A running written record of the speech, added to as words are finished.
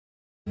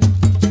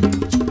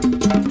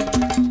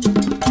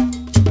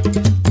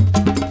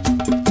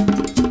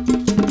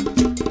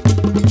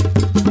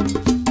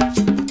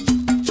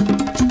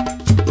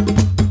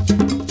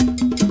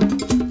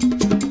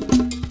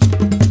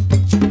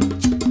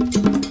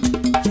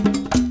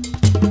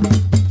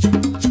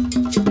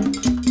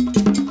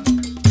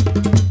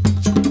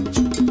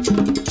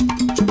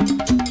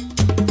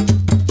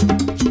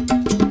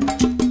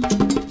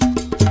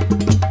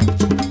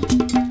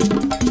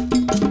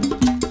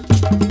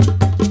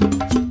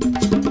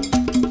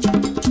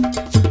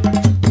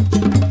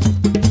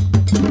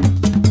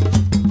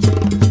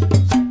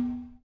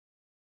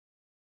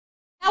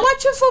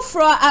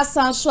Fofro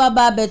asanso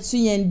aba betu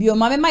yen bio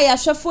mama ya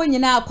hwefo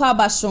nyina akwa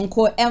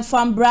abashonko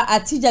emfambra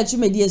atija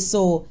dwumedie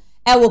so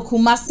ewo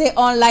Kumasi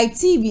online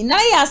TV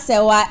na ya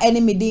sewa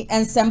enemidi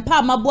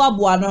ensempa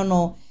maboaboa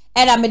no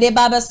era mede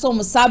baba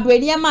som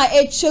sabreni ma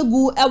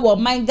etwegu ewo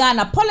manga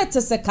na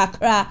politics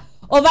kakra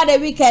over the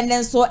weekend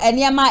nso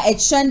eniema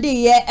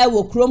echende ye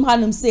ewo krom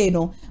hanum sei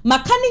no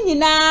makani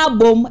nyina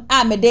bom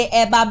amede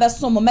e baba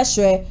som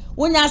mehwe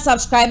wonya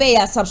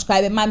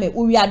subscribe mame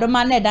uwi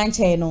adoma na dan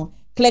channel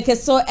click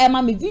so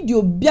ema me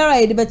video biara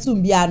ye de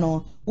betum bia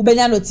no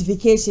ubenya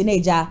notification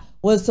eja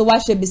wonso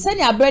wahwe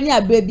bisani abrani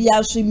abra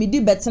bia so midi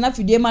betena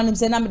fidie manum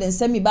se na me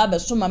nsemi ba be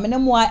so ma me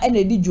nemu a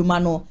na di dwuma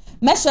no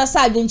mehwe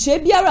sa adwenche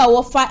biara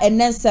wo fa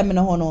enensem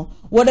ne ho no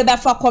wo de be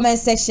fa comment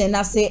section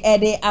na say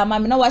ede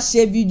amame na wa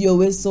share video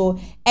we so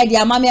ede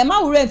amame ma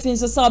wo remfin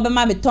so sa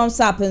obema me thumbs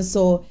up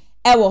nso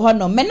ewo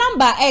hono me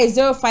number is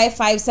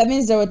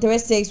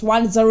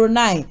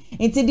 0557036109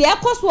 inti de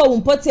akoso wo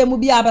mpotemu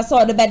bi abasa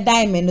o de be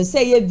diamond no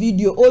say ye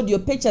video audio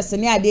pictures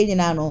ne ade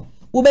nyina no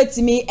wo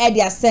betimi e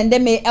de send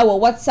me ewo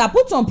WhatsApp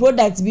put on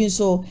product bi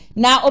so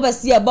na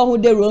obesi e bo hu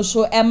de ro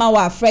so e ma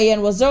wa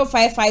freyen wo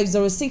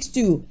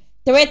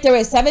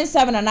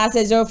 0550623377 and as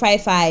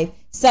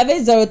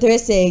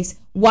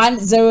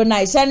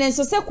 0557036109 channel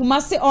so say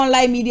Kumasi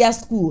online media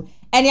school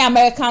any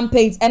American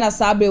paint and a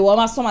sabre wo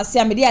ma so ma se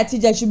amede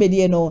atija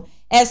dwumedie no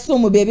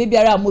esom bebe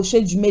biara mo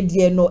hwe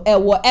dwumedie no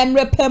ewo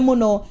emre pemu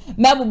no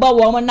mebuba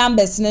wo mo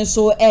numbers ne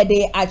so e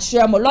de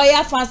akire mo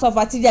lawyer fans of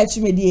atija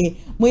dwumedie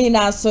mo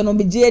nyina so no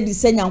beje di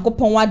se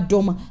nyankopon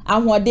wadom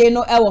ahode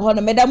no ewo ho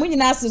no meda mo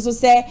nyina so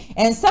se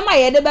ensama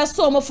ye de be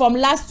so mo from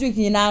last week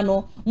nyina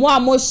no mo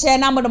amo share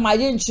na mo do ma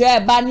yentre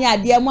ba ne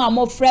ade mo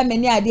amo frɛ me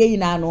ne ade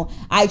nyina no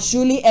I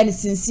truly and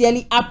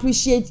sincerely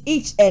appreciate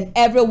each and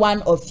every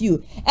one of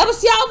you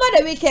ebusia over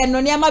the weekend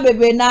no niam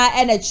bebre na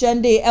e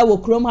trende ewo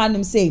krom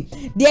hanum say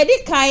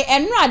de kai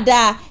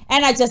enrada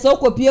ena chese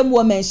okopie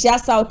mu menhia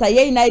South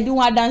aye na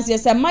edu adanse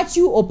se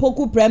Matthew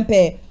Opoku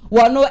Prempe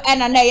wono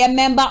ena na ye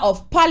member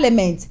of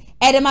parliament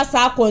Edema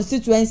sa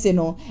constituency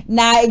no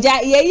na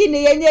ye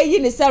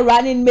ni se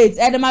running mate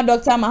Edema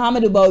Dr.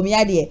 Muhammad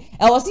BAWUMIA de e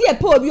was ye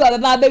pe obi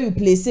obeba be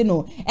replace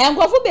no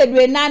enkofo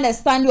bedre na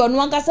understand you no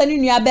ankasa ni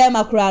nua be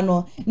makra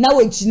no na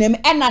wechinem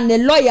ena ne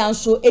lawyer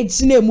nso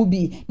echinemu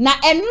bi na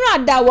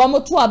enrada wo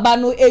moto aba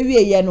no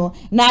ewieye no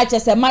na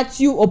chese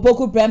Matthew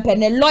Opoku Prempe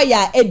ne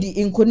lawyer edi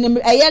inkonim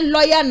eye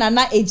lawyer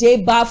na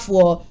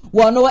AGYAPONG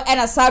wono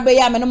ena sabe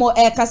ya menemo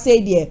e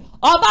kase die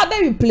oba be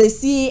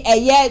replace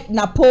eye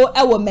napo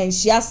ewo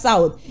menhia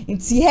South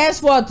nti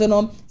henceforth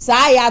no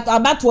sa ya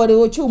abato de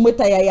ochu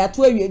mota ya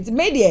to awie nti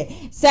medie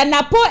se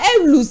napo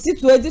e lose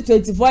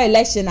 2024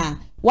 election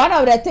one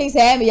of the things I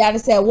am here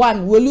say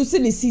one we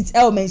losing the seat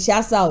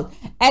menhia South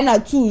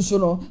and two so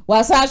no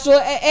wasa so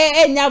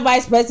enya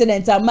vice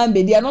president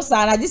amambe de no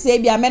sa na je say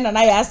bia me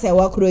na ya say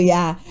wakro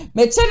ya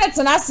me chene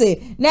tena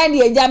se na ne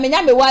eja me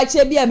nya me wa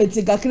che bia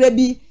metikakra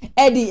bi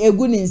edi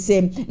egu ni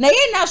nsem na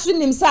ye na so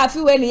nim sa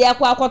afi we ne ye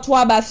kwa akoto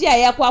aba fi a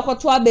ye kwa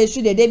akoto aba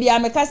esu de bia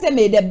me ka say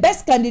me the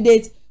best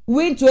candidate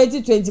win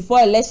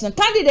 2024 election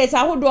candidates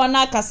ahodo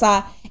na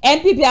kasa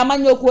MPP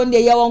amanyoko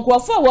nde ye won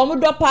krofo wo mu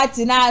do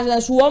party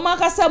na so wo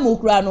makasa mu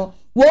kura no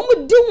wo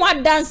mu di nwa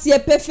dance ye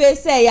pefe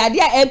say ya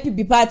dia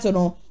MPP party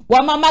no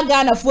wo mama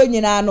Ghana fo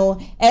nyina no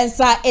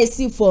ensa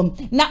esi form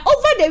na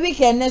over the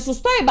weekend ne so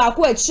story ba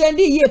ko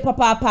trendy ye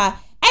papa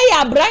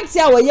eya branch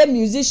a wo ye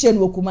musician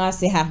wo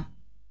Kumasi ha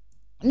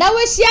na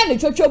we hia ne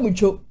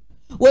twotwomutwo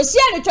we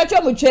hia ne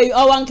twotwomutwe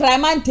o wan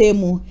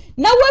kramantemu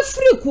na we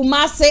free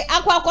Kumasi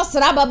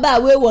akwa baba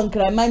we won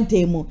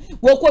kramantemu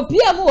wo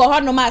kopia mu wo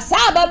hono ma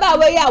sa baba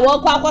we ya wo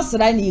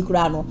akosra ni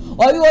kura no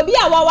oyi obi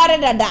a waware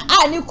dada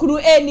a ni kuru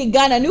eni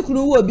Ghana ni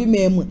kuru wo bi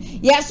memu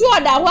yeso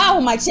oda ho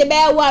ahomache be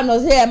wa no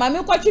se ma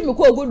me kwatwi me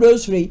ko ogudo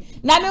suri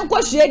na me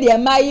nkohwe de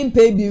mayi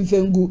mpa bi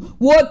mfengu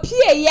wo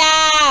pie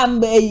ya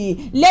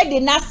mbayi lady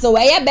naso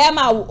we ye be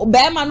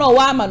ma no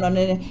wa ma no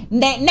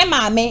ne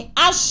maame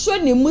aso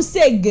ni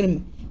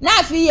musegrim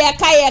na fi ye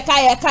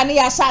ka ne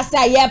ya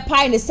shase ye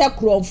pai ne se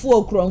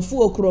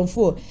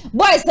kromfo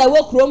boys a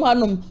wo krom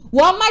hanum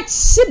wo ma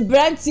chi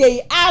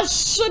brantie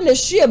aso ne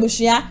hwe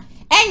buhua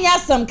enya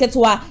sam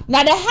ketwa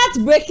na the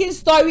heartbreaking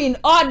story in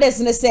all this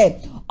ne say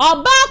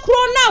oba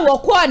kro na wo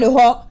ko ne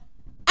ho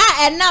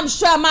a enam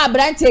hwe ma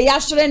brantie ya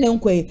hwere ne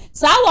nkwe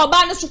sa wo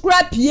ba ne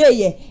sukura pie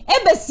ye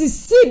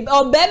ebesisi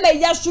oba me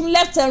ya shum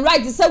left and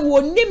right say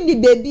wo nim ni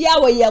baby a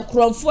wo ye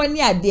kromfo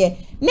ne ade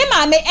ne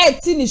ma me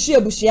eti ne hwe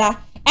buhua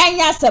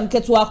enya sam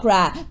ketwa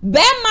kra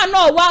bema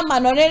no wa ma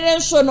no ne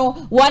nso no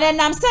wona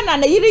nam se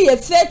na yiri ye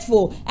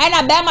faithful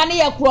ena bema ne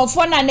ye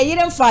krofo na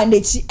yiri mfa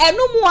nechi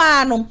enum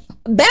anu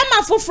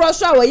bema foforo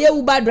so a ye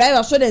Uber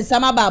driver so den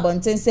sama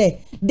babonten say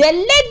the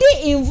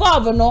lady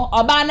involved no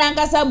oba na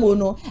nkasa mo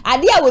no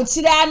ade a wo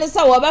chire ane se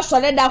wo be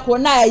sole da ko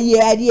na ye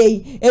ade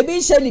yi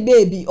ebi hye ni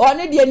baby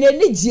one de ne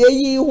ni gie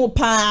yi hu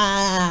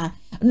pa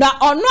na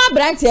ono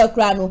abranti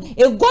ekra no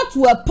it got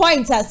to a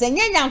point as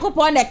enye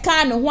nyankopon ne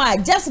kan ho a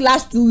just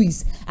last 2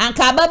 weeks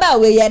anka baba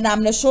we ye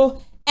nam ne so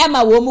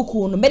Emma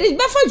womuku no. Mede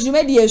befa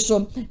dwumedie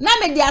so. Na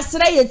mede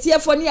asra ye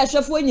tiefo ne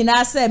ahwefo nyina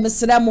asa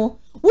mesramo.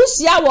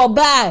 Wushia wo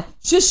ba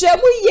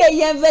hwehwemu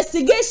ye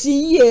investigation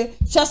ye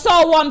hweso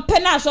wo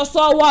mpena hweso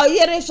wo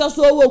yere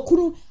hweso wo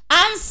kuru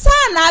ansa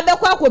na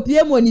abekwa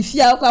akopie mu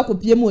onifie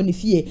akopie mu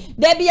onifie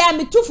da bia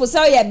metufo se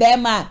ye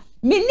bema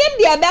minim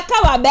de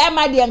beka wa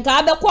bema de nka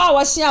abekwa wo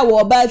hia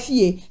wo ba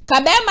fie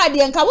ka bema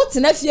de nka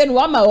wotena fie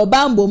no ma wo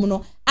ba mbom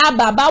no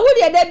ababa wo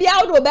de da bia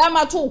wo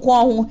bema to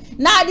kon ho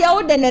na de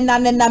wo de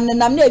nenam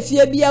na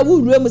fie bia wo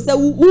wura mu se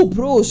wo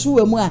pro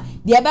suwe mu a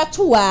de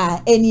beto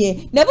a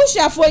enie na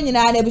buhwafo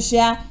nyina na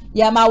buhwa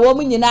ya ma wo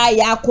mu nyina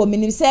ya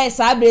akominim se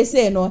sabre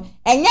se no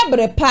enye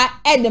brepa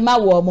edema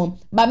wo mu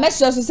ba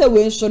mehwe so se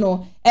we nso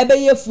no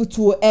ebeye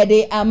futuo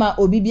ede ama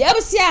obibi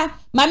ebusia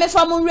ma me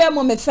fa mu nre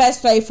mu me first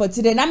story for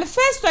today na me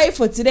first story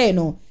for today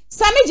no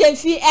Sami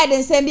Jemfi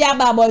eden se bia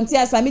ba bonti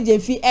Sami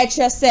Jemfi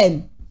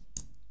HSM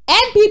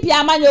NPP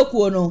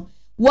amanyokuo no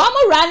wo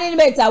mu running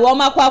mate wo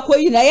makwa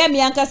yi na ye me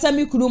ankasa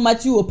mi kuru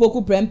Matthew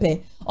Opoku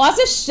Prempe o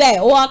se hye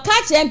wo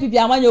catch NPP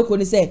amanyokuo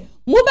ni se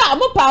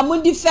mupa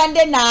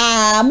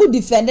mu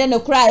defende no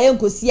kra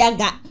enkosi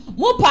aga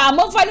mupa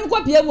mu fani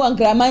nkopie mu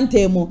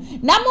ankramante mu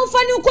na mu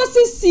fani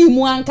nkosisi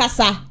mu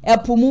ankasa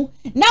epumu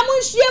na mu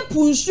hwie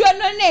punhwe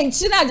no ne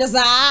nchina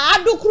agesa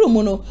adokuru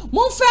mu no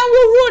mu fa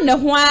wuru ne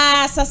ho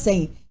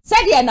asasen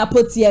sadia na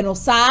potie no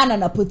saa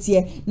na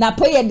potie na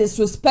poye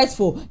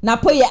disrespectful na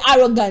poye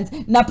arrogant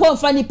na po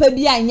fani pa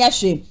bi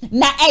anyahwe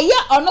na eye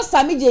ono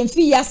Sami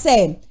Jemfi ya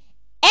se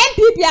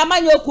NPP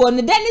amanyokuo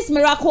no Dennis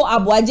Miracle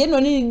Aboaje no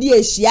ni di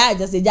ehia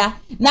ajaseja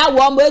na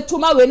wo mo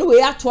etuma we no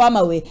we ato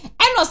ama we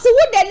eno se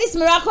wo Dennis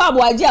Miracle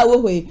Aboaje a wo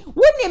hwe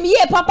wonim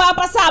ye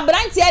papa sa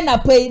abrantie na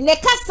pei ne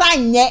kasa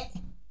nye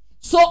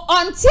so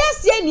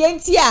ontiasie ne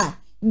ntia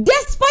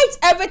despite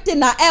everything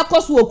na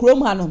ekoso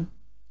okrom hanom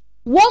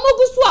wo mo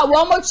gusu a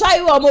wo mo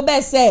chai wo mo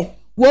be se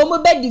wo mo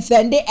be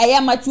defend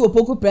eya Matthew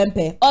Opoku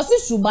Prempe o se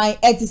suban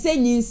etise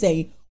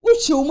nyinsei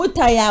uchi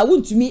umutaya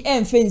wuntumi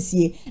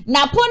emfensie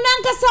na pona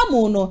nkasa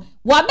mu no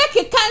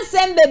wabeke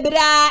kansem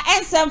bebra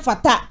ensem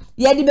fata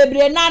yedi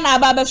bebre na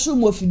aba hwu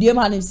mo fidiem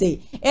hanim sei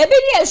ebi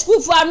ni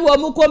eskufu anu wo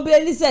mu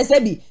complain se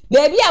bi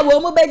bebi a wo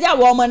mu beja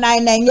wo mo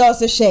nan ye o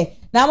se hwe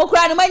na mo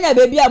kura ni manya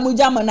bebi a mu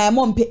jam nan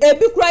mo mpe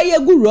ebi kura ye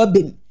gu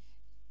robin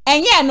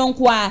enye no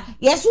nko a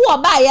yeso wo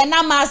ba ye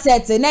na ma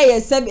set na ye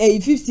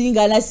 15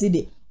 Ghana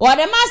cedi o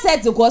de ma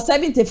set ko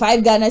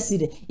 75 Ghana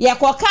cedi ye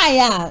ko kan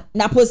ya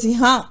na posi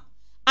ha.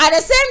 At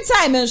the same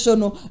time, nso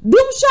no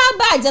dumsha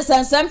ba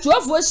jasansam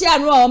twofo hia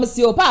no a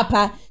omsi o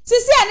papa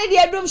sisi ane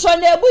de dumsho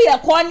na ebu ye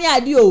kwoni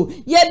ade o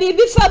ye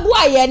bibi fabu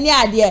a ye ne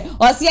ade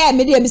o se ya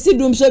me de misi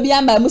dumsho bi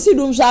amba misi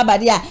dumsho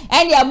abade a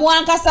ene mo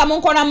ankasa mo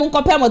nkona mo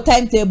nkopɛ mo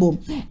timetable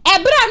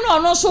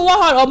ebra no so wo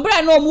hɔ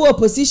obra no mu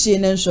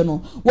opposition nso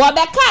no wo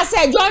be ka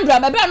say John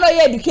Dramani ebra no ye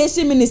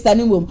education minister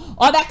ni mom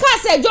o be ka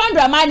say John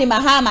Dramani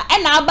Mahama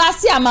ena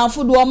abasi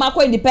amanfo do o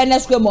makɔ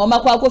independence school mo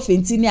makɔ akɔ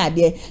fenti ni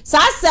ade sa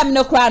asɛm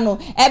ne kra no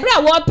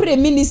ebra wo pre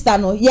minister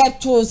no ye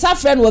to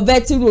safren wo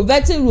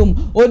vetting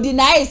room o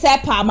deny say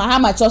pa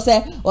Mahama cho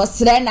say o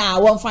sre na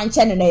wo fa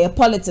nche ne ye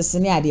politics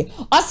ni ade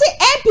o se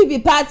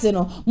NPP party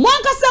no mo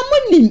ankasa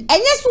munim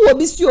enye so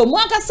obi si o mo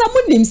ankasa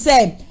munim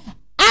say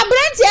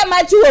Abrantie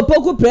Matthew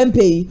Opoku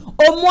Prempe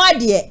omu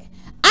ade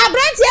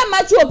Abrantie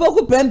Matthew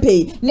Opoku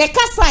Prempe ne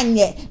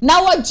kasanye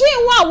na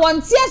wojin wa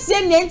wonte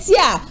ase ne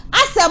ntia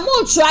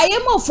asemu try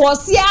mu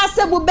force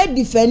asebu be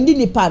defend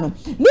nipa no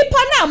nipa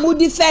na mu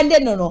defend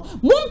no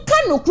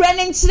munka no kura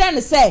ne nkire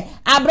ne say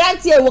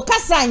Abrantie wo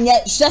kasanye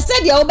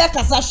hwese de wo be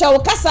kasa hwe wo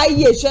kasa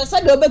ye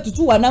hwese de wo be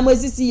tutu wana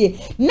mazisi ye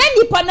na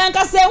nipa na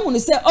nkasa ehunu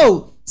say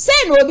oh say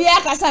no obi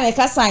akasa me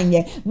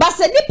kasanye ba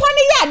se nipa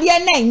ne ya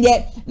de na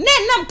nye na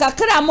nam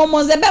kakra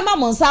momonze be ma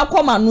monsa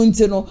akoma no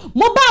nti no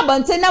mo ba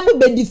abante na mo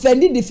be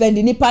defend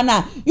nipa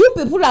na you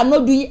people are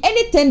not doing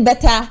anything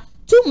better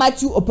to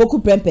Matthew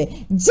Opoku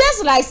Prempe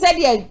just like said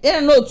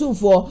here no two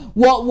for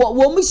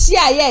wo mu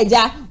hia ye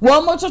eja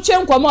wo mo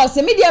twetwe nkomo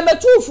se me de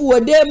metufu wo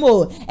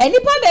demo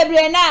enipa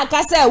bebre na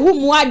akasa wo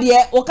mu ade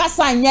o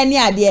kasa nya ni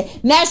ade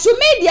na so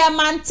media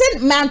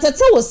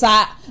mantete wo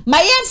sa ma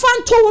yemfa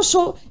nto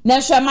so na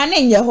hwema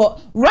ne nye ho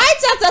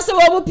right after se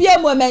wo pie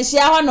mu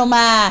menhia ho no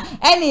ma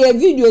ene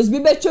videos bi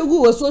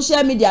betwegu wo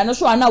social media no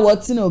so ana wo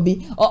tina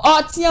obi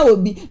o tia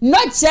obi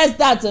not just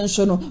that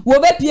nso no wo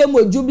be pie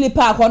mu Jubilee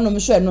Park ho no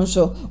hwe no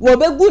so wo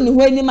be gu ni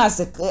ho ani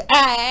masik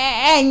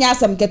enya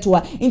asem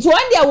ketwa nti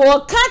won dia wo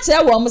ka kire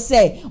wo mo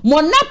se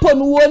monapo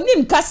no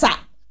wonim kasa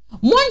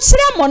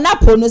monchire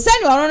monapo no se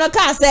ni ono no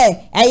ka se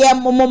eye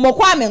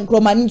momokwa me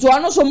nkroma nti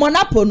ono so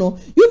monapo no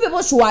you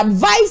people should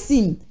advise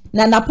him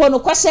na napono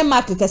question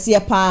mark kase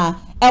pa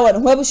e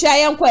won ho abusha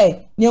yenkwe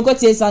ni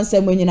enkotie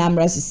sansem nyina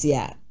amra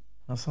sisia.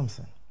 Now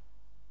something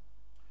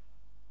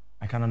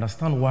I can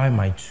understand why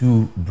my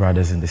two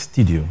brothers in the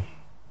studio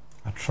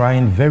are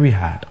trying very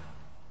hard.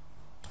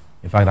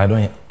 In fact, I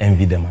don't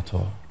envy them at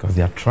all because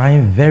they are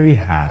trying very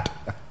hard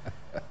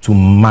to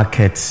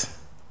market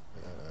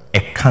a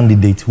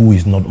candidate who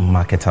is not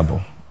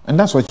marketable. And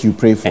that's what you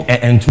pray for.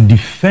 And to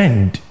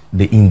defend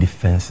the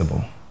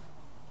indefensible.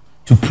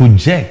 To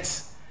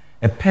project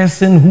a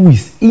person who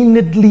is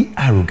innately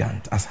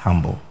arrogant as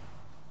humble,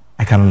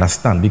 I can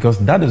understand, because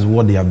that is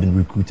what they have been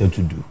recruited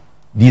to do.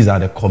 These are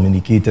the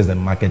communicators and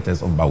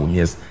marketers of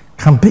BAWUMIA's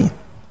campaign.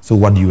 So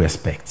what do you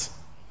expect?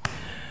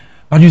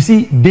 But you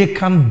see, they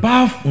can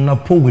bath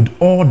Napo with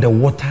all the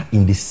water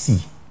in the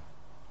sea.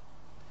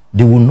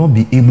 They will not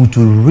be able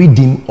to rid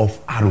him of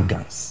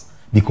arrogance,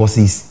 because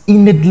he is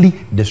innately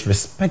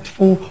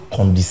disrespectful,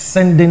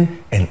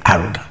 condescending, and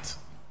arrogant.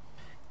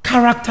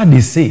 Character,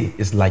 they say,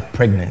 is like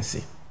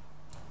pregnancy.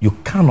 You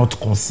cannot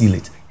conceal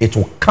it. It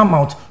will come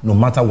out no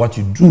matter what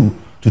you do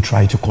to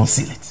try to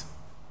conceal it.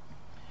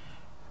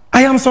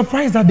 I am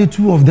surprised that the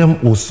two of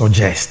them will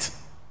suggest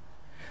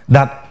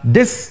that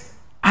this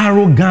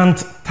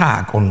arrogant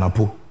tag on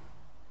Napo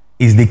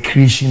is the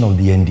creation of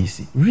the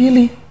NDC.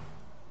 Really?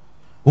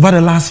 Over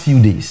the last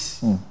few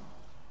days,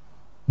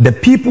 the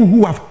people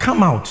who have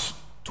come out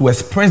to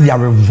express their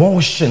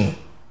revulsion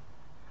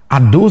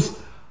at those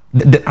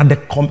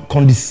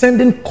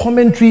condescending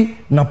commentary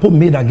Napo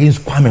made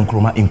against Kwame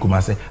Nkrumah in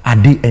Kumasi, are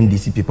they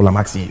NDC people? I'm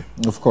asking you.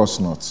 Of course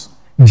not.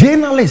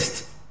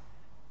 Journalists,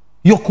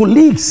 your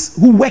colleagues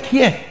who work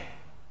here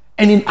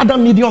and in other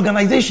media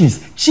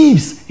organizations,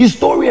 chiefs,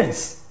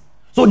 historians,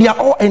 so they are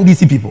all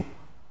NDC people.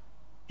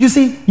 You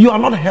see, you are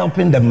not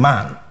helping the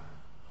man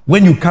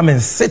when you come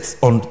and sit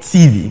on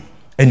TV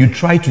and you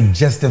try to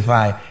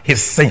justify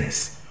his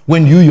sins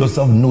when you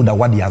yourself know that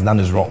what he has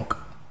done is wrong.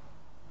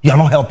 You are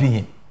not helping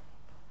him.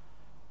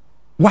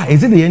 Why?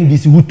 Is it the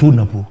NDC who told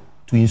Napo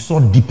to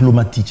insult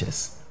diploma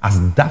teachers as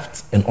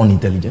daft and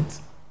unintelligent?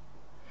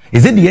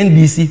 Is it the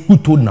NDC who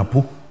told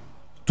Napo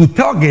to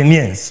tell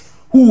Ghanaians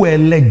who were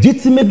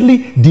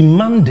legitimately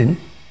demanding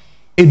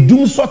a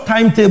doomsday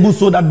timetable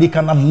so that they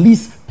can at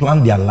least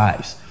plan their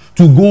lives,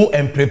 to go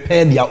and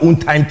prepare their own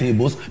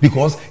timetables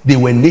because they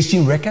were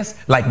nation wreckers,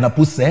 like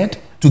Napo said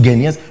to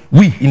Ghanaians?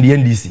 We in the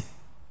NDC,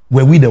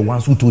 were we the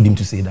ones who told him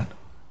to say that?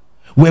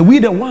 Were we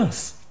the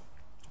ones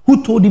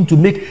who told him to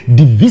make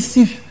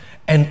divisive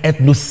and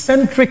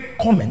ethnocentric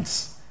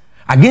comments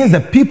against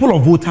the people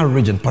of Volta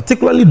region,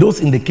 particularly those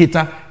in the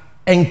Keita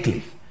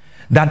enclave,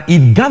 that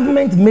if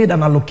government made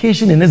an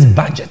allocation in its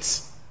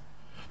budgets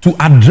to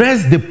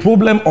address the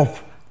problem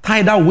of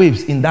tidal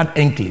waves in that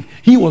enclave,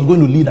 he was going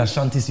to lead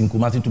Ashantis in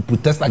Kumasi to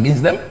protest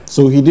against them?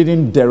 So he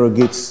didn't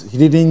derogate, he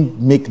didn't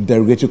make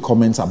derogatory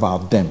comments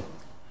about them.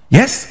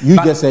 Yes, you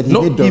just said he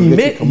made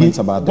derogatory comments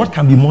about them. What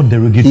can be more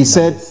derogatory? He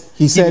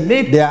said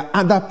there are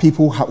other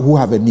people who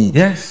have a need.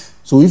 Yes.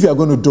 So if you are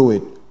going to do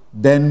it,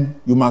 then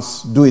you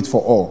must do it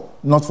for all,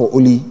 not for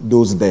only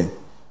those there.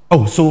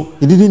 Oh, so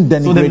he didn't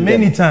denigrate so the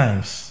many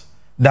times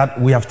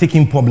that we have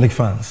taken public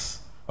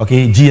funds,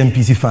 okay,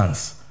 GMPC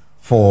funds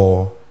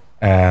for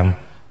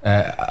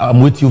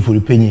I'm with you for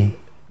repaying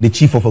the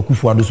chief of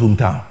Akufo-Addo's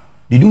hometown.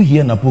 Did you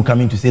hear Napo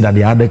coming to say that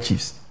there are other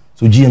chiefs?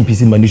 So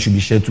GMPC money should be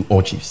shared to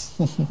all chiefs.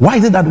 Why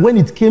is it that when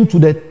it came to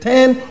the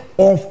turn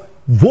of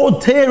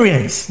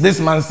Voltarians, this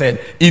man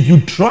said, if you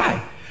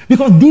try,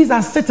 because these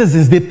are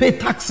citizens, they pay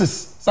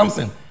taxes,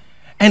 something,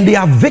 and they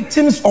are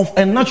victims of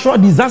a natural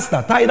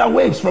disaster, tidal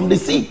waves from the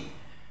sea.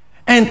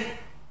 And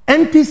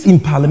MPs in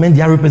parliament,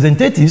 their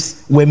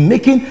representatives, were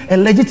making a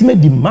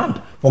legitimate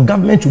demand for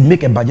government to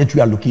make a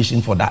budgetary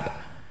allocation for that.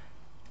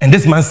 And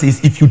this man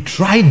says, if you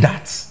try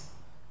that,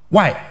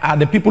 why? Are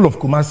the people of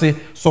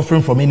Kumasi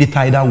suffering from any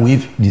tidal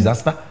wave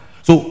disaster?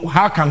 So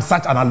how can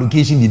such an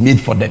allocation be made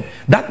for them?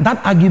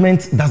 That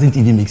argument doesn't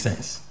even make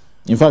sense.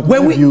 In fact,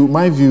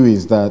 my view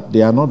is that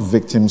they are not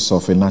victims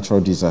of a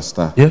natural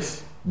disaster.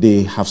 Yes.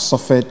 They have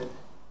suffered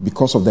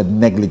because of the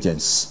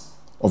negligence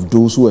of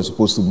those who are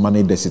supposed to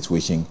manage the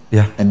situation.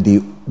 Yeah. And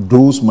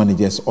those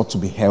managers ought to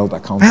be held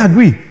accountable. I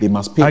agree. They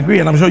must pay. I agree,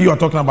 and I'm sure you are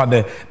talking about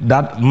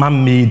that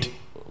man-made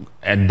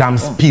dam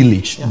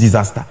spillage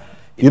disaster.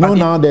 You know,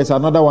 now there's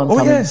another one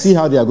coming. Yes. See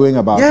how they are going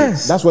about it.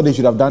 That's what they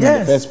should have done in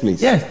the first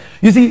place. Yes.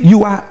 You see,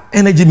 you are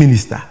energy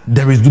minister.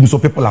 There is doom, so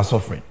people are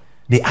suffering.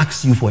 They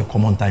ask you for a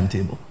common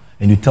timetable,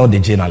 and you tell the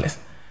journalists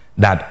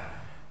that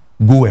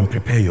go and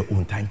prepare your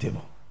own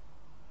timetable.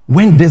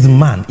 When this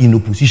man in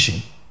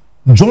opposition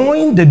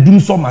joined the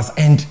doom must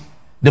end,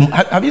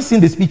 have you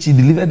seen the speech he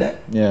delivered there?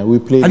 Yeah, we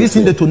played. Have you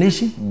seen the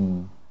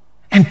tonation?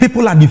 And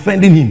people are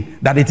defending him,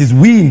 that it is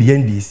we in the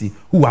NDC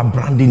who are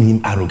branding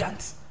him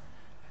arrogant.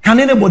 Can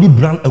anybody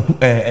brand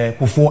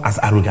Kufo as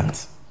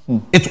arrogant?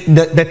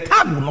 The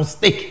tag will not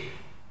stick.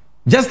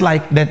 Just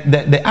like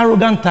the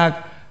arrogant tag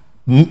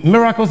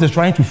Miracles is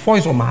trying to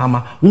force on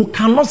Mahama, who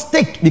cannot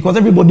stick because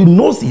everybody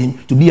knows him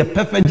to be a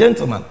perfect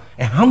gentleman,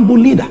 a humble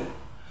leader.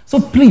 So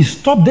please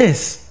stop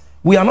this.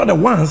 We are not the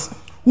ones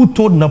who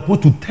told Napo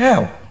to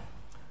tell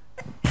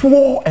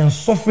poor and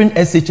suffering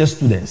SHS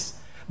students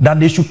that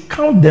they should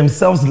count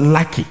themselves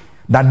lucky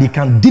that they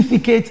can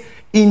defecate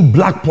in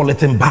black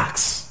polythene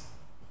bags.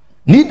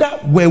 Neither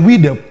were we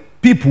the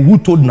people who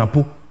told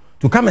Napo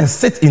to come and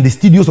sit in the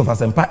studios of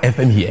Asempa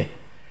FM here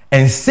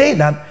and say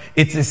that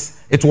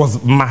it was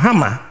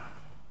Mahama,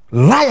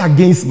 lie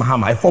against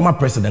Mahama, a former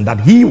president, that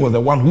he was the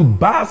one who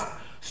bashed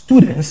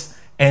students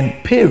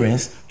and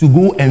parents to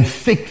go and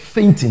fake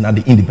fainting at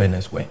the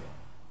Independence Square.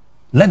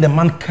 Let the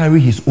man carry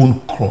his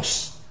own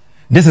cross.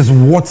 This is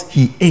what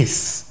he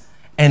is.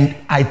 And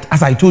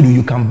as I told you,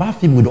 you can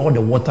bath him with all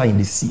the water in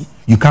the sea.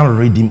 You can't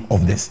rid him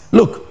of this.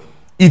 Look,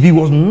 if he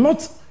was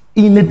not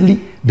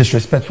innately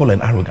disrespectful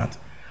and arrogant,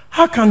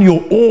 how can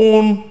your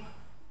own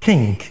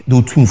king, the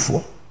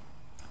Otumfuo,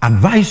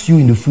 advise you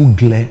in the full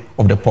glare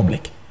of the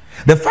public?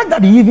 The fact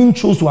that he even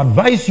chose to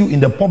advise you in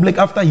the public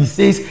after he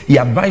says he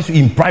advised you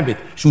in private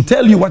should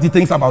tell you what he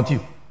thinks about you.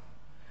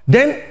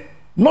 Then,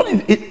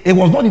 it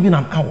was not even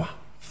an hour.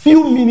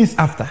 Few minutes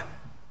after,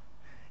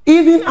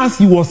 even as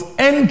he was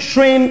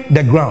entering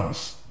the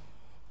grounds,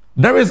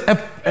 there is an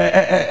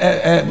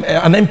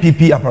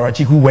MPP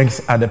apparatchik who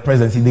works at the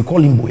presidency. They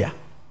call him Boya.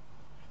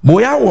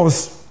 Boya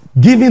was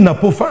giving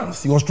Napo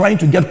fans. He was trying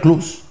to get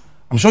close.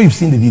 I'm sure you've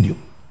seen the video.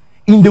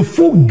 In the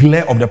full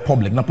glare of the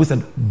public, Napo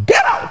said,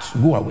 "Get out,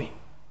 go away."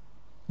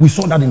 We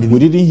saw that in the video. We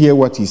didn't hear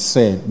what he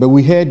said, but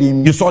we heard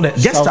him. You saw the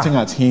gesture shouting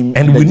at him,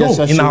 and we know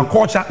in our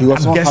culture he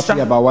was not happy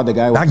about what the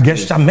guy was doing. That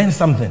gesture meant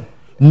something.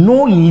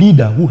 No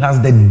leader who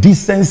has the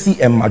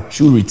decency and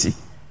maturity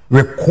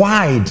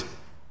required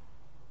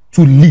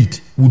to lead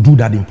will do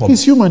that in public.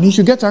 He's human. He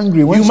should get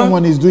angry when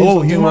someone is doing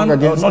something wrong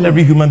against him. Not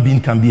every human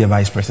being can be a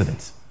vice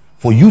president.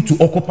 For you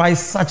to occupy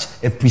such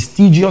a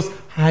prestigious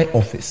high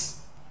office,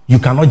 you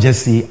cannot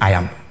just say, "I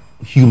am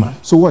human."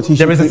 So what?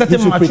 There is a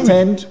certain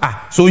pretend.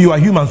 So you are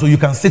human, so you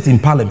can sit in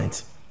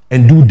parliament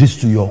and do this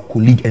to your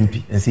colleague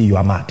MP and say you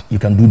are mad. You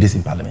can do this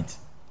in parliament.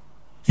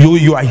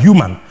 You are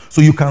human,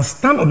 so you can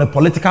stand on a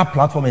political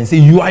platform and say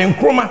you are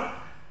Nkrumah.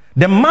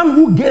 The man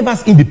who gave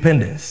us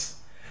independence,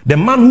 the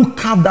man who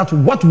carved out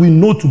what we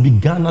know to be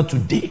Ghana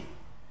today,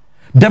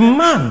 the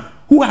man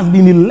who has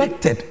been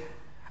elected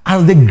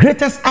as the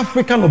greatest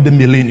African of the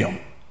millennium,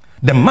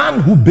 the man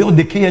who built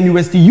the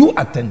KNUST you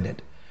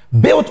attended,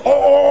 built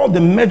all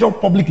the major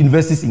public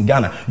universities in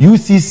Ghana,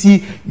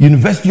 UCC,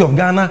 University of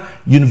Ghana,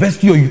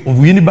 University of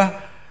Winneba,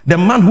 the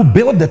man who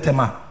built the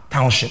Tema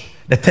Township,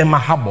 the Tema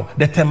Harbour,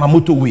 the Tema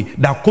Motorway,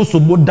 the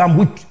Kosovo Dam,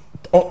 which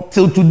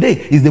till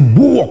today is the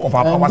bulwark of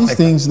our power sector.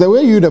 Things, the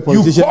way you, the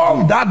politician, you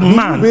call that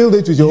man, you build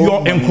it with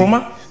your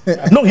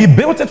Nkrumah? No, he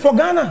built it for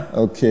Ghana.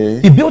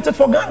 Okay. He built it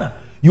for Ghana.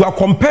 You are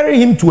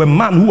comparing him to a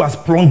man who has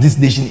plunged this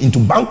nation into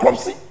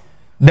bankruptcy.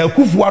 The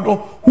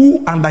Akufo-Addo,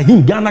 who under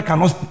him Ghana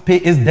cannot pay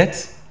its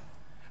debts.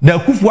 The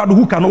Akufo-Addo,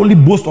 who can only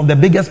boast of the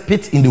biggest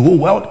pit in the whole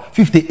world,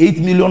 $58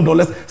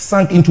 million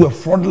sunk into a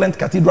fraudulent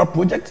cathedral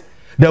project.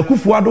 The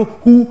Akufo-Addo,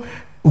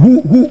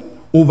 who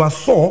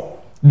oversaw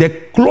the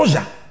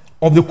closure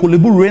of the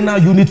Kolebu Renal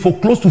unit for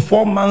close to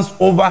 4 months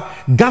over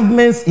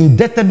government's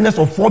indebtedness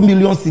of 4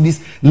 million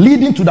cedis,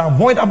 leading to the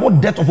avoidable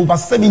debt of over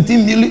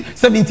 17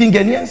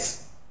 Ghanaians.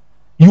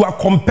 You are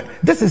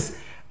this is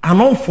an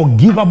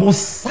unforgivable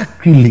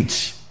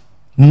sacrilege.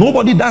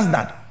 Nobody does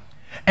that.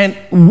 And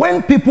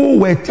when people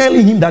were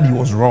telling him that he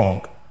was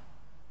wrong,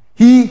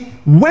 he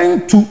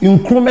went to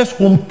Nkrumah's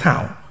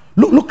hometown.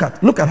 Look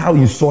at how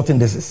insulting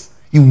this is.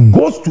 He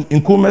goes to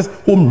Nkrumah's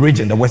home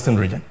region, the Western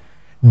region,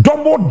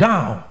 doubles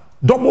down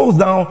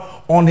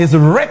on his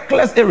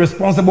reckless,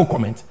 irresponsible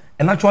comment,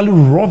 and actually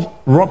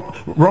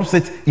robs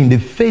it in the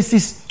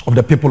faces of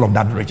the people of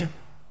that region.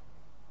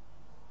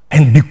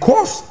 And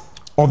because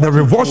of the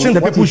revulsion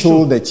the people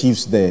told the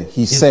chiefs there,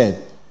 he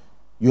said,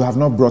 "You have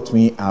not brought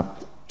me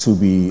up to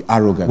be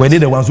arrogant. Were they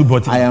the ones who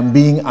brought him? I am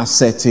being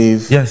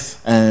assertive. Yes.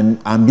 And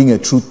I'm being a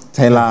truth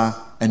teller,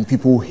 and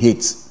people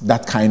hate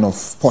that kind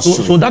of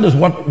posture." So that is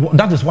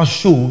what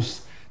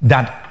shows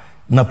that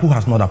Napo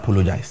has not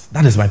apologized.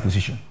 That is my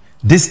position.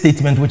 This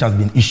statement, which has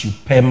been issued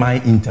per my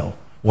intel,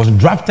 was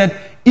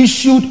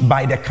issued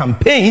by the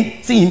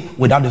campaign team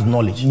without his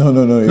knowledge. No,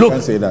 you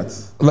can't say that.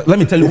 Let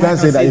me tell you. You can't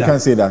say that. You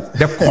can't say that.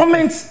 The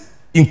comments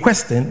in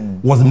question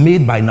was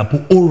made by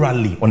Napo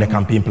orally on the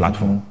campaign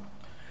platform.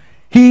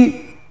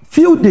 He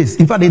few days,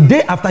 in fact, the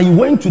day after he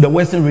went to the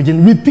Western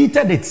region,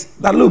 repeated it.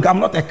 That, look, I'm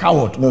not a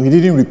coward. No, he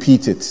didn't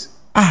repeat it.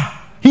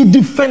 He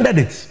defended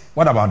it.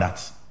 What about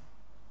that?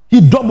 He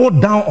doubled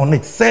down on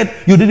it, said,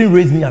 "You didn't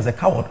raise me as a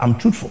coward. I'm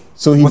truthful."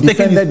 So he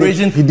defended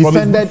it. He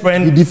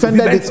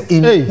defended it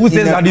in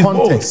a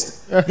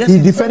context. Yes, he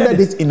defended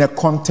it in a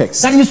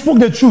context. That he spoke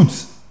the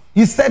truth.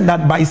 He said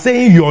that by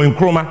saying you're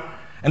Nkrumah,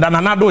 and that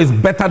Nanado is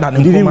better than Nkrumah.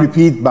 He didn't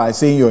repeat by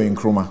saying you're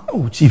Nkrumah.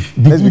 Oh, Chief,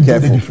 let's be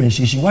careful. The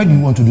differentiation. Why do you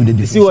want to do the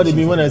differentiation? See what I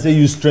mean when I say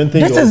you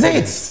strengthen your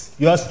opponents?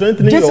 You are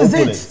strengthening your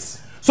opponents.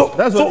 So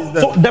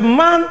the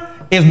man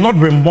is not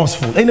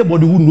remorseful.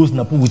 Anybody who knows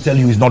Napo will tell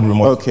you he's not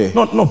remorseful. Okay.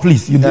 No,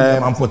 please, you give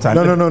them ample time.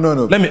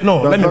 No. Let me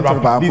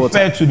wrap up. Be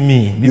fair to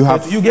me.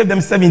 You gave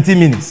them 17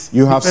 minutes.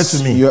 You have. Fair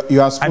to me.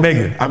 I beg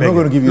you. I'm not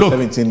going to give you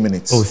 17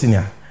 minutes. Oh,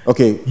 senior.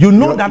 Okay. You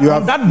know that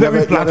on that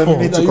very platform,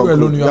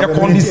 the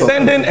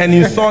condescending and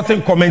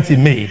insulting comment he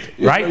made,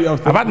 right?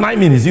 I've had 9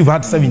 minutes. You've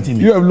had 17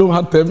 minutes. You have long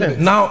had 10 minutes.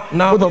 Now,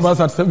 both of us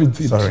had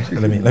 17. Sorry,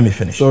 let me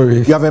finish. Sorry.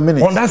 You have a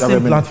minute. On that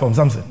same platform,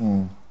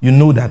 Samson, you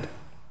know that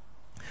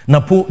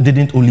Napo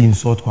didn't only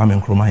insult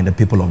Kwame Nkrumah and the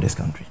people of this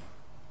country.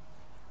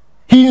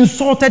 He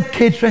insulted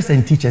caterers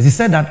and teachers. He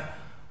said that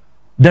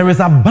there is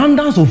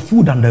abundance of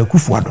food under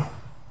Akufo-Addo,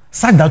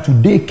 such that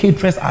today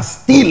caterers are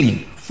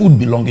stealing food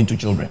belonging to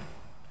children.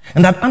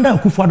 And that under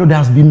Akufo-Addo there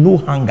has been no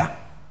hunger.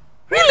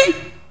 Really?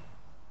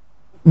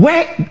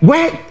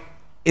 Where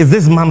is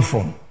this man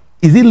from?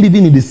 Is he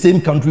living in the same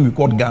country we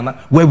call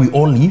Ghana, where we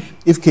all live?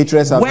 If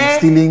caterers have been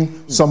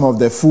stealing some of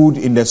the food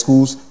in the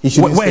schools, he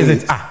shouldn't. Where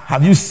is it?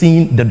 Have you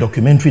seen the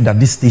documentary that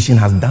this station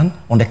has done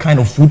on the kind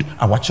of food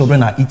our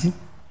children are eating?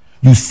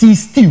 You see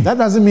stew. That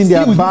doesn't mean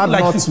there are bad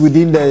nuts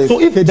within the So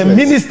if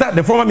caterers.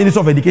 the former minister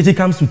of education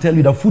comes to tell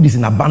you that food is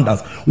in abundance,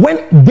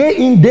 when day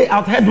in, day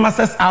out,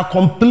 headmasters are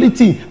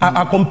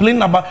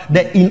complaining about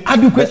the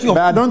inadequacy of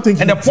But I don't think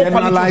he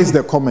generalized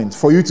the comment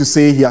for you to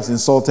say he has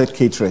insulted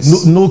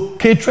caterers. No,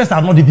 caterers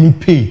are not even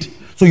paid.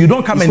 So you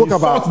don't come and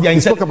insult their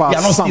intent. They are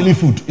not stealing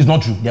food. It's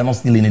not true. They are not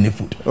stealing any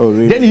food. Oh,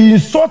 really? Then he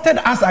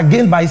insulted us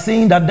again by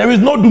saying that there is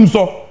no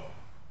doomso.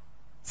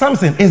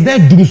 Samson, is there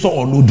doomso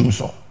or no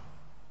doomso?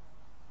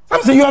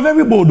 Samson, you are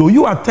very bold though.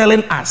 You are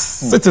telling us,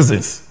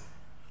 citizens,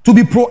 to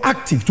be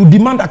proactive, to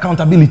demand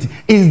accountability.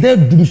 Is there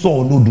doomso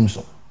or no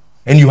doomso?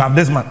 And you have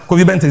this man.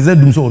 Kofi Bente, is there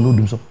doomso or no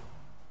doomso?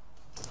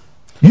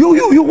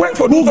 You went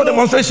for doomso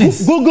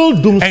demonstrations. Google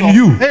doomso. And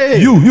you.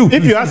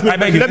 If you ask me,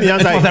 let me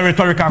answer. It was a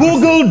rhetorical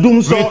Google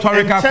doomso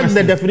and check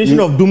the definition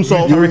of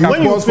doomso.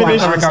 When you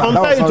finish,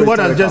 compare it to what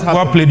has just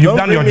happened. Well played. You've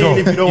done your job.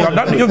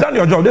 You've done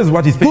your job. This is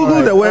what he's saying.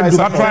 Google the word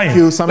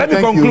doomso.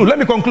 Let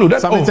me conclude.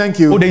 Thank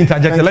you. They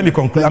interjected. Let me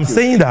conclude. I'm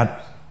saying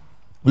that,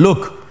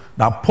 look,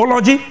 the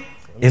apology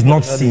is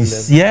not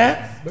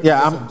sincere.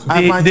 Yeah,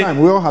 I have my time.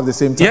 We all have the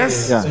same time.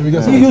 Yes. Yeah.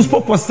 You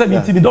spoke for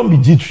 17. Don't be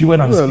G3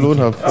 when I'm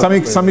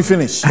speaking. Sami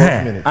finish.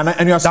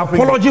 And you are the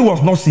apology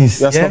was not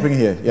sincere. You are stopping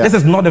here. Yeah. This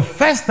is not the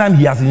first time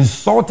he has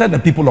insulted the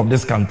people of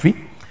this country,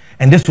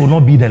 and this will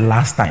not be the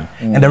last time.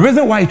 And the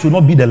reason why it will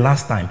not be the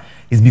last time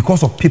is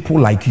because of people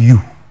like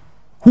you,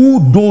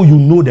 who, though you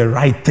know the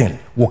right thing,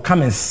 will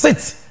come and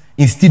sit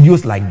in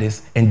studios like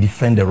this and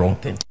defend the wrong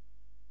thing.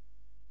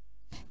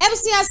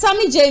 MC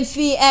Asami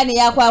Jemfi and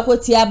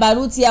Yakwakotia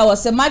Barutia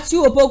was a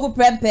Matthew Opoku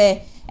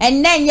Prempe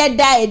and then yet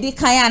die di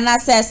Kayana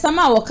says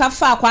Sama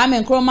Wakafa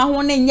Kwame Nkrumah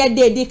one and yet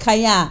di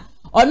Kaya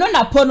or none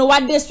upon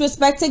what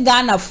disrespected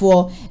Ghana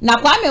for. Na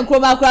Kwame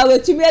Nkrumah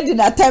crowd to me in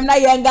a time na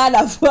young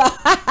Ghana for.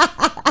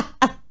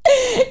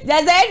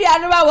 There's any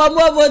other one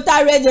more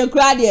voter region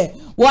crowd.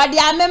 What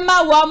the member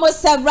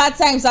almost several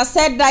times I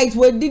said that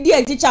we did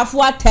a teacher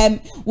for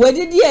them, we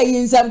did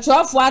in some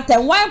trouble for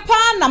them. One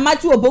pound a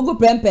match of Bogu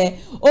Prempe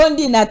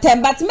only in a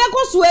time, but make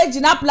us wage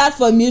in a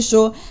platform you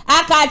show.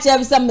 I catch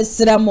them some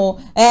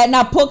Misramo and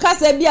a poker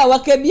sebia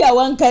wakebia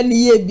one can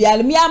ye be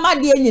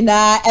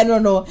Miamadiana, I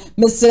don't know,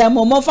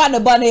 Misramo,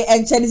 Mofana Bonnet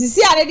and Chinese.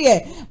 See,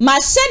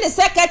 machine is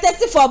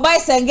secretary for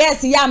boys and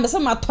girls. Yam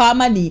some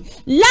money.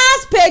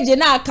 Last page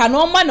now can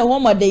no man a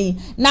woman day.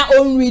 Now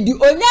only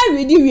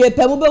read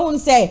you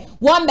say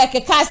one make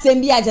a cast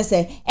and be just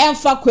say and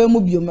fuck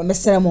Quemubium,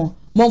 Mr.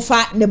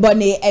 Monfa,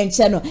 Nebonne, and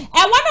Channel. And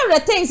one of the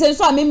things, and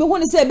so I mean,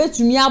 when say bet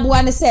to me, I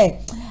want to say,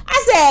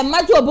 I say,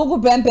 Matu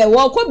Boku Prempe,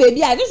 walk,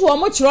 baby, I just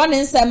want much run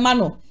in some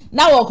mano.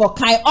 Now, walk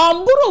kind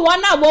on Buru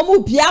one hour,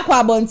 woman,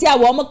 Piaqua, Bontia,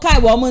 woman,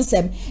 kind woman,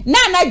 Sem.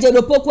 Nana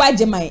Jelopokwa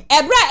Jemai,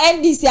 Ebra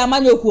NDC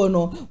Amanyo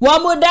Kuono,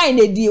 one more dine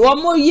a D,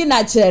 one more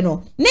Yina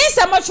Channel.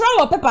 Nisa much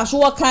wrong pepper, so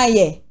what kind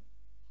ye?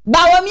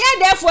 BAWUMIA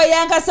therefore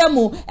yanka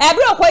samu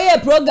every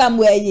okoye program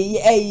where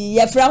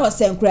ye fra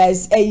Hosem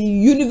Christ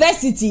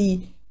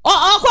university or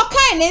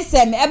kind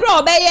nsem every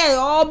obeye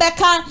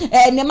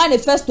obeka ne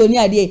manifesto ni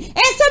ade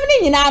ensem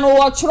ni nyina no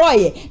wo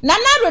troye na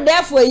nado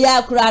therefore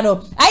ya kura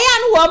no aya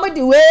no wo mo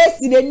de we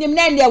si de nim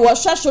na nde wo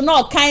hwehwo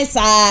no kan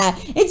saa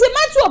enti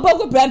matu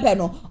opoku prempe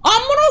no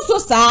omru so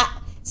saa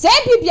say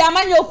bibia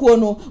amanyokuo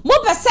no mo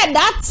pese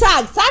that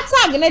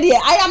tag na de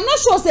I am not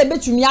sure say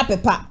betumi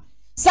apepa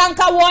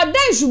Sanka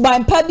wodan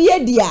shuban pa bi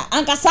edia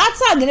anka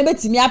sata gene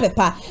betimi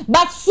apepa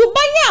but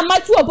subanya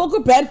amatu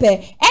opoku prempe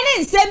ene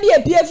nsem bi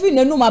epiefi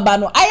nenum aba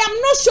no I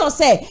am not sure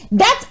say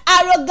that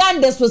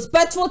arrogant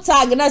disrespectful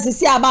tag na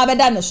sisi aba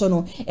beda ne so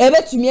no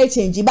ebetumi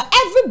change but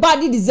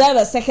everybody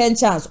deserves a second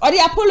chance or the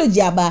apology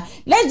aba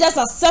let's just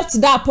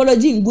accept that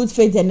apology in good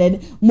faith and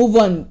then move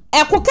on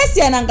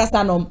ekokasi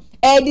anankasa no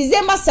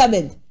December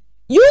 7th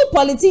you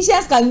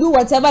politicians can do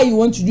whatever you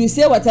want to do,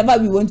 say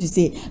whatever we want to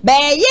say. But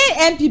ye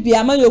MPP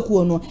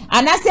amanyoku no,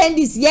 and I say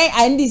this ye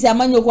and this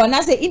amanyoku, and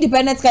I say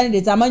independent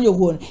candidates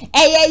amanyoku.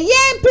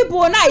 Ye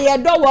people na ye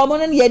do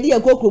woman and ye di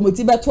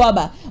ekokromoti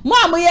betwaba. Mo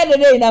amoye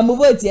de na move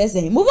vote ye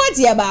say. Move vote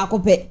ye ba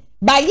akope.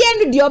 Ba ye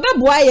no di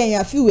obeboa ye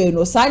yafiwe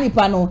no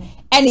sanipa no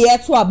ene ye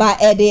to aba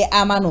ede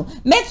amano.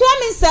 Meto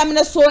aminsam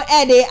ne so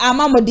ede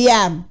amamode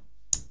am.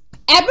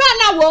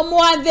 Ebra na wo mo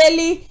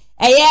aveli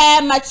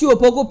Matthew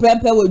Opoku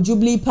Prempe wo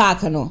Jubilee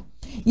Park no.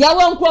 Ya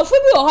won krofo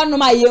bi wo hono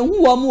ma ye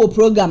hu wo mo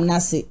program na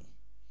se.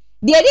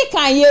 De di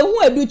kan ye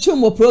hu educhu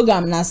mo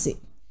program na se.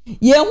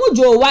 Ye hu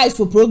Joe Wise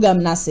for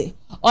program na se.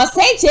 O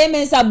say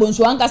chairman sa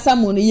bonso ankasa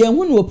mo no ye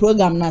hu no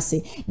program na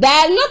se. There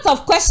are a lot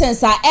of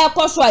questions are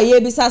ekoso aye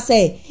bisa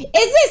say. Is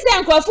this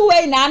say krofo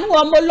we na no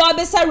wo mo lo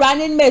bisa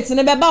running mate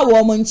ne beba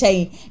wo mo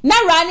nchen. Na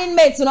running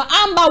mate no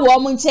amba wo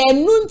mo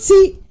nchen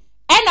nunti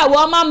ena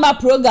wo mamba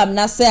program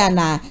na say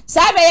ana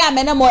sabe ya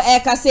mena mo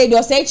eka say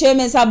do say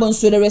chairman sabon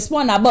so the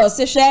respond about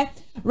say hwe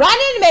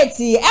running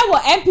mate ewo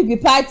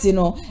MPP party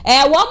no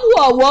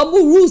wo mu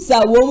rules a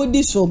wo mu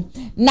di so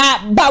na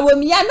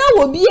BAWUMIA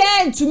na wo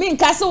bia ntumi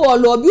nkase wo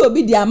lo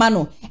obi di ama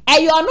no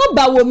eyo no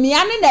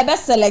BAWUMIA ne na be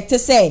select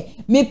say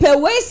me pe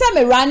we say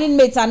me running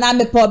mate ana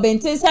me po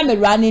benten say me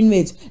running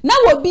mate na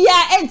wo bia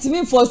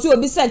ntumi force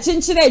obi say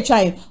chinchire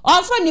twan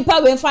onfo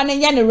nipa we mfa ne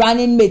nya ne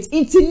running mate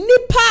inti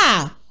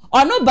nipa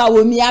ono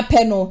BAWUMIA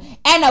pe no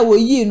ena wo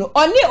yi no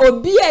oni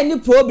obi any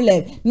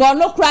problem no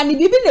no kra ni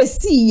bibi na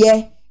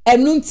siye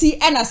enunti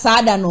ena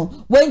saada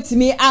no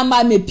wentimi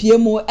ama mepie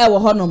mu ewo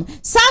honom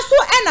saso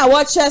ena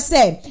wo che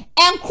say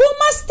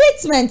enkroma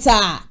statement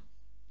a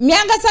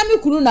miangasa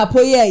mi kunu na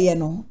poyeye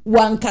no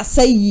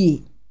wankasa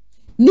yi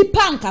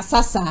nipa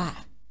nkasa saa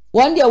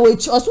won dia we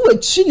oso we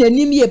twi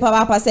nanim ye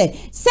papa say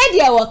said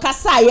dia wo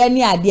kasa ye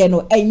ne ade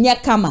no enye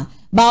kama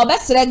ba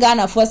obesere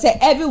Ghana for say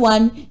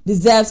everyone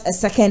deserves a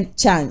second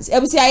chance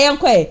ebusi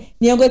ayenko e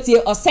ni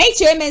engotie osai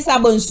chairman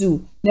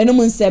sabonsu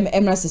nanum nsem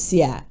emra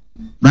sesia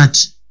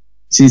but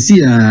since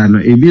no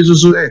ebi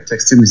so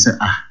text me say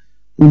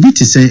obi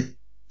ti say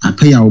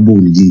papa ya obo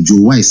ni jo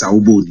wise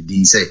obo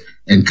ni say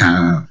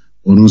enka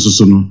ono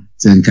so no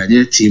say enka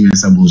je chairman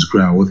sabonsu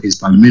kra with his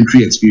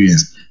parliamentary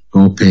experience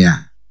go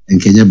pair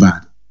enkenye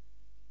bad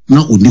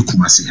na oni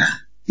Kumasi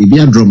ha ebi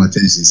a draw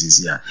attention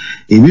since ya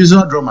ebi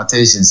so draw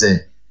attention say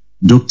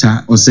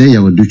Dr. Osei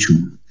Yawaduchu,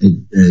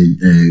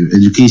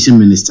 education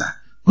minister,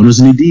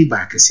 honestly, di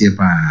back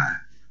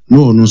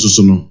no,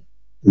 so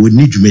we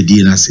need to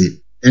medina say,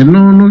 and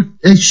no,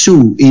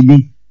 show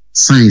any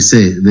sign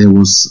say there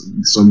was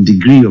some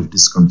degree of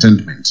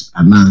discontentment,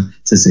 and now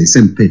say,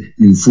 sempe,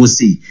 you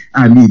foresee,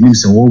 I mean,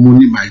 so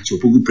woman, my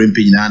chopu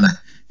prempinana,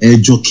 a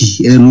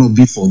jockey, a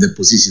lobby for the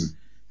position.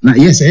 Now,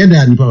 yes, I had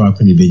a nipa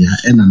penibenya,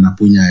 and an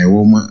apunya, a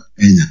woman,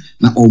 and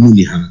na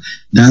omuniha.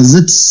 Does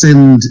it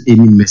send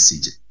any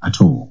message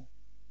at all?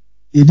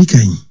 King,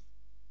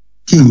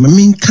 I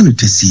mean,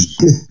 can't see.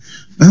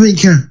 I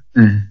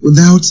mean,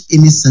 without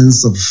any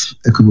sense of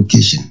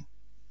equivocation.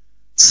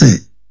 Say,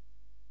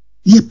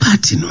 ye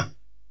party no.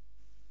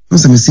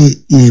 Once I say,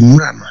 ye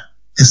murama,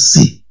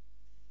 say,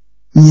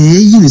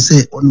 ye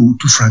say, on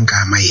to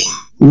Franca, my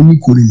only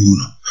calling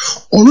you.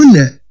 Only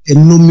a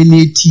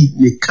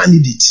nominated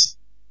candidate.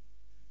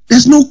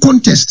 There's no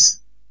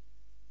contest.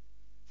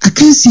 I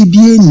can't see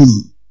any.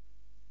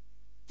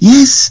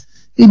 Yes,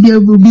 maybe I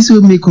will be so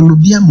make on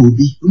Lobia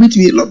Mobi. Wait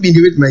me lobby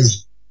with my.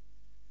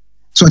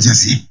 So what I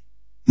say.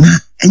 Now,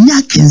 and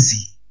ya can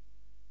see.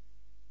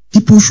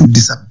 People should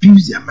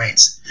disabuse their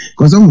minds.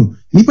 Because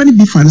nobody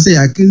be fun say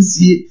I can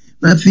see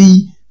my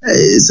fee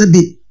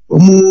sabi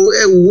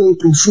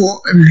won't go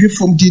for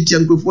reform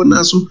teaching before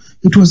now. So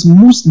it was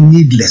most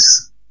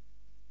needless.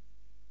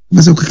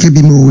 But okay,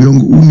 be more long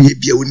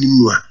be only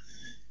more.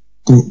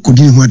 Could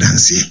you more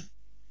dance?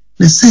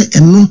 Let's say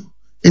and no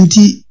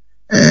anti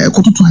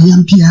kotutu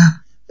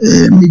ayampia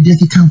media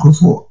can go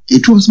for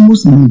it was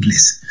most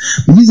needless.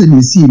 Reason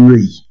we see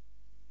Ray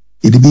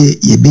it be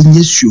ye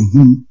benye show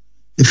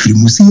if you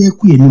must see a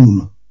queen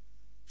no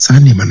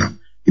Sunday man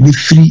it be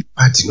free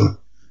party no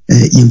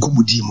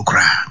yenkomudi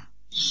mukra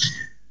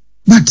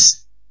but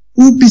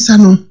who be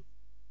sano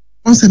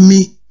once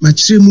me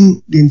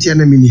machiremu de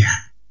ntiana mini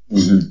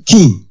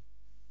king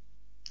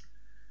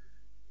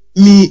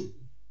me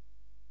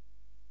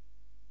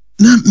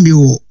na me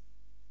o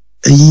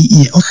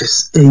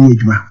office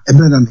ejuma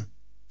ebrada me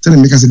tell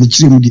me kase be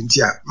chiremu de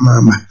ntia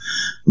mama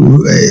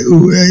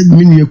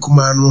mini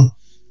kuma no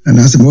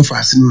na ase mo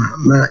fa no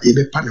na ye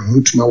be pa ne ho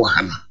ntuma wa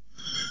hana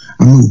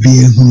ama obi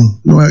ehu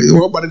no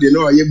wo ba de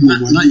no ye bu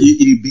na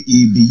be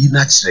yi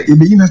na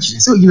kire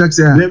so yi na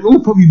kire le wo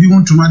po bibi ho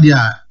ntuma de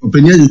a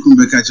openia ye kum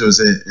be ka kire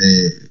say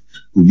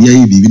obi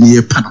ayi bibi ne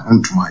ye pa ne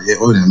ntuma ye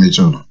o na me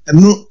cho no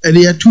no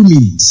there are 2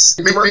 means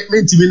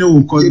me timi no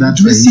wo call that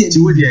way ti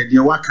wo de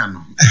waka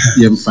no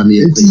ye mfa ne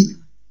ye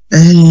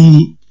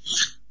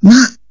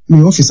na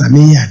me officer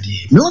me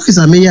yade no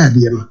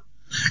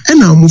e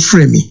na mo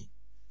frɛ me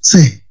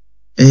say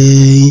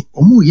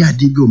omo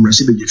yade bi omra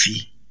se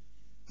bejefi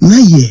na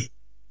ye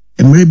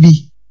emre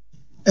bi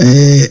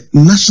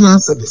national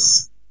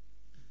service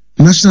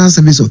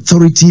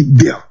authority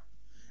bill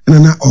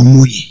na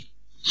omo ye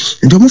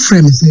and omo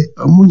frɛ me say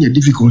omo nya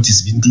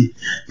difficulties bi ndi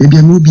e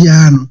bia no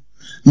bia no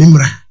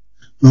memra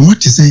na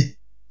what say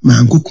ma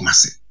anko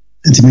Kumasi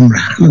enti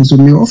memra na so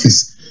me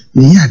office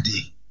me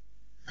yade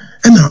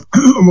and now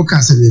omo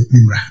ka say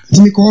memra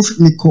enti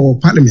me call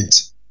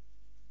parliament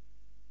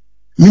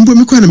mimbo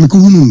me kwa na me ko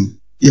hunu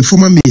ye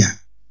former mayor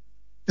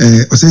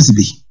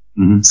Osesibi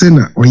say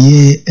na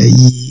oye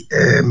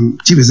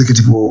chief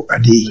executive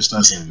at the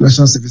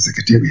National Service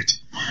Secretariat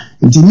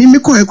nti me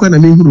ko e kwa na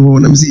me hunu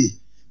na me say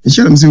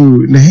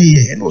na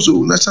hey and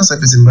also National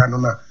Service in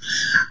Ranona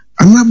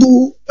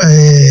anabo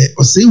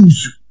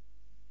Osewusu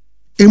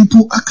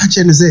empu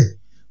akache ne say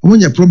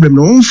onya problem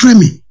na on frame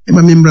me e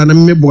ma memra na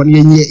me bo na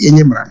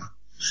yenye mra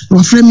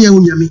no frame ya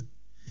unya me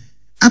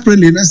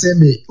apparently na say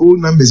me all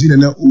numbers we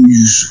na o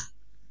use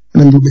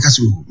and I'm because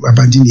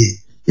abandon it.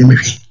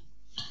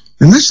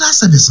 The National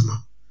Service,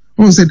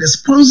 one said the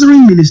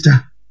sponsoring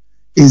minister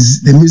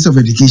is the Minister of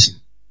Education.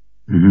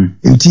 And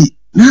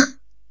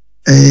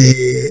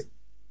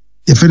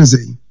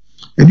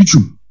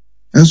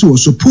and so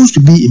was supposed to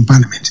be in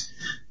Parliament.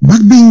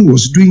 But Bain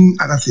was doing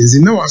other things.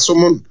 And now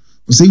someone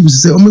was saying,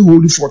 "Oh, me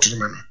hold it for the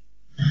man."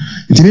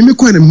 It made me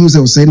quite a muse. I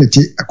was saying that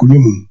I couldn't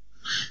move.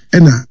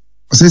 And I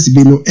says,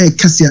 "Be no air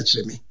cassia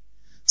me."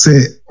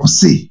 Say or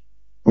say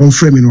on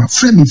framing or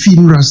framing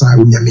feeding rasa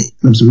yami.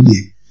 I'm so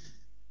dear.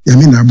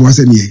 Yamin, I was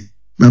any.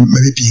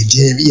 Maybe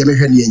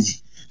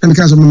Yami, and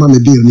because of my mamma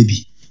be on the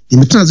bee. In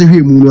the transit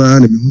here,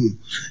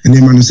 and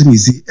then man said,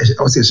 "Easy."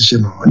 I was a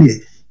shame on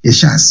ye. A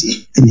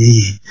chassis, and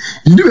ye.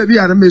 You do maybe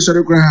I don't make sure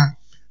to cry.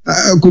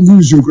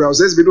 Confusion crowd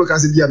says, "We don't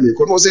say, Yami."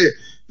 Come on, say,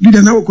 "You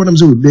don't know what I'm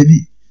so,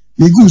 baby."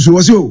 Me goose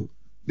was you.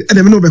 And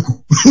I know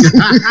Beco.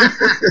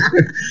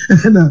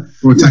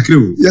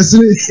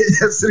 Yesterday,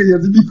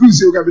 the because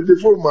you got the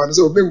 4 months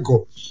of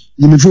Benko.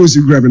 You may force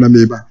you grabbing a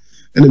neighbor,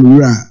 and then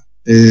we are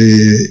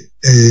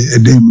a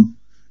dame,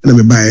 and I'm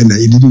a buyer, and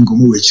I didn't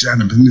come over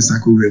China and business I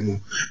could remove.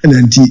 And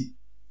then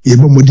a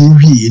bombarding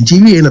and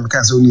TV and a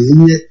castle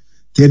in yet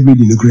third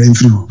reading the grand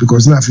through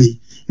because nothing,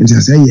 and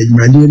just say,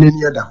 my dear,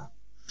 any other.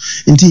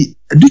 And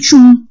did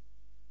you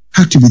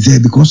have to be there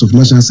because of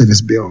National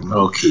Service Bill?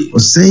 Okay. Or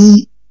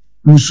say,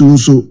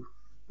 also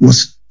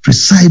was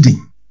presiding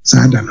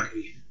Sadana.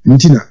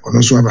 Nitina or no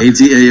swaba. It's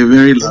a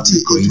very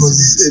lovely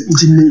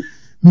coincidence.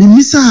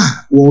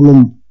 Mimisa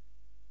Wolum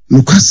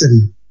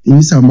Nukasem,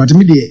 Mimisa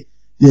Matamidi,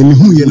 and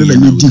who you never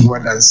need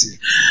what I say.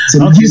 So,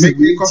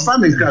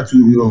 confirming that to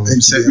you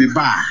and said me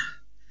by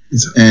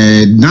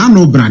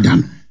Nano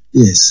Bradan.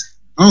 Yes.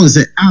 I was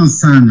the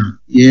Ansana,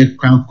 ye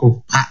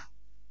Quanko Pa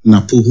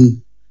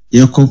Napuhu,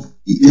 Yako,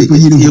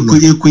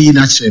 Yako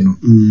channel.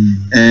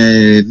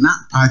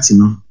 Not party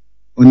no.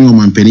 Only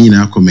on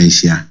Penina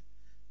Comencia,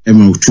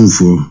 Emma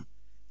Utufo,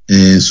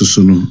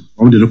 Susuno,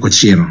 all the local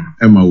chair,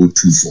 Emma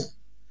Utufo.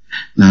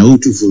 Now,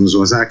 Utufo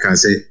was I can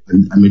say,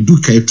 I'm a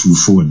duke to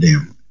for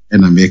them,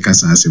 and I make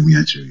us as a we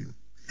actually.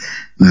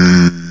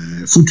 Now,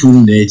 Futu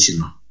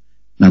Nachino,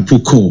 now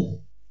Poco,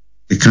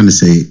 I can't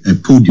say a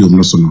podium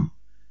no sono.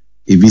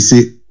 If you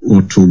say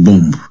auto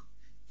bomb,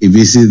 if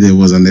you say there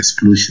was an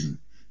explosion,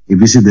 if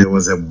you say there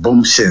was a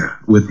bombshell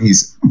with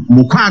his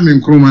Mukam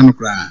and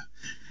Kromanokra,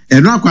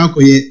 and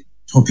Rakakoye.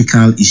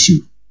 Topical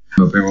issue.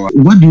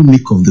 What do you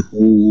make of the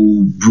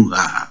whole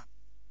brouhaha?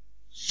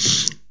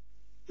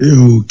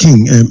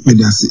 King,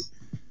 Medasi.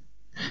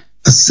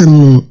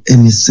 Asem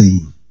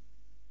anything.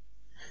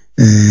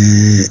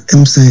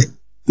 Say,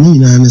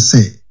 Nina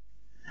say,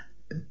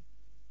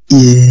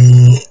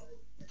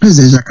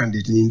 presidential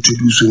candidate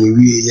introduce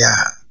me,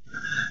 yeah,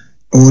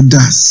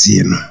 order,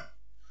 you know.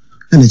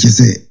 And I just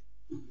say,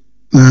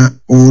 na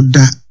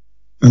order,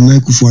 and I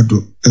could afford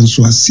and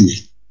so I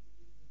see.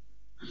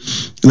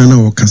 Nana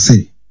waka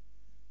say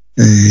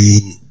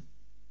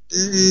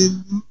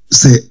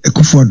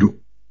Ekufuado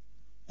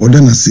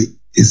odana say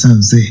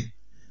esan say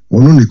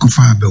ono ne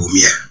kufa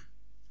BAWUMIA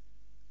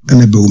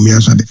ana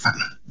BAWUMIA so abefa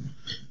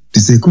te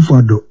say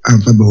Ekufuado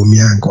amfa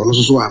BAWUMIA anka ono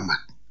so ama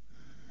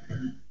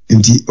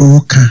enti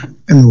oka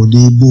ana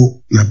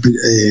odebo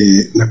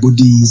na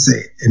body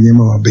say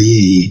enema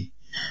wabeye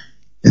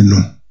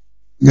eno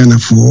Ghana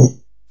for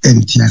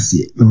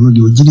entiase na ono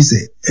de ogiri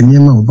say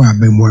enema oba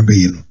abamu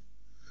abeye no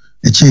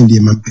a change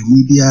in my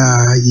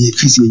penibia, ye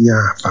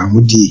fisinia,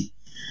 famudi,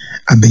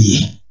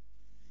 abeye.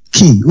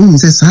 King, who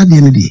says, hardly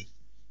any day,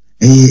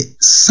 a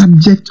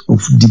subject of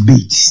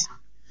debate.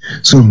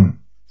 So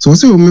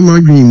my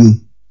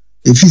dream,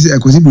 if he's a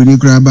cosy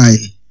grab by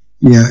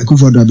near a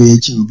comfort of a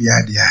chin be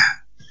idea.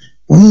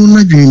 One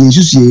my dream is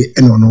just ye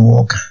and on a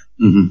walk.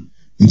 And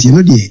you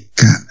know,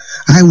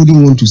 I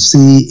wouldn't want to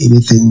say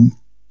anything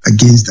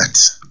against that.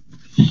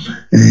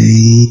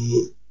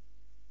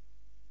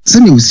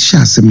 Sending was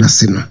Shasem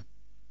Nasino.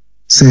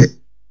 Say,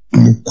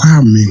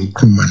 Mukwame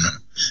Kumana.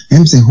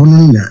 Say,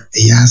 Honona, a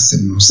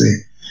yasem, no say,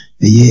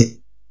 a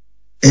ye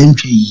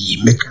entry,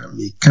 make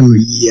me come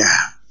ye.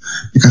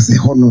 Because the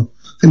honor,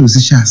 then was a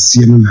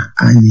Shasiana,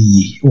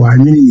 Annie, or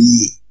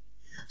Annie.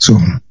 So,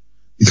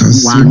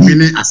 because 1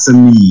 minute as a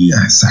me,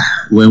 yes,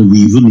 when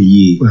we've only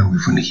ye,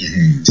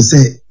 to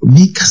say,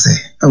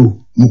 Bikase,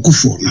 oh,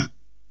 Mukufona.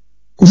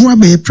 Kufu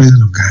be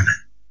president of Ghana.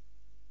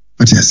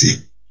 What you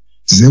say?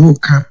 Zero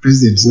car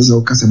president,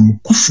 so Casa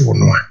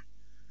Mukufona.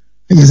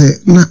 And you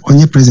say, not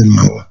only President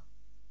Mao, he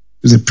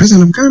was the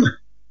president of Ghana.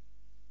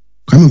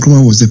 Kwame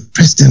Nkrumah was the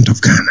president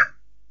of Ghana.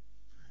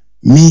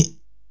 Me,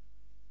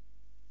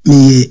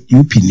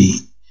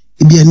 Upini,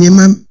 Ibi a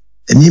name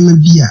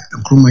bia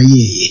Nkrumah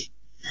ye,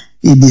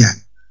 Ibia,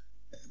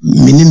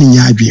 Minini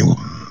Yadrio.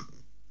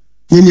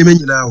 Many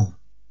men now,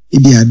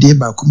 Ibi a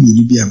deba kumi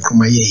Ibia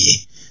Nkrumah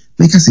ye,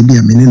 make us be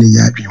a Minini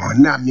Yadrio,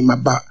 na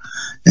Mimaba,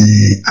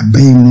 a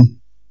bain,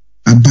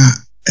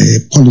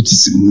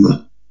 politics,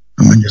 no,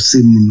 among your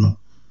same no.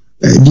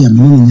 We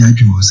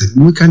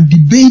can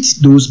debate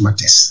those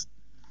matters.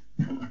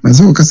 But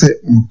so I say,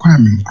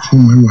 Kwame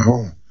Nkrumah,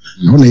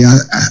 no, a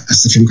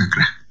Sefim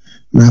Kakra,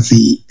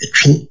 Nafi, a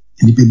train,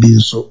 any baby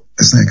so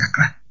as like a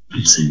crack.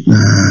 I'm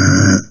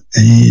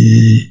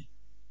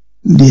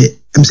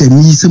saying,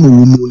 me some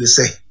woman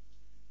say,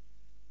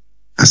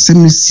 as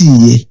some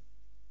see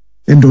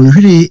and don't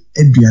really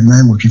Adrian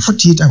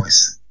 48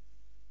 hours.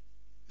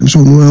 I'm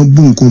so no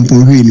boom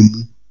compound really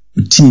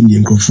team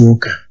and go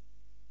forker.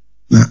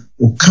 Now,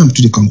 we'll come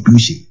to the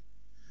conclusion.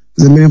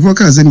 The main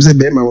focus is say,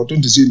 I want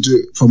to see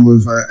to from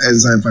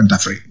enzyme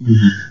fantafre.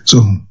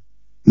 So,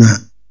 now,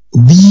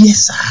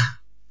 yes,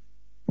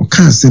 or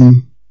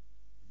cousin,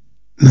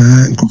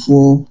 na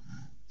go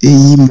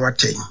eyi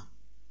moaten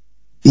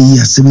eyi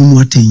asem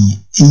moaten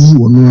eyi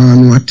wono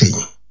anu aten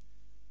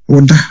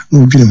oda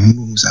no dwene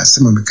hu sa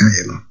asem ameka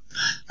ye no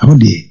aho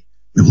de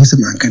me hu se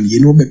manka ne ye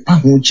no be pa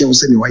ho che wo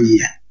se ne waye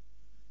ya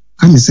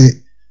am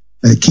say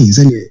king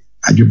say ne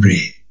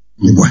adwobre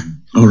ne boa.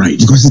 All right,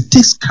 because it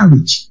takes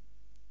courage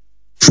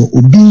for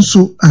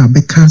obinso a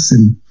be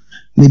cousin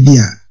ne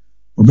bia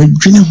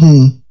obedwene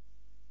hu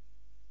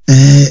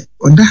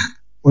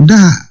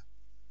oda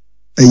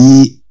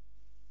ayi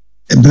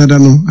brother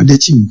no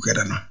adechi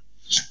mukada no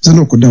so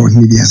no koda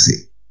won bi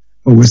ase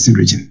o western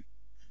region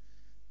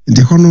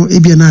the hono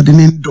ebia na ade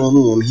ne do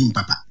no on him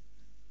papa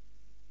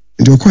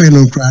the okoye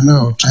no kra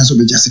na o try to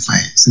be justify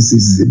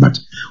since but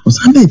was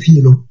anda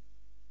pie no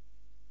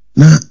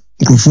na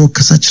grofo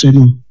kasa kire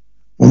no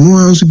ono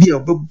anso bi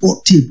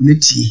obebo tape ne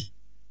tie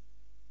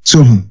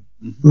so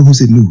who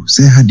said no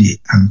say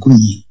hade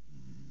ankoyi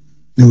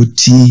na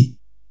oti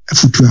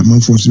afutu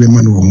amanfo so be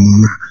man wo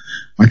na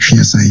watwe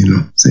asan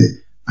no say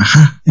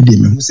aha ede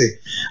me hu say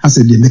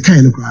ase de me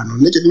kan no kra no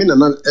ne me na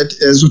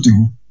ezuti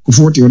ho ko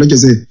 40 o de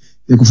say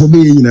e ko fo be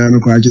nyina no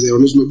kra say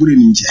ono so mabure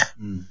ni ntia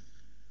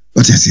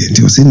but I say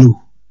nti o say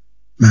no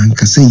man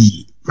ka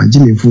say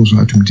magime fo so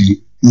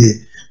atumtiri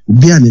ye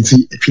obi an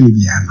fi atwene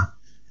bia no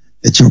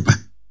e chopa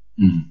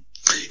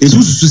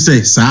ezu su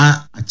say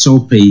sa a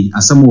chopa yi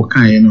asam o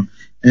kan no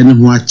ene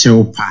ho a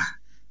chopa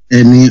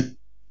ene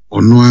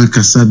ono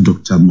ankasa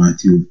Dr.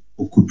 Matthew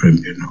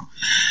Okuprembe no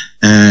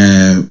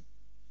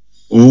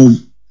o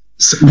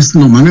Mr.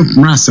 No man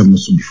mrasem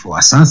so before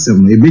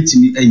asasem no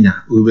ebetimi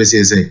anya we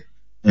say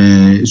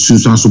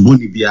sunsun so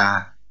boni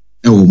bia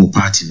e wo mo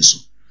party so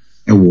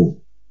e wo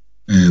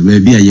we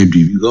bia ye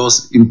do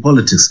because in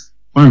politics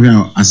one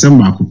way asem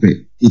ba ko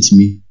pe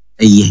itimi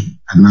eye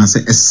and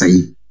say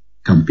essay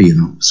campaign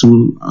no so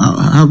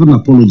I haven't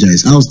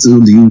apologized. How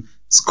still do you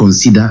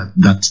consider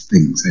that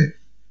thing say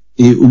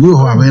obi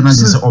ho awena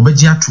say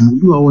obeji atum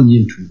obi wa wonye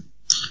ntum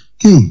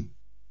king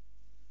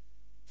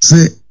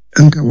say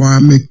anka wa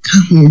meka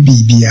ho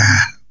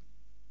bibia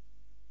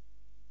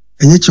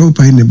enye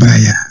chopa ine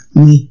baya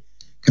ni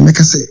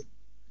kameka say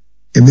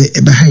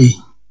ebe hai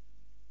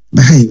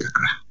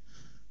kakra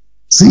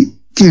see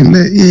king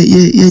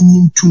ye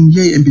nyintum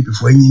ye MPP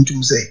fo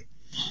nyintum say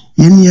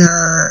yenia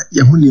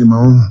ya ho ne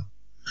ma wo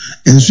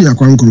enso ya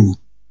kwankro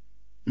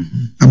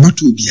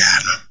abatu obia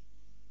no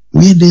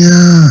we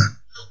there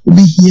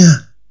obi here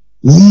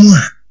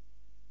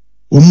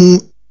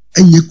womu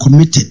enye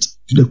committed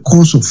to the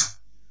cause of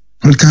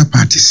political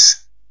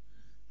parties.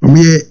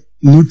 We are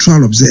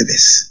neutral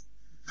observers.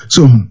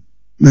 So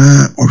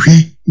na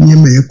ohwe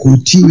nyema ko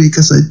tiwe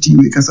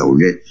kasa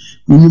ohwe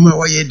nyuma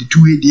wa ye de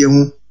tuwe de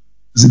ho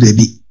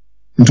zidabi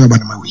nto aba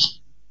na mawi.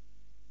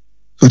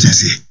 What I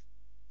say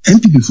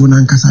MPP for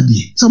na nkasa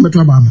de so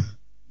beto aba ma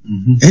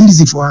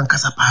NDC for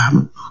nkasa pa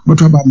no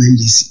beto aba ma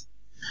NDC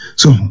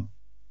so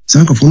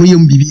sanka for no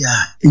yem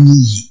bibia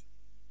enyi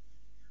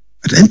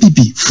but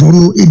MPP for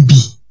no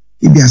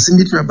ebi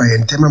asindi to aba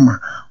yentema ma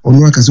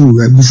ono akase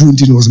wo abufu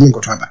nti no so me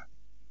nkoto aba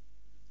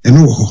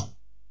eno ho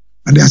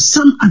but there are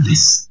some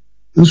others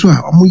so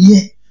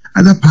omoye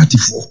other party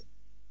for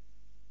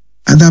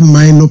other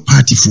minor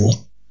party for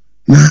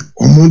na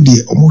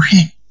omode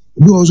omohwe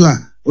obi also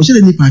o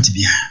se ni party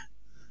bia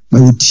na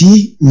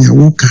otie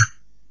nyawoka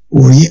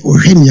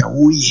ohwe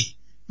nyawoye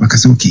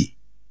makase okay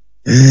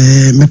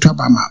meto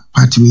aba ma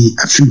party we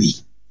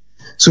afiwi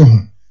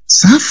so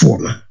safo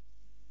na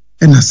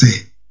ena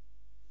say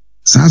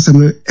sasa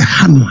me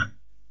hanwa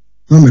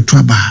no meto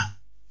aba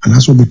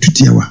anaso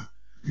betutiawa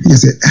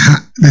yes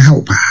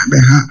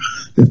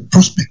the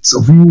prospects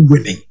of you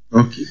winning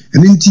okay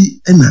and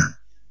inti ena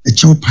a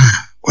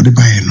chopa or the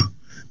buyer no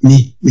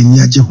me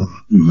nyaje ho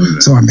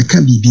so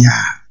ameka bibia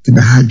ke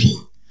be hadwi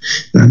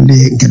na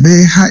de nke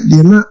be ha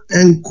de na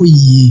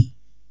enkoyi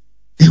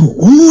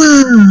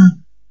onwa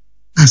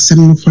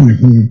asem no fa ne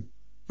ho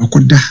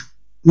akoda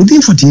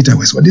within 48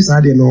 hours what this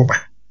are the no ba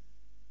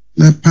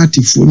na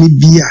party for me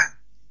bia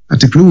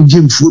atekro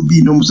gym for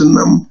bi no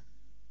musnam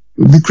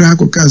obi kra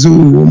ko kazo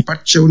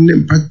mpachew ne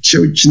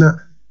mpachew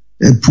china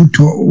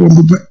puto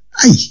wombo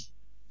ai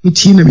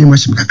nti na me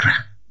machim kakra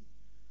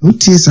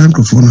nti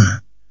sankrofo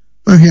na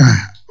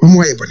ohia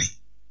omo yeboni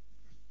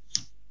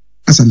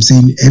as I'm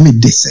saying any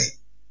day say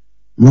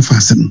mo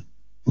fasen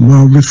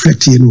mo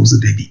reflect here no so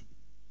dabi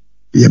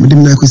ya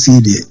medim na ko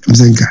see de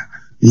mzenka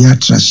ya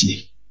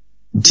trashie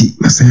nti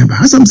masan ba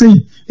as I'm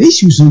saying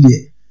issues in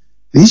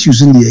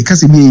there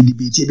kase be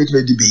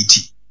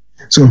debate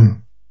so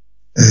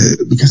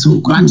because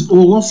but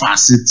what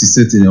facility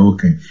set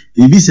okay.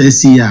 If he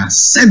says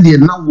said the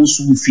now was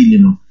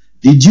feeling.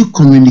 Did you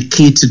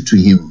communicate it to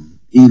him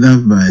either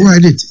by? Oh, I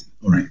did.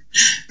 All right.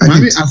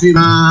 I feel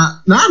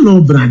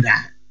no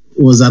brother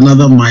was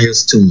another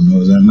milestone.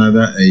 Was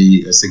another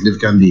a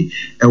significant day.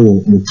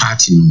 Mo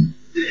party no.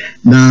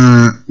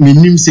 Na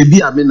minim se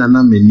bi abe na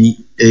na many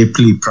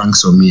play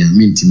pranks on me and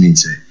me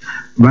intimate.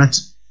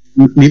 But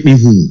me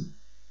who?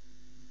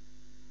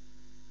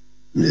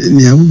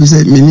 Yeah, we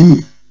say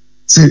minim.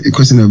 Say a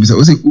question of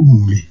say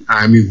me.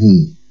 I mean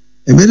who?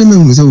 E better me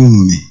who say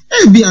me.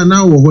 E bi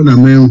ana wo ho na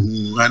man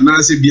who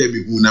ana se bi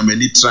abi who na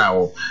many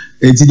trial.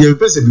 Enti the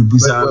person be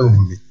busa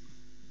me.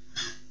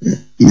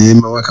 Me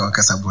ma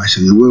waka sabo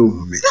ahye we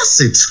who me.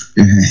 That's it.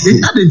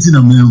 I didn't see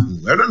na man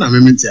who. I don't know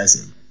me tia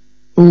say.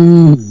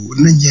 Oh,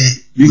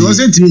 nanye. Because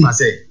it me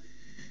say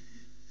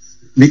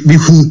me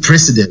who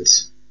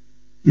president.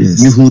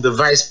 Yes. Me who the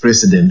vice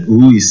president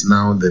who is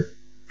now the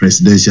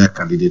presidential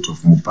candidate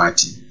of my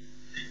party.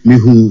 Me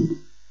who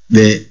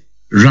the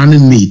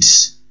running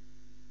mates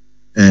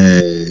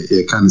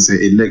you can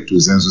say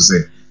electors and so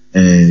say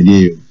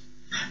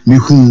me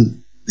who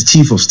the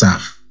chief of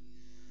staff.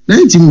 Now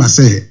must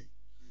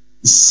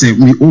say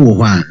me oh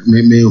why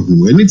me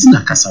who anything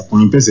na kasa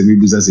point person me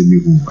business me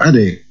who are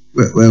they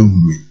well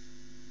me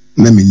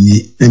na me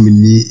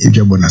ni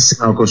edwabo na se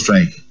alcohol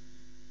strike.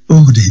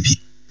 Oh baby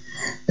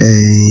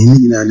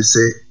ni na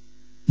say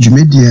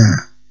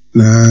jumedia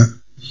na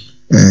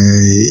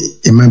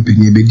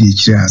emampini be di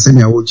kira se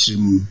me awo kire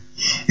mu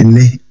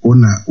ene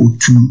ona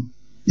otu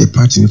the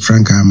party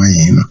Frank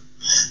amaye no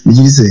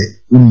me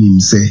say unim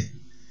say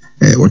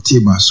otie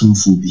ba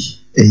sumfu bi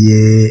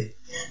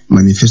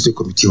manifesto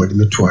committee wa de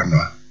meto ano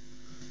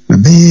na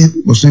be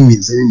boso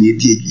mi say ni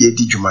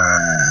edi djuma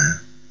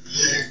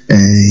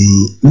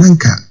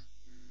nanka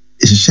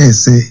ehye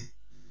say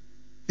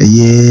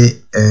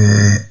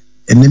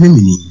eneme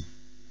mini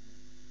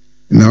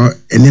na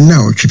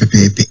enena o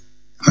twepepepe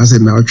na say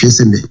na o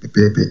twese me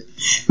pepepe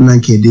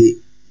nanka de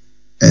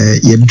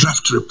ye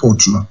draft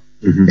report no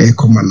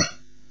komana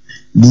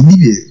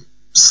bibi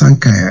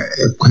sanka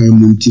kwan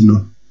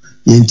muntino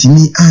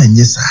yentimi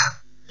anye sa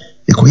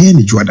ekoye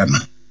ni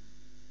juadana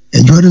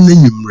ejuadana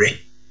nyumre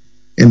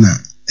ena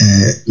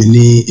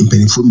mini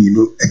impenifo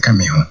mino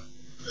ekame ho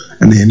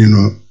ana yene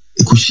no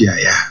ekuhia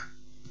ya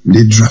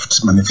the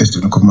draft manifesto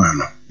no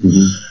komano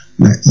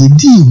na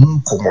yedi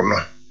hu komo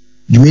no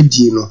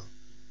dwedi no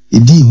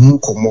yedi hu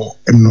komo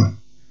eno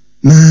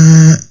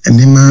na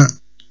enema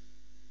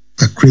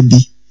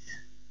kakredi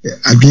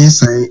adwen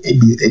san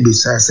ebi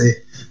sa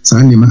se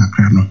san ne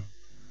makra no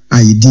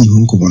ayedi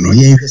hu komo no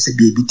yen hwese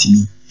bi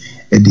ebitimi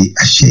e de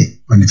ahye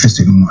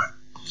manifesto no mu.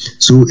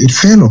 So it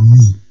fell on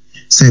me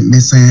say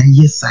messiah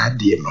yes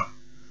ade no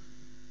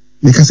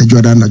make say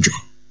Jordan najo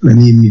na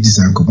ni mi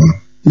disan komo no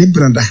ne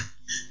branda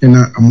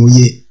na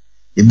amoye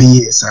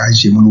ebeye sa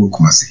ahye mu no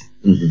Kumasi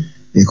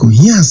e ko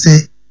hia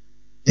say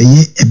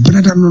eye e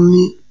branda no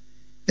ni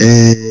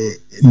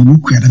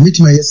nuku ya da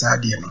metima yes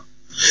ade no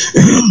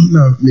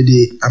na me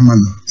de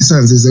amano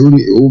isanze ze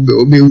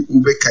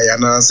obe kaya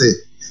na say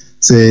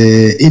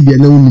ebia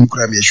na wonu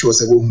kura me sure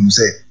say wo hu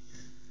say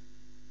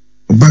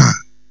oba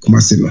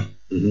Kumasi no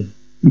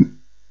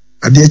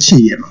ade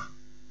achiye no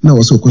na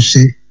wo so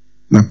kohye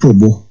na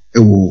probo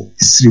ewo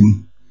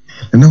isrim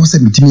na wo say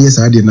mitimi yes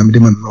ade na me de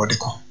man no de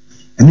ko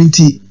eno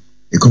nti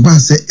e ko ba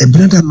say e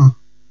brada no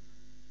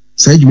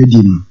say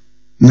dwedi no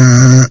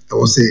na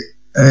wo say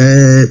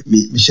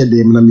mi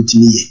shede na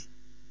mitimi ye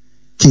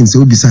kin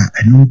say obisa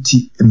eno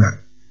nti na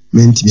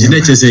mentimi na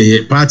che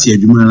say party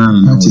adwuma na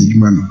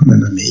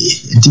na me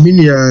ye ntimi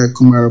nua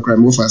kumara kwa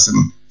mo fase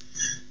no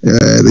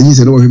the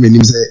say no wo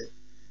hwe say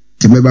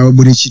kemeba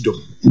wabori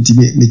chido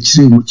ntime ne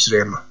chire mu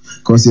chire no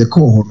cause ye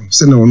call ho no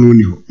se na wono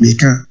ni ho me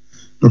ka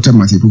Dr.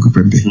 Matthew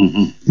Pembe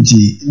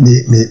nti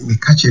me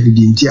catch any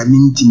di nti ami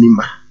ntimi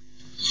ma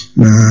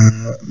na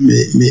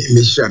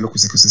me shira no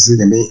kusekose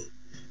ne me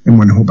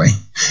mo ne ho bai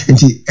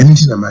nti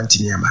enti na man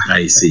ntimi ama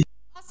I see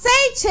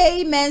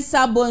Say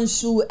mensa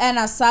bonshu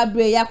ena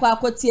sabre yakwa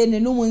akotie ne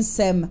numu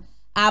nsem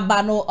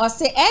aba no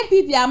ose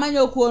NPP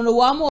amanyokuo no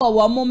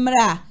wo mo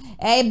mra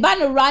ba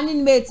no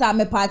running mate a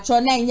me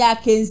pacho na nya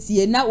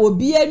kensie na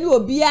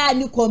obia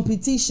ni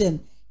competition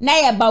na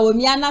ye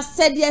BAWUMIA na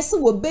sede se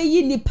wo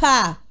beyi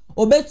nipa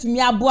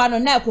obetumi aboa no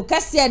na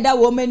ekokase da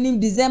wo manim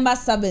December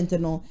 7th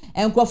no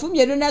enkofu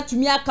mienu na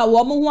tumi aka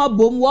wo mo ho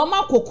abom wo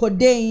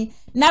makokoden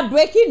na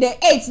breaking the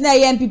 8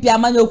 na NPP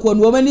amanyokuo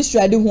no wo mani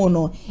strade ho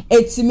no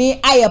etumi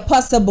aye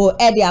possible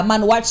e de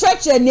aman wa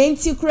church na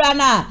ntikura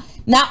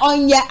na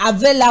onye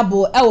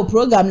available e wo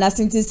program na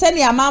sinti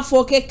sene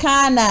amanfo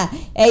kekana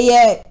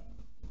eye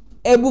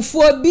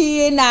ebufuo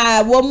bi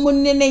na wo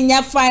munne ne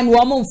nya fine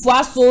wo mfo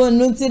aso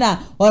nuntina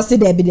o se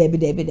debi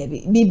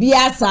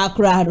bibia sa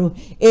akraro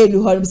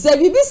elu ho se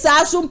bibi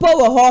sa aso mpo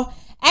wo ho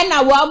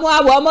ena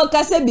wo mo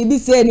ka se bibi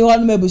se ni ho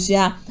no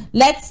mebushia.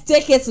 Let's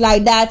take it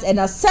like that and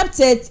accept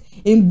it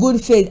in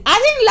good faith. I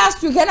think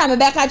last weekend I'm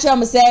back at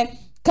you say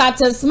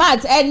Captain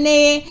Smart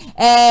any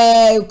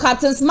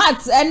Captain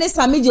Smart any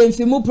Sami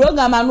Jemfimu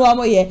program anu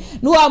amo ye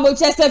no amo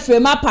chese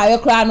frema payo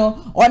kra no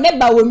one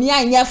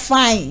BAWUMIA nye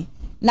fine.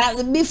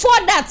 Now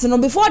before that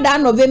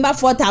November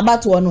 4th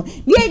about one no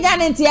die nya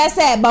nti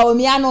say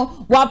BAWUMIA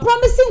no wa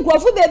promising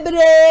krofu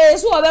bebre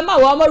so obema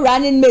wo mo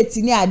running mate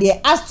ni ade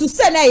as to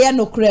say na ye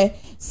no kre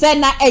say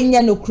na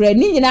enye no kre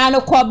ni nyina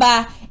no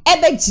koba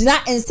ebe gina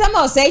ensem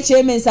o say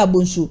chairman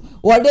sabunsu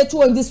wo de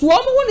to this wo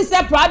mo ni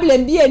say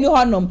problem bi eni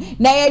honom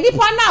na ye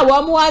nipa na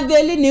wo mo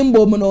aveli ni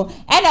mbom no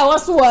e na wo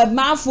so wo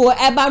manfo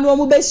eba no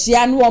mo be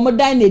hia no wo mo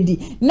dan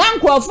nedi na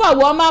nkrofo a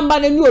wo mamba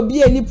na ni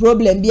obi eni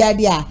problem bi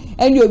ade a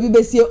eni obi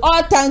be say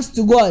all thanks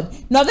to God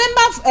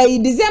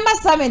December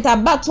 7th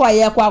abato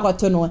aye kwa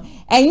akoto no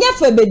enye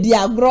fa bedi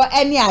agro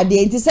eni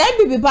ade nti say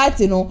BB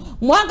party no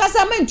mo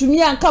ankasa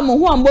mentumi anka mo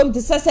ho ambom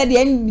ti sese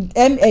de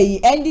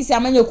NDC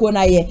amanyeko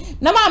na ye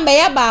na ma mbe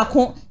ya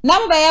baako na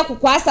mbe ya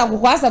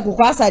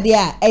kukwasa de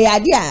a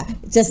ade a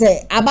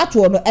chese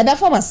abato no eda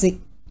famase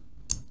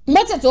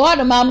mete to ho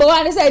no ma mbe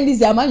wa ne say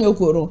NDC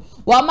amanyeko ro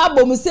wa ma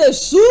bom say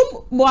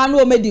sum mo anu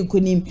o medi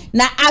kunim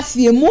na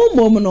afie mu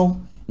mom no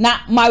na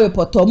my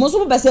reporter mo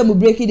so be mu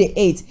break the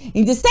 8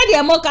 in the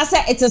stadium mo ka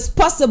say it is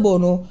possible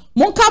no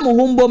mo ka mo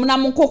humbom na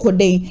mo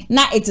kokoden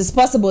na it is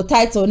possible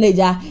title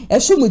neja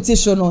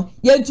ehumutisho no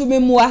yentumi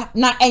mua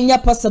na enye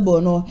possible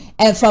no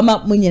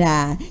enfama mo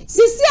nyina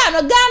sisi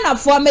ano Ghana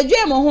for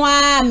medwe mo ho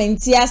a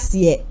menti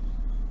ase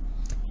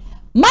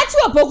Matthew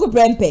Opoku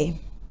Prempe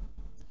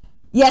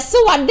yes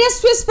what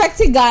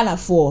disrespect Ghana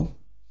for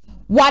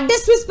what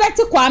disrespect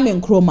Kwame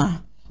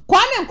Nkrumah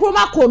Kwame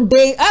Nkrumah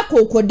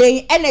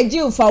koden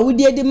energy ufa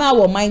wudi edima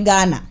wo man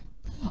Ghana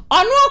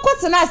onu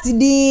akotena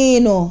asidi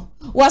no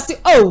wasi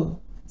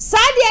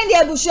sadi ende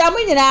abushia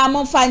munyina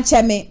amfa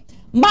ncheme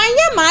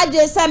manye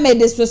maje sa me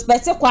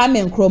disrespect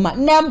Kwame Nkrumah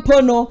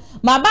nempo no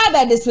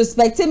mababa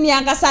disrespect mi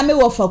ankasa me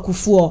wo fa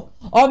kufuo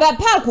obe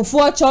pa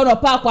kufuo cho no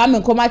pa Kwame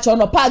Nkrumah cho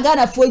no pa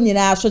Ghana fo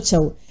nyina aso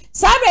chew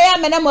sabe ya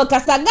mena mo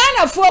kasa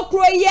Ghana fo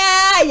kro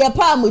ya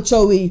pa mu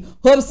chowi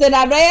hope se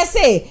na doye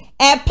se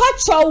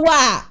pacho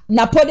wa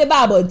na pode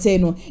babo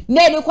nteno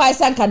na eni kwa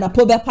isanka na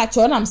pobe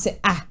pacho na mse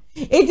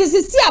it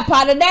is a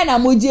parada na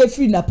moji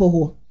free na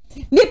poho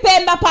ni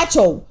pemba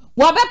pacho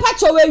wa be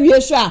pacho we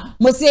wiehwe a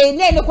mo se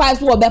na eni kwa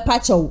so wo be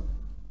pacho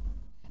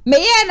me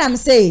ye na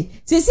mse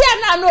sisi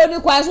na no eni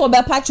kwa so wo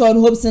be pacho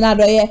no hope na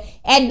doye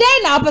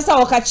den na opesa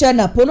wo ka che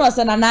na po no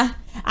se na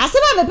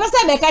asema me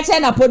pesa me ka che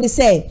na po de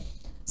se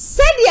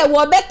said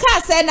wo be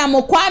ka say na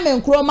mo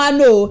Kwame Nkrumah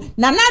no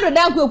na nado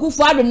dan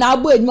kwekufu ado na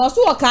abo eduma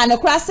so wo ka ne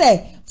kra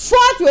say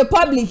Fourth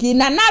Republic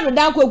na nado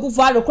dan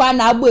kwekufu ado kra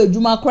na abo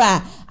eduma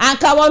kra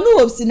anka wonu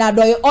obsi na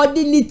doye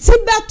ordinity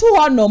beto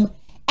honom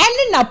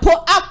eni na po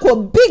akọ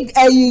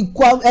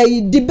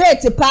big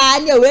debate pa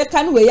anya we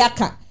kan we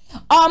yaka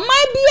o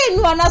man bi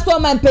enu ona so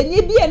man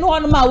panyi bi enu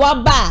honom a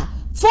waba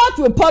Fourth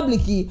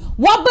Republic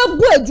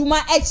wababu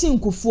eduma echi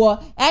nkufuo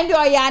and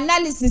your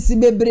analysis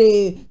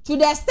bebre to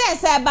the extent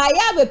say ba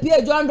ya be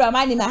pie John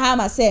Dramani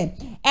Mahama say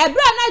ebra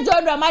na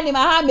John Dramani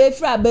Mahama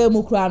efra ba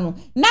mu kura no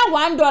na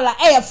 $1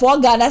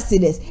 4 Ghana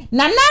cedis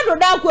na nado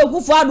da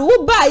kwekufuo ado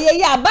wo ba ye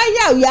ya ba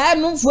ya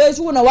no mfo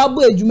esu na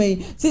wabu eduma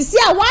yi sisi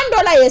a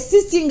 $1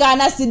 16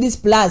 Ghana cedis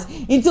plus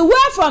into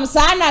where from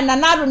sana na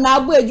nado na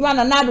abu eduma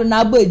na nado na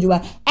abu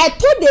eduma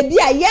eto de bi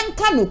a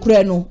yenka no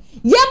kura no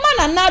Yema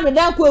na nado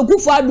dan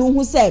kwekufuo ado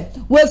hu say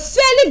we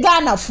fairly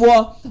Ghana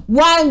for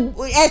one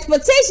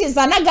expectations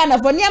and Ghana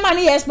for Yema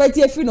no expect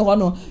efi no ho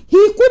no he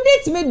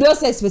couldn't meet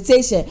those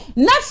expectations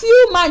na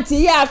few months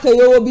ya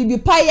akayo bibi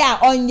pa ya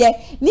onye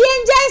ni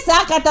enjai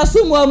sa akata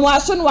sumu amu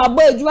aso no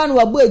wabo edwuma no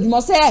wabo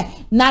edwuma say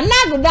na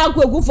nado dan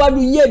kwekufuo ado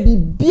nye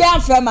bibia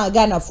fema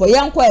Ghana for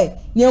yenko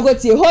ni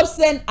okoti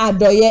Hobson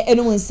Adoye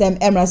enu nsem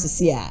emra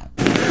sisia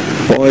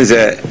o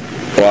say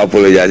o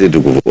apologize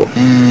to Kufuor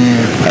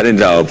I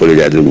didn't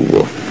apologize to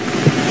Kufuor.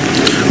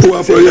 Who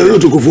apologize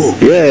to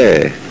Kufuor?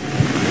 Yeah.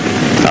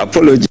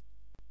 Apology.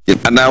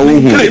 And I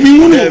won't.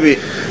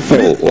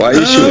 Why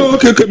issue?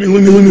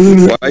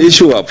 Why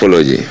issue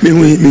apology?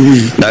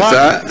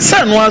 That's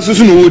son was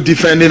who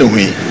defending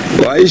him.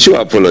 Why issue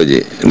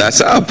apology? That's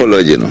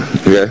apology, no?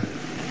 Yeah.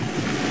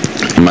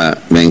 My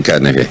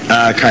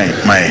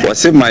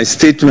was it my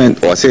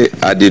statement was it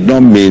I did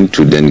not mean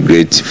to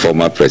denigrate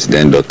former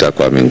President Dr.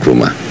 Kwame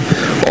Nkrumah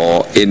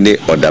or any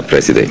other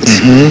president.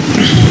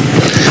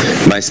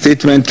 My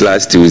statement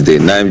last Tuesday,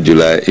 9th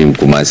July in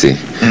Kumasi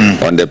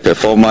on the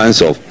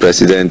performance of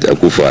President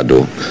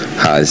Akufo-Addo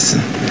has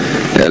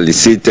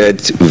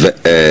elicited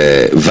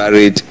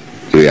varied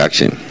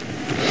reaction.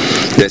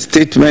 The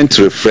statement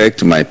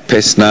reflects my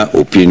personal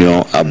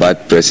opinion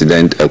about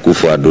President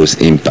Akufo-Addo's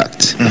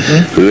impact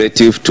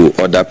relative to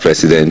other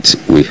presidents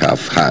we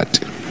have had.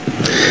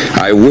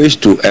 I wish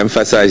to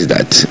emphasize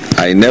that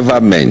I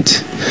never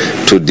meant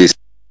to discuss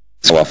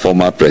our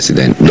former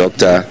president,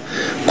 Dr.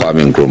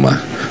 Kwame Nkrumah,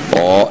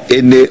 or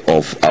any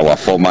of our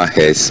former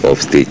heads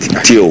of state.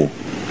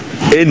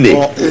 Any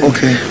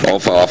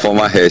of our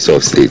former heads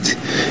of state,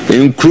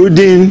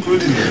 including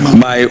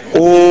my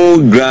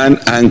old grand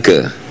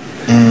uncle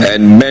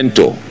and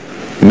mentor,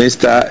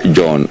 Mr.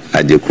 John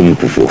Adekum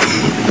Kufo.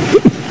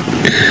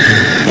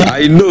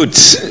 I note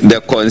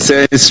the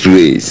concerns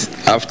raised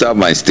after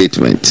my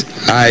statement.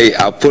 I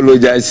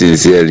apologize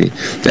sincerely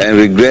and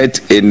regret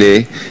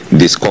any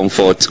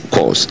discomfort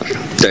caused.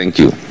 Thank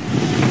you.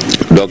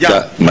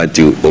 Dr.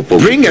 Matthew Opoku.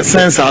 Bring a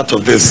sense out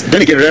of this.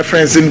 Then you can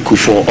reference in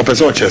Kufo or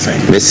person what you're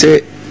saying. They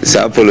say,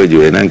 "Sa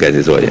apology and Uncle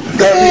is all.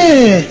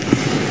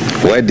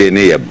 Why they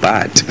need a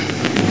bad."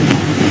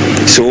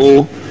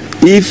 So,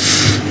 if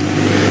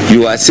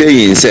you are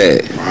saying,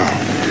 say,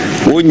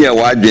 when you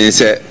are doing,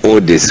 say, all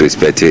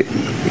disrespect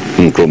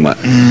Nkrumah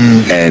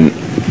and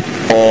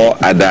all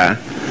other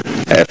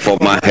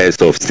former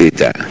heads of state,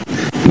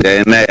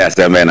 then I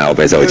assembly now,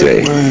 person what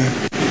you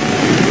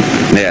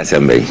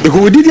assembly.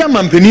 Because we did a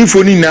mampeni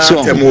for ni na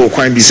temo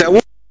kwan bi. So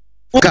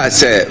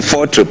say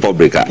Fourth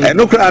Republic. And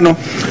no crano,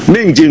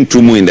 men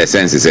to mu in the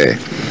sense say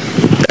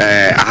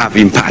I have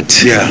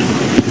impact. Yeah.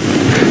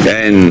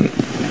 And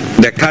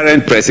the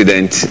current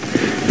president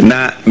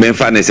na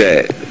menfane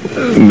say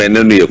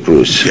menonu your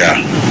cruise.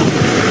 Yeah.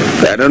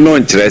 I don't know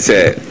interest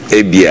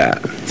ebia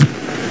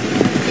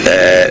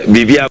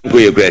bibia ko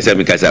ye kresa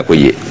mi kasa ko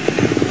ye.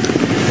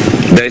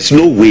 There is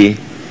no way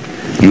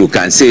you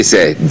can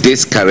say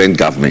this current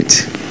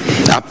government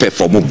are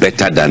performing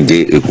better than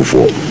the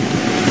Ekufo.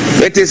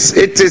 It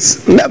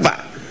is never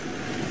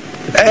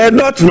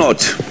not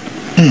what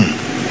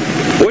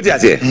you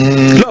say?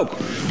 Look,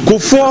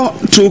 Kufo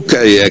took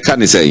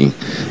can you say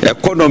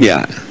economy,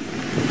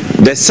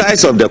 the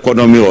size of the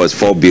economy was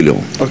 4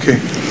 billion. Okay.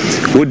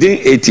 Within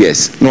 8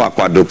 years, no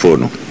quadruple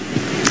no.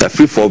 The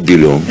 4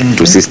 billion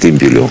to 16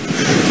 billion.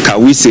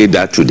 Can we say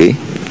that today?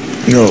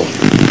 No.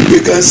 We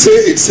can say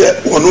it's a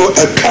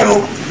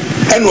cano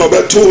and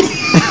over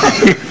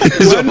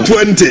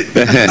 120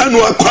 and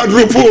a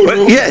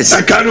quadruple. Yes,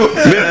 a cano.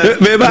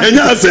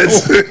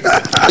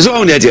 So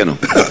on the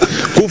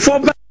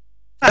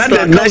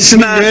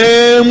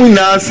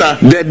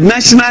the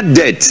national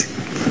debt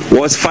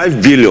was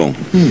 5 billion.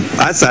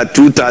 As at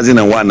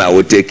 2001, I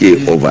will take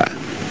it over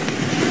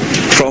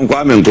from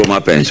Kwame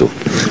Nkrumah pension.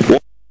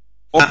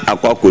 I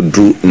could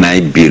do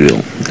 9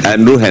 billion. I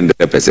do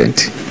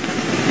 100%.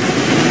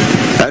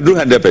 I do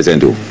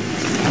 100%.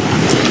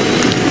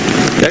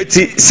 Let's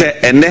say,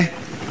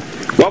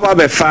 what about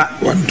the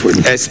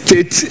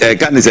state?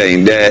 Can you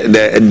say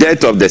the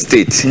debt of the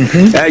state?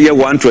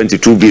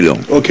 122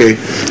 billion. Okay.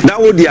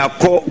 Now they are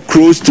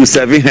close to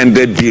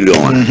 700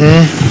 billion.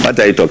 What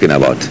are you talking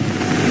about?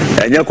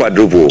 And you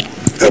quadruple.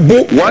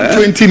 About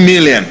 120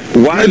 million.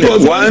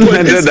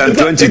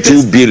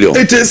 122 billion.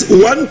 It is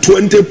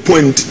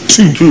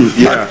 120.2.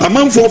 Yeah.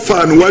 Amount for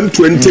fan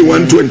 120,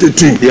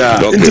 122. Yeah.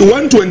 Okay. Into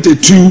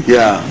 122.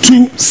 Yeah.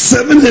 To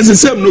 700.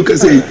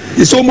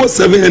 It's almost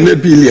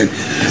 700 billion.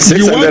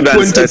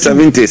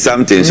 670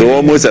 something. So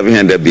almost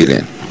 700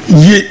 billion.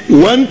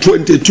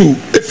 122.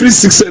 Every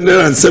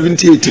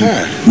 678.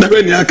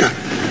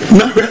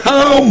 Now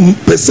how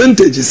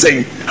percentage is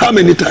saying? How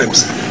many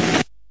times?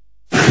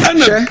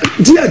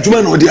 Dear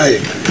Juman or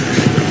dear.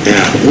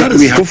 Yeah, what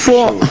we have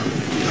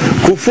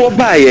Kufo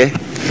Baye,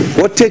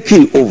 what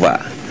taking over?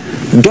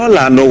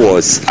 Dollar no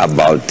was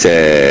about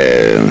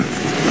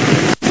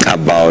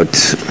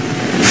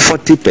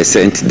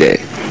 40% there,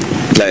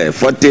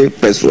 40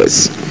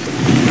 pesos.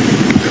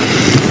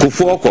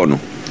 Kufo Kono,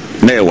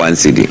 ne 1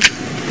 cedi.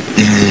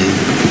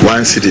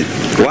 1 cedi.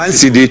 1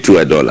 cedi to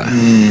 $1.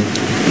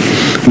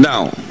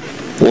 Now,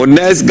 our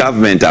next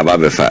government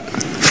ababefa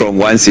from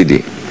 1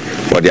 cedi.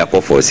 What they are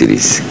called 4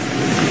 cedis.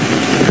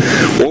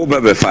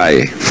 Over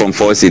 5 from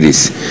 4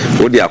 cedis.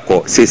 What they are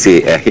called, say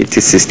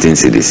 16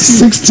 cedis.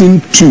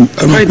 16 to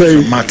quite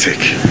dramatic.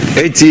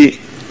 80.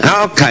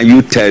 How can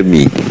you tell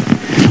me,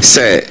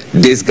 say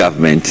this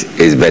government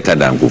is better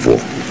than Kufo?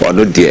 Or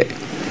no, dear,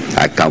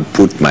 I can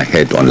put my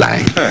head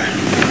online.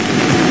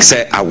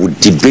 Say I would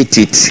debate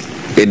it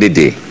any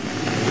day.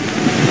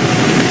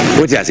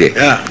 What do you say?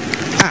 Yeah.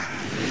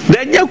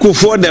 Then you could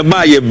for the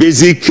my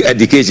basic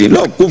education.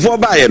 No, Kufo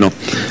Baye no.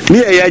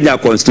 Me a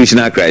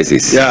constitutional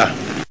crisis. Yeah.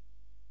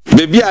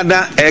 Maybe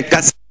ana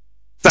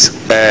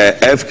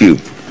FQ.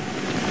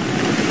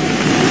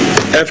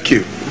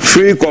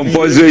 Free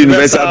compulsory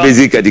universal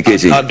basic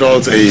education.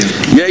 Adults.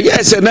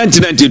 Yes,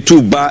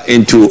 1992 bar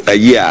into a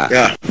year.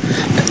 Yeah.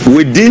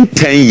 Within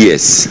 10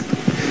 years,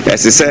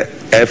 as I said,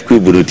 FQ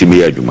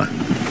Bunutimi Aduma.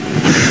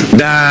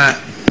 Now,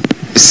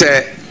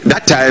 say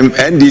that time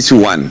NDC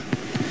one.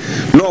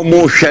 No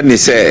more shani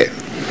say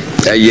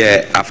a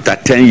year after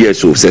 10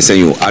 years of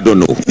saying I don't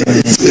know.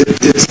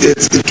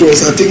 It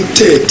was I think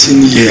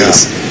 13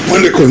 years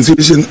when the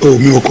constitution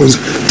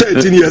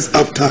 13 years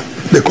after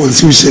the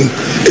constitution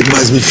it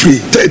must be free.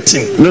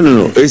 13.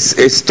 No.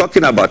 It's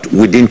talking about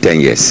within 10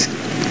 years.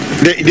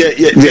 Yes,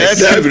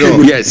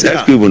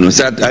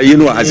 you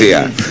know as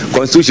a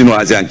constitution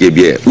has a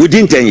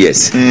within 10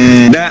 years.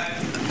 Now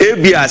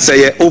ABA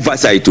say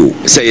oversight to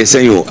say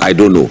I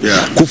don't know.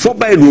 Kufo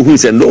Baye who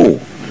said no.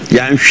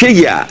 Yan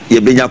share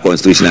ye benya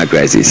constitutional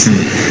crisis.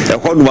 The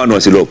one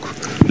was look.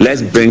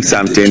 let's bring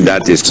something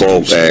that is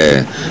called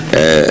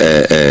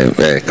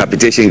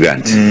capitation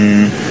grant.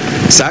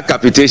 Sa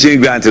capitation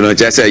grant no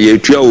just say you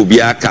twa obi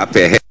aka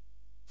per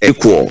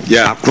equal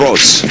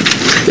across.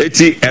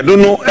 Eti edo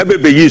no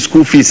ebebe yi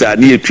school fees a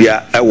na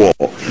etua ewo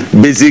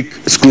basic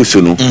schools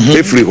no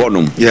every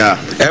honum. Yeah.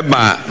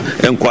 Eba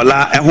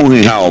enkola eho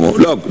hiha omo.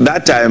 Look,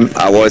 that time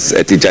I was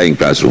a teacher in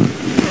classroom.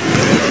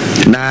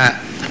 Na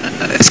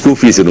school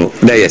fees no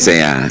na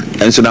yesen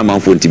enso na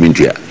manfo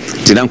ntimintua.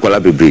 Tina nkola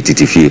bebre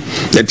titifie.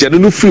 Eti edo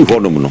no free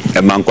honum no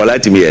e mankola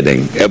timi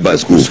yeden eba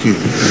school.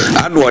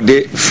 And what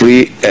they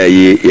free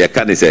ye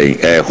can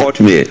say hot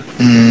meal.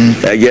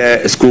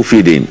 School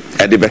feeding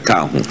at the back.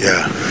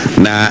 Yeah.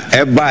 Na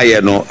eba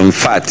ye no in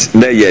fact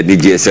na ye the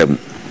GSM.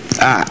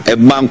 E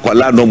man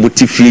kwala no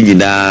mutifi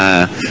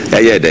na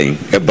den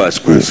eba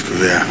school.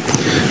 Yeah.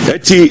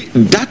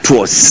 That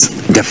was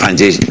the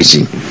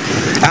foundation.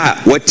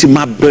 What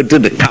my brother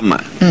the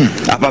kama.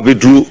 Apa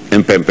bedru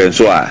empempen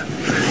so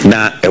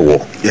na ewo.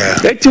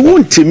 Yeah.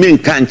 Won't me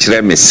kan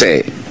kire me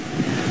say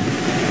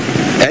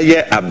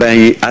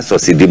aban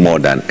associate more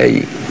than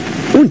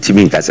won't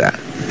me kasa.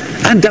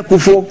 And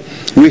Dakufo,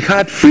 we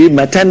had free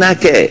maternal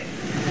care.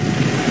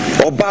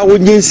 Oba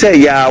wunyin say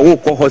ya wo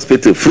ko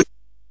hospital free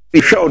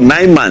show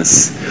 9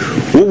 months.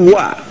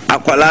 Wa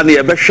akwala na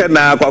ye be hwe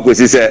na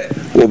akwakosi say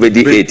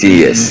obedi 18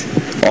 years.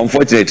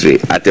 Unfortunately,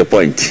 at a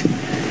point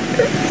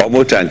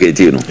almost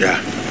tranketi no.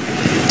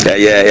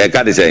 Yeah,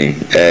 can't say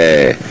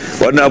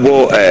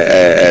honorable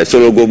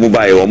Sologo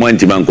Mubai or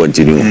Montiman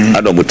continue.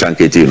 I don't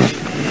tranketi no.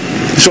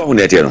 So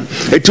no.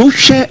 It will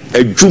share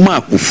a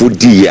Juma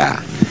Kufudia.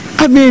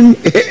 I mean,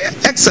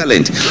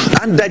 excellent.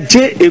 And the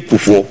J.A.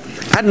 Kufo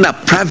and the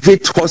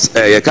private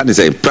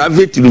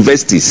private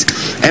universities,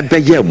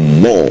 ebe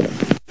more.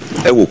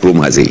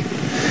 Kumasi.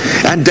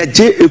 And the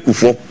J.A.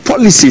 Kufo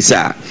policies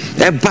are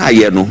eba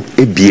ye no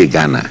ebie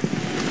Ghana.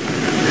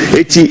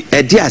 Eti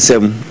edi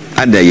asem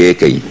and the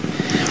yeke.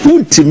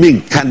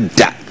 Untimi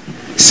kanda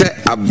se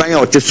abaya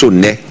oteso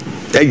ne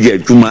eye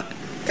adwuma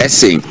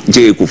esen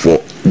J.A.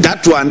 Kufo.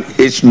 That one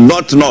is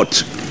not.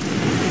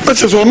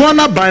 It's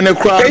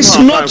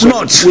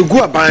not. We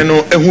go by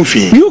no.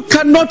 You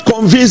cannot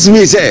convince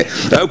me say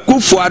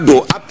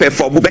Kufuado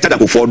perform better than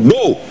Kufo.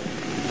 No,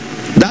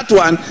 that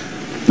one,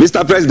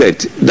 Mr.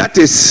 President, that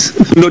is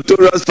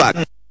notorious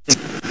fact.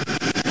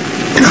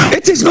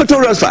 It is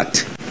notorious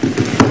fact.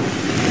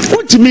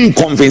 What do you mean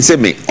convince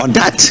me on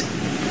that?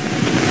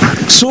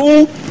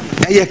 So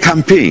a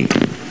campaign.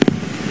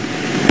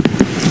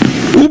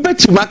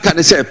 Ubetima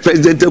can say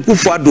President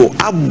Kufuado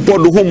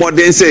abodo ho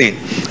modern saying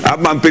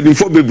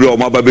abampedifo bebre o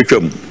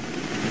mababetwam.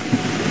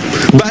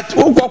 But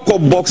ukoko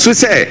box we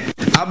say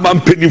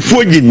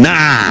abampedifo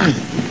nyina.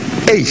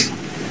 Hey,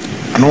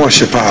 anu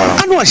ohye pa.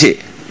 Anu ohye.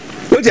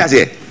 What you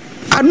say?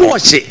 Anu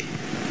ohye.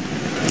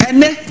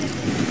 Ene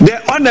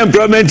the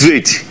unemployment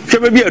rate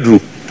hwe be aduru.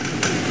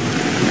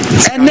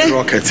 Ene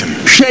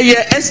hwe ye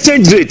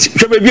exchange rate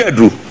hwe be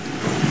aduru.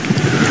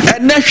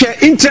 Ene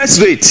hwe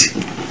interest rate.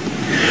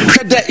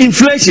 The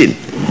inflation.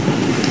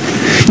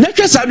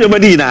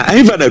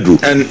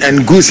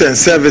 And goods and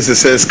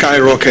services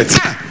skyrocket.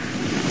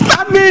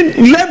 I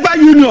mean, labor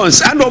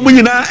unions and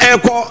Omunina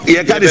Echo,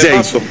 you can say,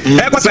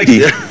 Echo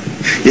Saki.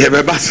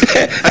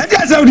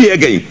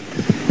 Again.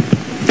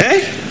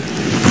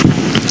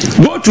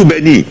 Go to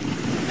Benin.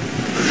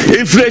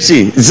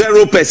 Inflation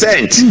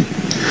 0%.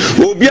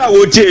 Obia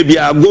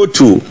Wotebia go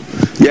to.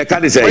 You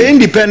can say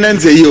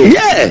independence.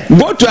 Yeah,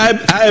 go to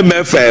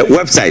IMF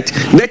website.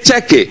 They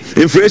check the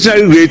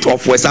inflationary rate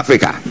of West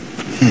Africa.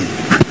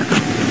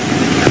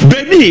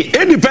 Benin,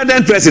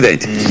 independent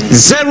president,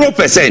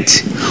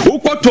 0%.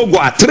 Uko Togo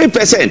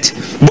 3%.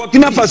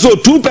 Burkina Faso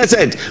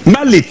 2%.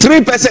 Mali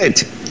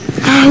 3%.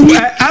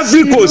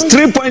 Ivory Coast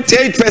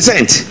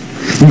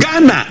 3.8%.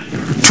 Ghana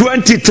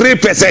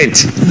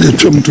 23%. The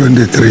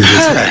 23.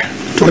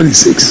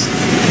 26.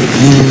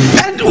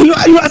 And you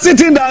are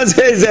sitting down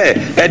say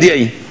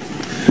Eddie.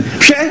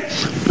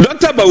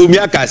 Dr.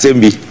 BAWUMIA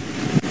Kasembi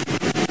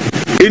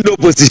in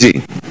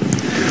opposition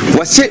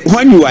was say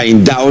when you are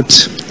in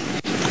doubt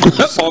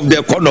of the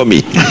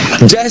economy,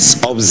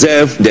 just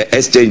observe the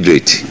exchange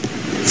rate.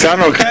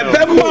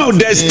 About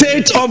the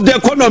state of the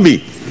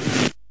economy.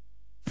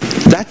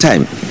 That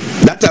time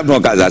no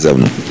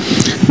Kazasam.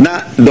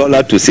 Now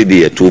dollar to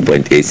CD at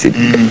 2.86.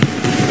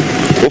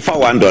 Over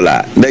 $1,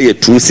 there are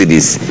 2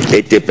 cities,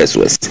 80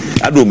 pesos.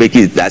 I don't make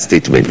it that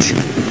statement.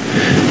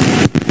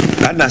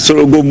 And I sort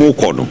of go more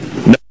corner.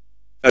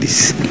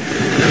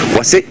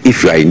 Was say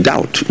if you are in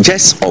doubt,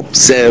 just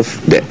observe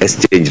the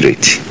exchange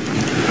rate.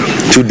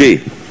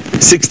 Today,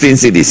 16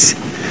 cities.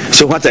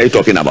 So what are you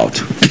talking about?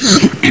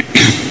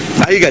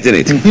 Are you getting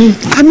it?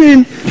 I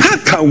mean, how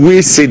can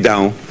we sit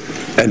down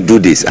and do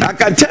this? I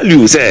can tell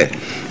you, say,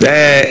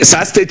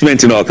 such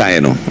statement in our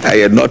kind, I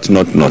am not.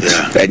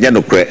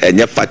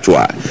 Enye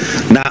fatwa.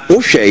 Na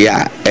oshe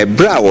ya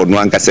ebra wonu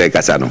anka se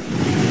kasano.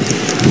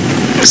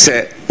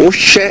 Se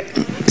oshe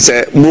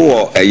say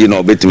more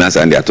betumi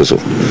asande atoso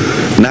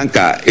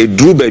nanka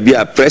edru baby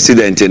a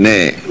president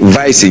ne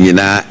vice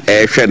nyina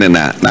ehwe ne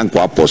na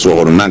nanka aposo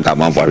ho nanka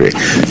manfare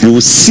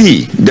you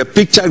see the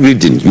picture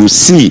reading you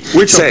see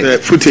which of the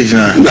footage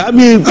now I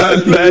mean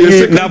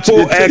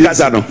napo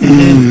kasano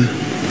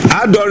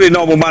adori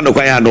no mo man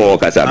kwan ya no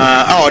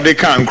kasano they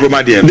can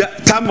nkroma there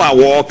tama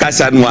wo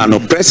kasano ano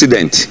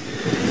president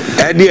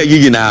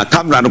na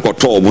camera no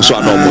koto mo so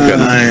no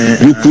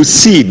you could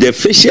see the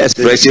facial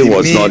expression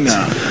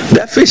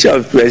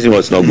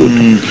was not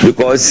good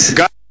because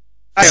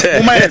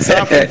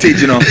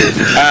footage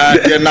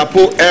the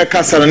napo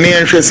kasano ne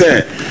enhwe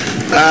say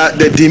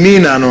the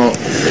demeanor no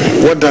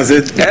what does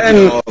it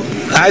and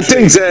I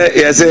think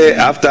yes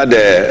after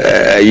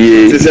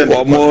the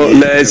more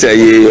less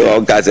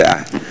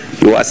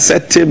you are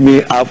setting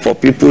me up for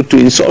people to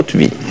insult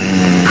me.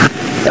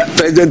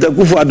 President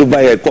Akufo-Addo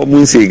buy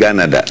common say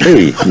Canada.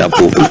 Hey,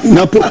 Napo.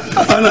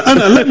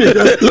 Anna, let me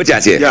just. What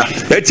you say? Yeah.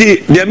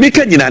 The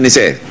American United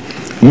say,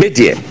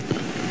 media,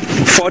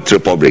 Fourth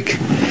Republic,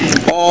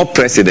 all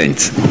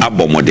presidents are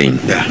modern.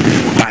 Yeah.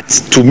 But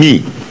to me,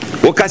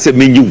 what can say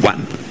mean you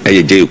one?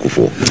 AJ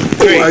Akufo.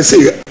 Oh, I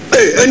see.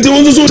 Hey, and you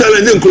want to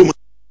challenge Nkrumah?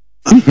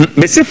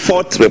 Me say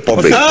Fourth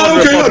Republic. Ah,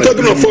 okay, you're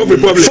talking about Fourth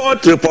Republic.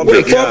 Fourth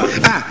Republic.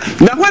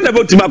 Now what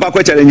about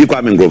Timapa challenge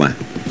Kwame Nkrumah?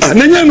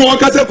 Nenya no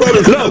akase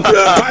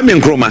Kwame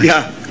Nkrumah.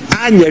 Yeah.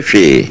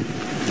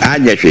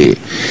 Anyehwe.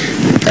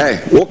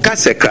 Wo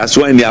kase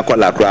kraso ani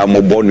akola kra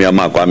mo bonu ya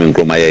ma Kwame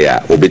Nkrumah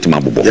ya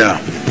obetima bobo. Yeah.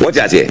 What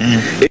you say?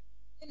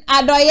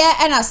 Adoye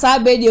ena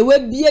sabe de we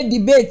bie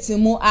debate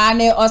mu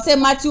ane ose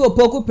Matthew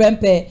Opoku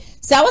Prempe.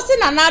 Sa wo se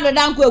na nado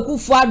danko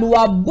Akufo-Addo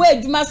wa bo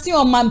adwuma se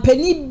o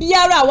mampani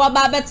biara wa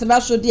ba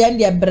betena so de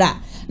ende bra.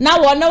 Na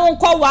wona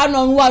wonko wa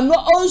no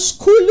on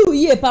school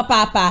ye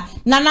papa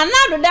na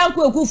nado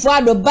danko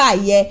Akufo-Addo ba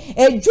ye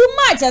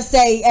adwuma cha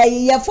say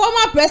ye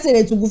former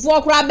president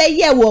Akufo kra be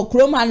ye wo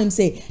krom hanim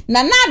say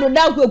na nado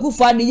danko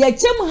Akufo-Addo ye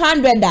chem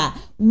 100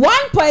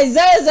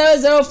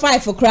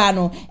 1.0005 for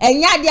krano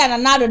enya dia na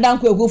nado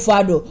danko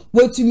Akufo-Addo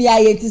wotumi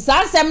ayeti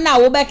sansem na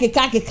wo be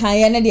keka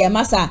ye ne de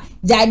masa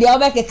jade wo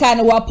be keka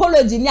ne wo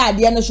apology ni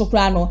ade ne so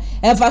krano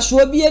emfa so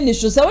obi eni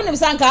so se wonim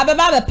sanka be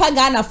ba be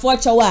paga na fo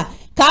chewa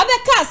ka be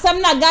ka asem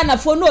na Ghana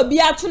fo no obi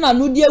ato na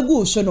no die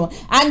gu so no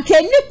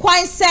anka ni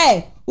kwan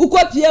say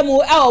ukopie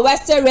mu e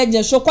Western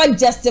region so kwa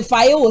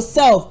justify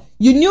yourself.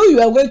 You knew you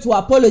were going to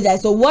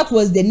apologize, so what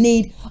was the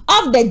need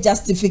of the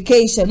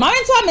justification? My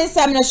mentor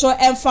show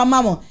and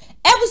famamo.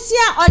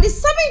 Ebusia on the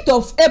 7th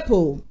of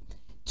April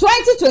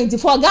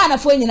 2024 Ghana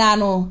for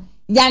nyinano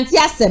yanti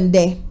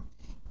asemde.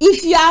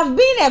 If you have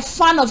been a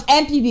fan of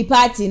MPP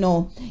party,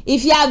 no,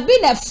 if you have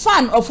been a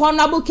fan of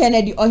Honorable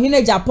Kennedy or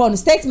Ay3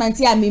 statement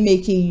here me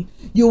making,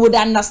 you would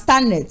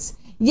understand it.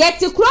 Yet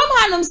the Krom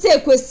Hanum say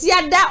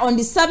kwesiada on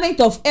the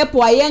 7th of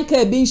April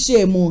ayenka bin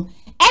shemu.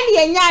 And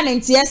yenya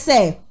ntie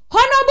say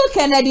Honorable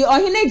Kennedy or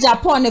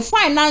Ay3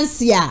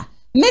 financier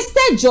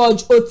Mr.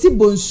 George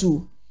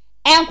Otibonsu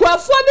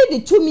enkwafo bi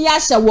de tumi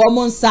ahye wo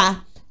monsa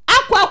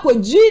akwa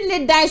ne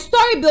dan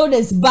story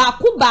buildings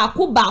baako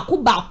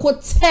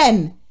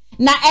 10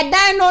 na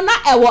edan no na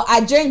ewo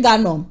ajenga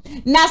no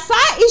na sa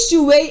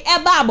issue we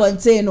eba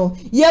abonte no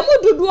yemu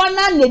dudu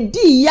na ne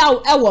di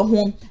yaw ewo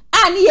ho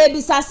ani ye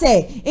bisa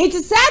say it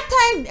is that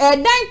time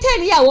dan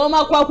 10 ya wo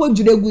makwa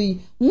dwuregu yi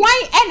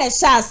wan ene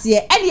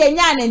hyase ene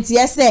yenya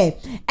ntie say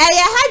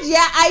eye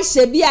hajia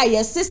Aisha bi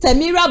aye sister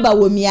Mira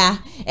BAWUMIA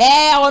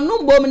onu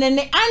bom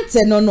ne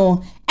ante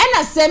no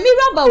ena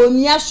Semira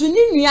BAWUMIA so ni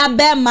nua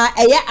bema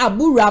eye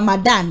Abu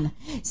Ramadan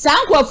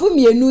sankwafu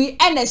mienu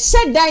ene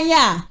hyedan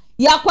ya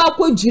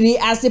yakwa dwuri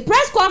as a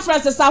press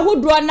conferences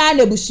ahodro na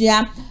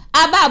nebusua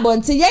aba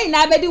abonte ye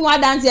na abedi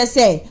wadante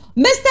say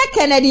Mr.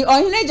 Kennedy or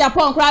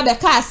Ay3 kra be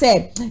ka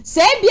say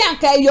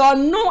bianka yo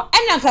no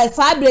ena ka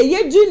sabre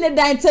yeju ne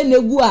dan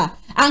tenegu a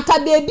anka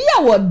bebi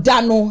a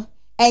woda no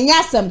enya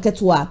asem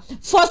ketwa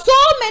for so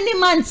many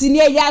months ne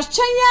ya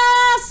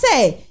twanya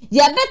say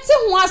ye beti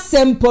ho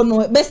asempo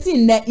no besi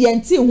ne ye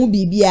nti ho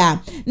bibia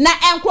na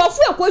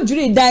enkrofo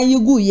ekwadwuri dan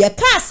yigu ye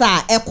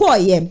kasa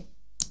ekoye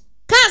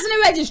cars ne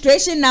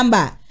registration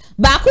number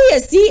baako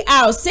ye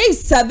CR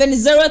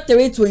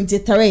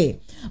 670323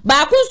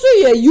 baako so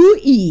ye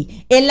UE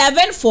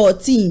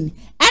 1114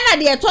 ana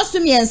de etoso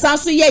miensa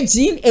so ye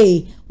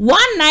GA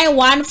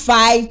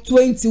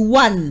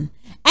 191521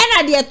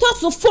 ana de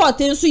etoso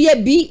 14 so ye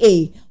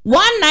BA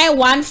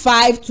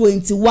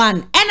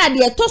 191521 ana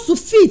de etoso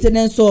feet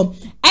nenso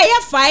eye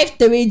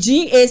 53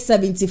 GA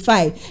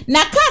 75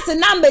 na cars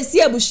number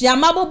si abushia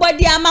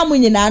mabobodi amamu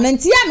nyina na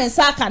ntia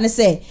mensa aka ne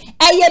se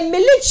eye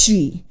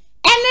military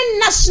and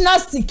national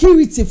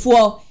security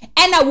for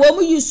and a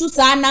woman use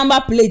sa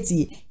number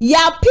plate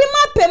ya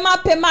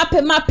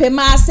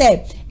pema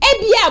say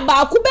ebia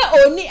ba ku be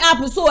oni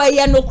app so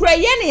eye no kra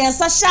ye ne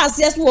yensa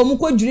chance yes wo mu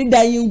kodwiri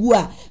dan yingu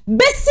a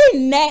besi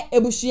ne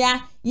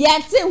ebushia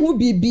yente hu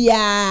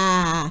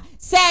bibia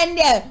send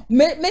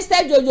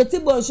Mr. Jojo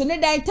Tibonso ne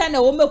dan tan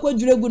na wo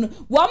mekodwiri gu no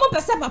wo mo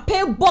pese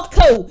papa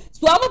bokao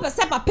so wo mo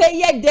pese papa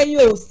ye den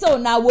yo so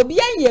na wo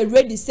bia ye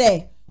ready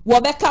say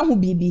wobeka hu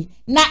bibi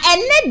na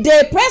ene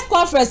day press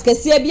conference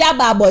kese bia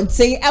ba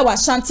abonten e wa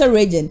Ashanti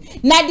region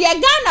na de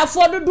Ghana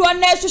for dodo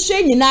na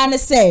hwehwe nyina ne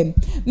say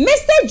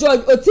Mr.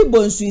 George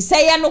Otibonsu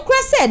say ya no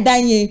krese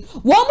danye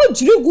wo mo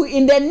jirigu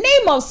in the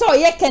name of so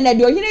ye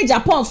Kennedy ohine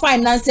Japan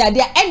finance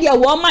ade and ye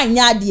wo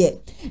manya ade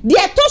de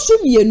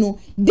toshu mienu.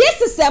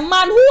 This is a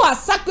man who has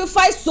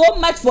sacrificed so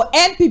much for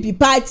MPP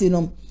party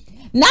no.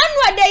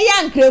 Nanu ade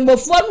yan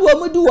kremofo no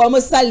wo mudu wo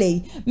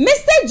sale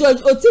Mr.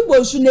 George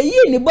Otibonsu na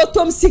yi ni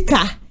bottom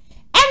sika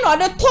eno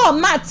de to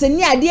mat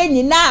ni ade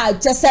nyina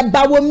chese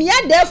BAWUMIA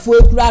defo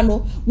ekura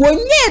no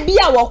wonye bi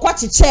a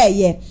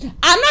wokwachicheye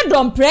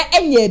anadompre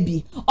enye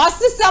bi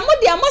osisa mu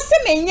de amose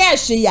menye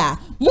hwe ya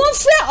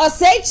munfre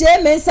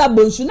oseiche mensa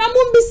bonsu na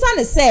mumbisa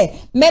ne se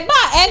meba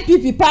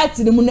MPP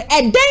party ni mu no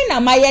eden na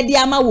mayede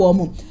ama wo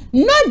mu.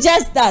 Not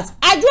just that,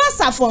 Ajwa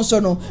Safon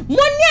sono.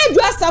 Moni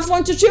Ajwa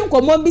Safon chichi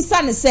nkomo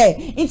mbisa ne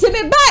se. Inti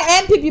me ba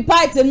MPP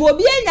party no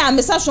obi enya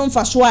mesa shon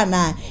fashwa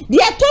na. De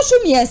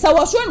atoshu miensa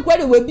wo shon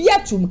kwede we bi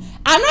atum.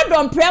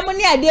 Anodon premo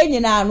ni ade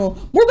nyina no.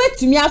 Mo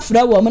betumi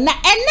afra wo na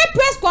ene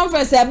press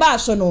conference e ba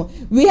so no.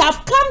 We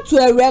have come to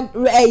a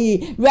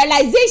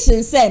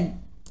realization say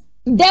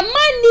the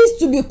man needs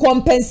to be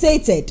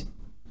compensated.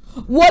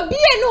 Wobi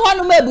enu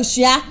hono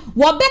mabushia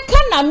wobeka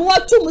na no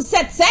atum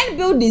set 10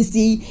 buildings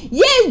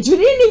ye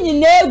juri ni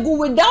nyina egu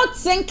without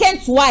thinking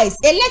twice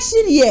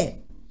election year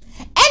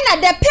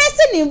and the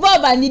person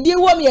involved and di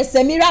wo me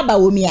Samira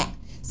BAWUMIA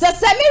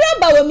Samira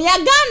BAWUMIA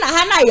Ghana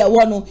hana ye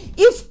wono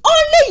if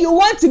only you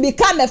want to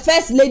become a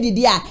first lady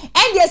there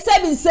and ye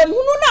seven sem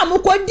hunu na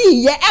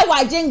mukodi ye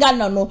ewa jenga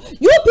no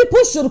you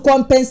people should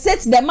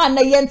compensate the man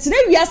na ye ntre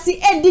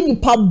wiase ending ni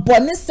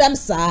pabone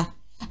semsa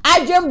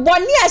Adwen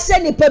boni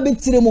ahye nipa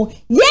bitirimu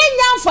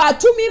yenya mfa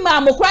atumi ma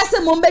amokrase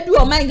mombedi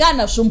o man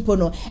Ghana sompo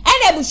no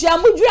ene abuhua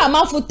mudwu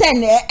amafo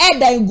 10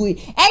 edan gui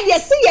enye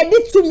se ye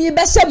ditumi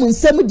be hye mu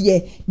nsem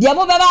de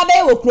mo baba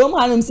be wo krom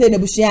hanom se na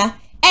abuhua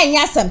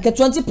enya sam ke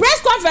 20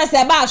 press conference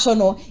e ba ahso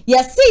no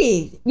ye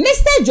see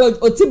Mr. George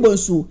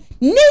Otibonsu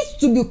needs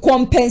to be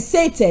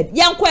compensated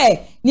yankwe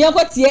ni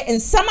enkotie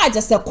nsam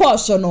agese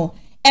course no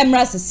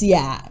emra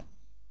sesia.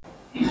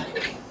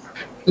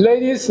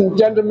 Ladies and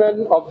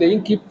gentlemen of the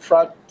Inkeep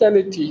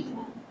fraternity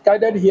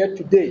gathered here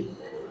today,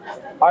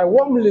 I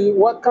warmly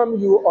welcome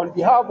you on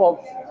behalf of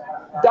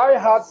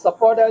die-hard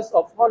supporters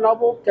of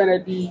Honorable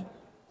Kennedy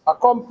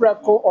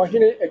Akompreko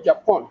Ohene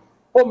Ejapon,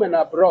 home and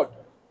abroad,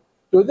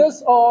 to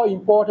this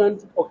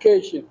all-important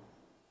occasion.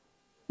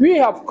 We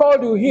have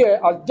called you here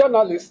as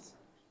journalists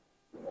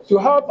to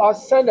help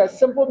us send a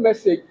simple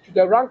message to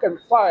the rank and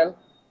file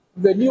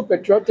of the New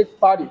Patriotic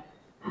Party,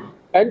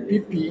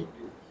 NPP,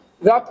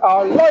 that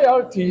our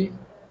loyalty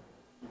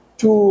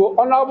to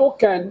Honorable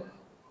Ken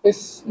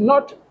is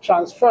not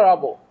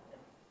transferable.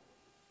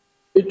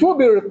 It will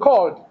be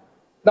recalled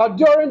that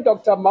during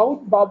Dr.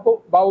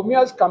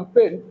 BAWUMIA's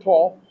campaign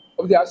tour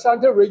of the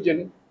Ashanti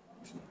region,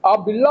 our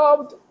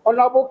beloved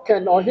Honorable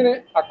Ken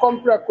Ohene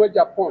Akompreko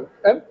Ejapon,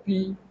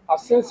 MP,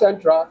 Asin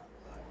Central,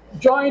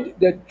 joined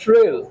the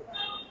trail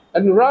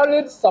and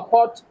rallied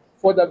support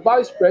for the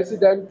vice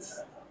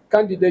president's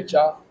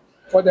candidature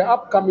for the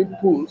upcoming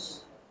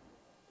polls.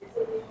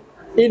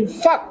 In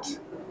fact,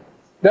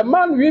 the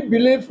man we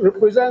believe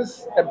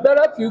represents a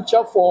better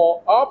future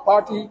for our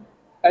party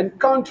and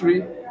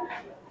country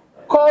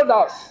called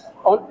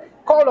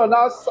on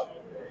us,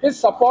 his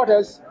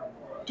supporters,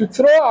 to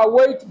throw our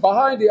weight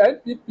behind the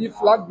NPP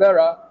flag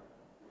bearer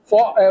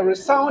for a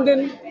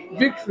resounding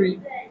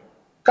victory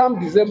come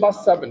December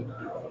 7th.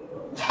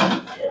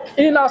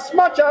 In as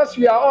much as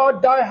we are all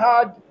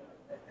die-hard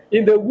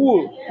in the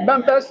wool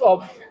members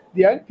of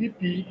the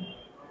NPP,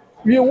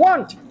 we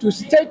want to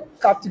state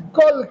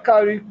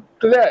categorically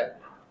clear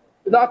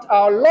that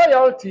our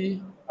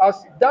loyalty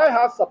as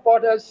die-hard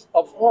supporters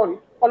of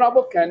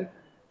Honorable Ken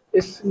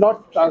is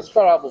not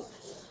transferable.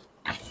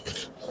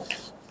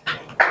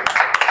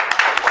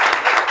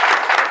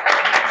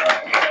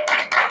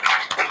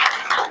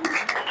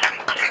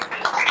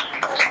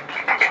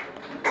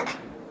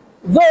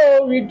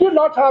 Though we do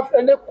not have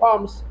any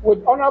qualms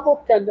with Honorable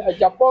Ken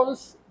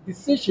Ejapon's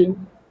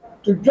decision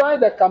to join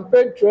the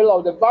campaign trail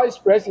of the vice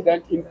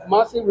president in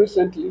Kumasi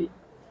recently,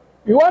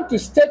 we want to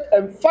state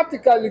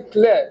emphatically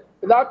clear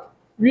that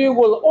we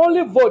will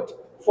only vote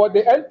for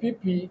the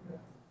NPP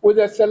with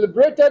a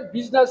celebrated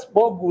business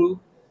mogul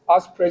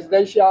as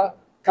presidential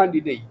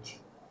candidate.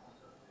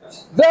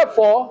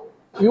 Therefore,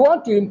 we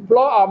want to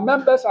implore our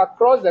members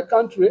across the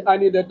country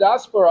and in the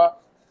diaspora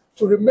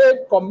to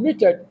remain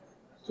committed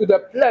to the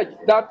pledge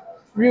that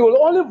we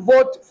will only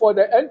vote for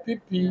the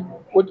NPP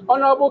with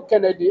Honorable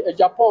Kennedy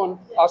Ejapon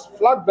as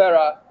flag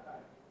bearer,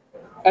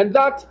 and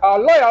that our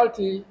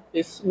loyalty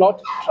is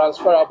not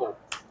transferable.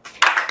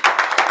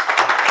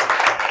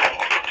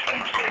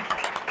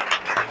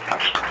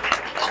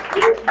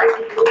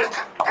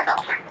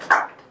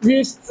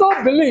 We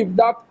still believe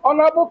that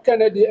Honorable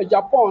Kennedy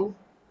Ejapon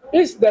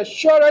is the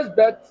surest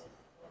bet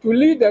to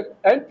lead the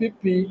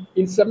NPP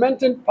in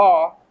cementing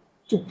power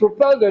to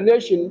propel the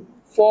nation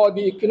for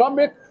the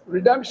economic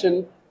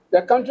redemption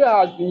the country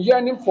has been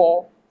yearning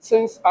for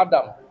since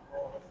Adam.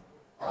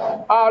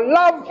 Our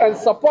love and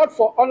support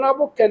for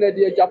Honorable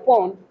Kennedy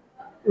Ay3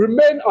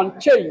 remain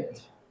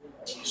unchanged.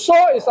 So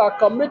is our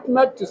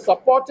commitment to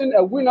supporting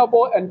a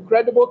winnable and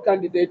credible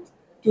candidate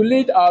to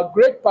lead our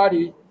great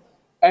party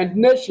and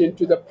nation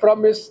to the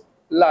promised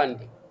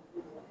land.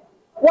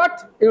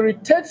 What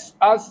irritates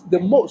us the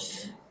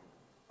most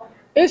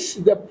is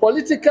the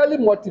politically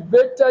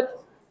motivated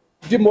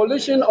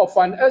demolition of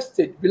an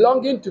estate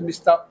belonging to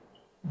Mr.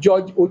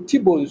 George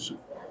Otibonsu,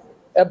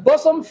 a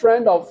bosom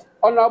friend of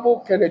Honorable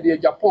Kennedy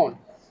Ay3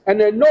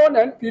 and a known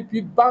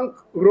NPP bank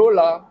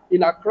roller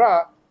in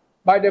Accra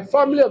by the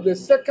family of the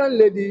Second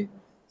Lady,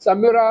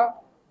 Samira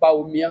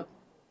BAWUMIA.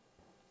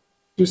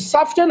 To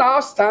soften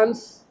our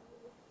stance,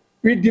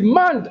 we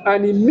demand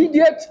an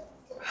immediate,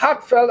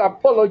 heartfelt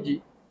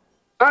apology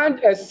and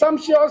a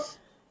sumptuous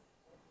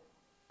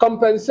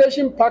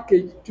compensation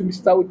package to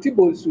Mr.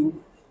 Otibonsu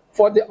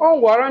for the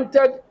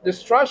unwarranted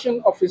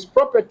destruction of his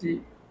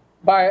property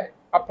by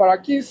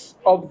apparatchiks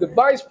of the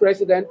Vice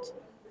President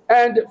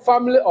and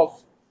family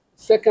of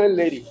Second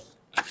Lady.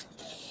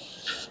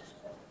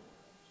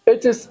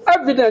 It is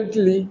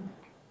evidently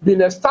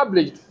been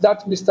established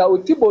that Mr.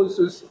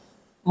 Otibonsu's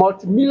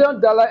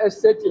multi-million-dollar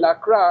estate in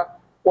Accra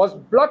was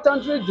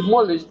blatantly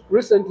demolished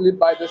recently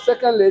by the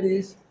Second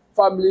Lady's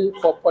family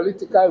for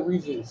political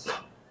reasons.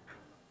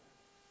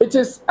 It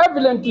is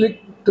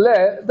evidently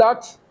clear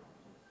that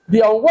the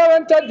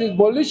unwarranted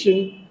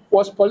demolition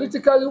was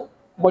politically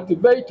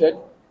motivated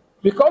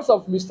because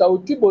of Mr.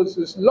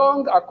 Otibonsu's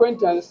long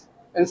acquaintance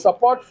and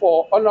support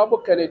for Honorable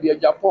Kennedy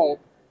Ay3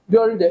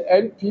 during the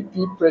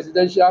NPP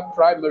presidential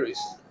primaries.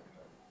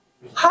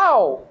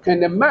 How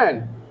can a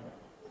man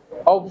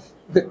of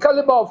the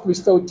caliber of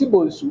Mr.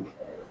 Otibonsu,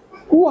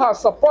 who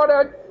has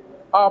supported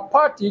our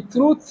party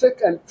through thick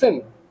and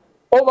thin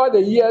over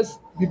the years,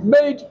 be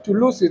made to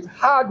lose his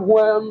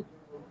hard-won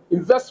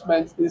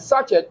investments in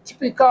such a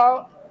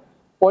typical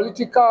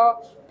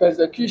political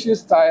persecution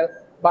style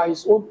by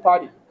his own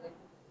party?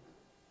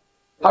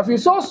 Have you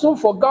so soon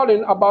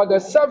forgotten about the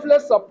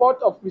selfless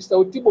support of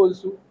Mr.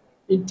 Otibonsu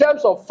in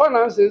terms of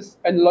finances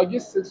and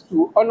logistics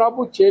to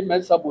Honorable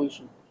Chairman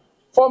Sabonsu,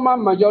 former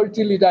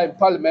majority leader in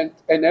Parliament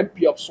and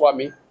MP of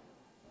Swami?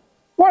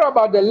 What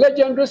about the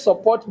legendary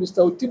support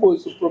Mr.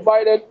 Otibonsu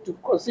provided to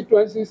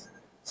constituencies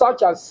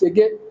such as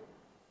Sege,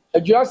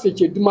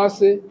 Ejuaseche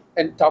Dumase,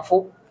 and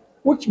Tafo,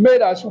 which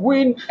made us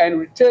win and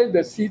retain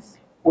the seats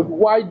with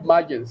wide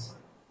margins?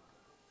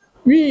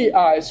 We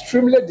are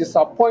extremely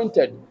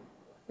disappointed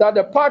that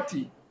the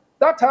party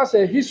that has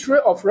a history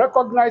of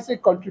recognizing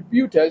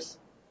contributors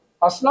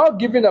has now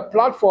given a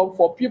platform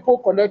for people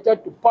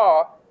connected to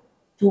power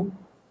to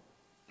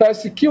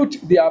persecute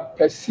their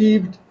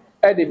perceived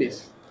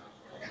enemies.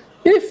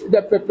 If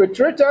the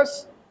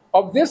perpetrators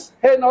of this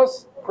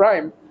heinous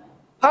crime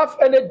have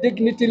any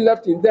dignity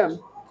left in them,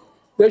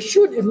 they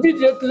should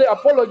immediately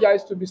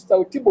apologize to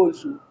Mr.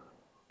 Otibonsu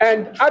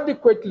and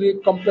adequately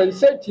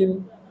compensate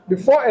him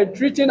before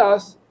entreating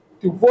us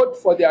to vote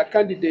for their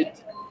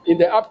candidate in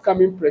the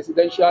upcoming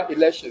presidential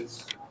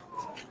elections.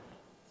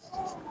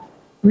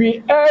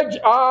 We urge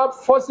our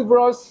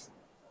vociferous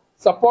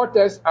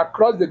supporters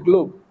across the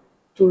globe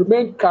to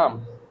remain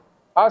calm,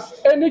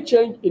 as any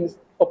change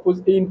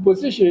in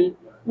position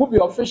will be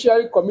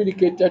officially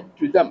communicated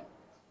to them.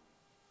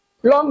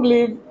 Long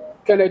live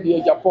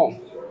Kennedy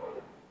Ay3.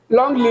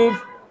 Long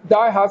live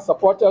die-hard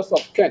supporters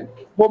of Ken,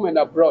 home and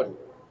abroad.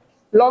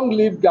 Long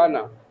live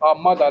Ghana, our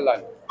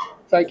motherland.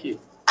 Thank you.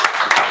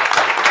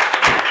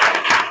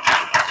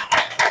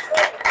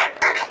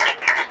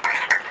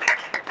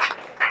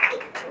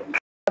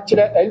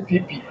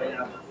 NPP,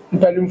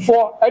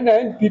 mpanimfoɔ ɛna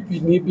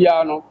NPP ni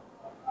bia no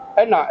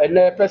ɛna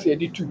ɛnɛ pɛsɛ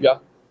ɛdi tu bia.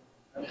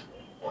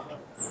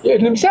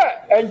 Yɛnim sɛ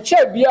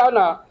ɛnkyɛ bia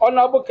na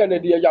Honorable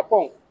Kennedy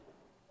Ay3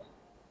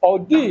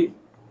 ɔdi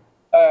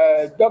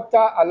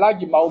Dr.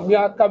 Alhaji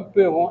BAWUMIA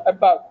campaign ho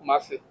ɛba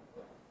Kumasi.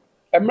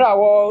 Ɛmmerɛ a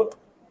wɔ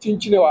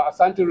kyinkyini wɔ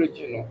Asante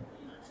region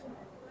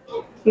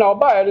no. Na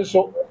ɔbaa yɛn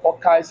nso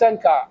ɔkae sɛ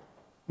nka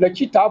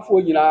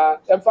n'akyitaafoɔ nyinaa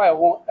ɛmfa yɛn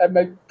ho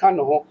ɛmɛka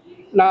ne ho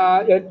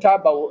na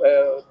yɛnta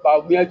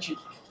BAWUMIA akyi.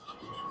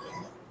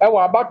 Ɛwɔ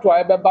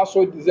abatoa ɛbɛba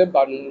so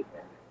December no.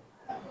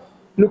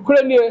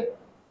 Nukure nie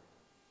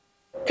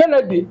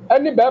Kennedy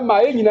ɛne bɛrima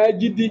a yɛn nyinaa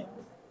gidi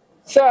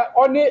sɛ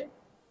ɔne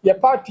yɛ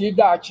party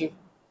daakye.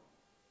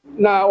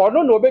 Na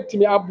ɔno na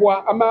obetumi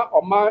aboa ama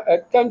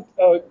ɔman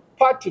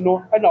party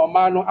no ɛna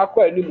ɔman no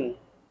akɔ anim.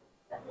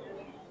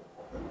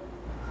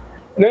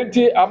 Na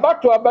nti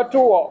abatoa bɛto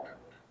wɔ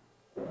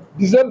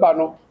December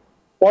no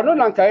ɔno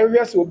na nka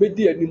yɛhwɛ sɛ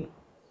obedi anim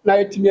na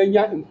yɛtumi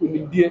anya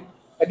nkonimdie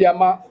ɛde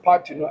ama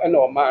party no ɛna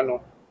ɔman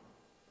no.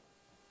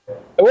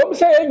 Ɛwɔ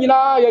sɛ yɛn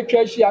nyinaa yɛtwa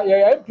ahyia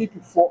yɛyɛ NPP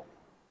foɔ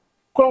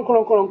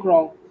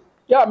kronkron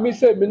yɛ a me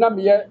sɛ me na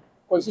meyɛ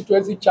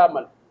constituency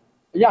chairman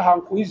ɛyɛ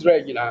Hanko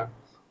Israel nyinaa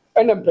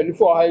ɛna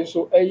mpanimfoɔ ɔha yi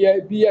so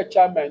ɛyɛ bi yɛ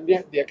chairman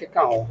ne deɛ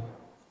keka ho.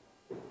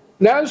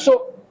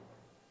 Nanso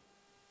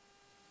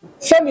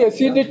sɛnea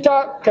esi de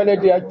ta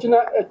Kennedy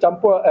Ay3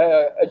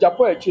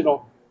 Ay3 akyi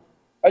no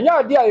ɛnyɛ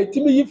adeɛ a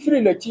yɛtumi yi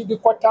firi n'akyi de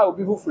kɔta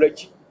obi foforɔ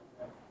akyi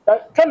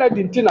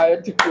Kennedy ntina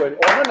yetiku en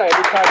ono na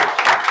yedika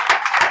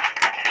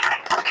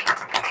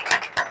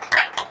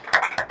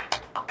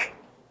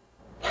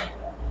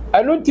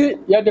anunti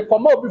yede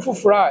koma obi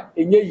fufura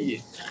enye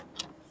yie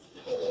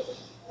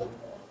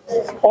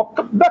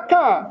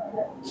beka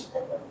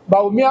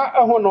BAWUMIA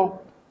eho no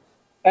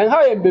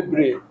enha ye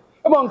bebre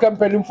emo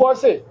nkampanimfo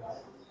se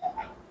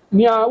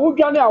nia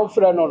wudwane a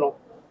wofre no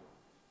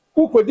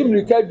ukodi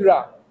mrika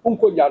dura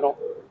unkonya no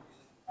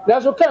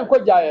naso kan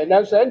koja ye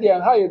naso ende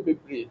enha ye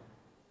bebre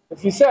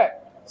efi se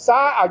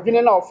saa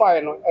adwene na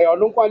ofae no e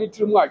ono nkwa ni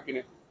tirimu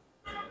adwene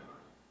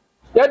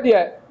ye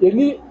de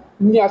yeni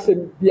ni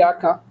asem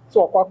biaka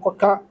so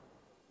okwakoka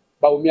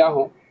BAWUMIA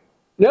ho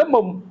na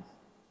emom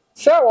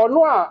se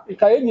ono a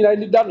nkaye nyina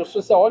ni da no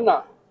so se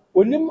ona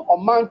onim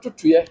oman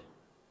totoye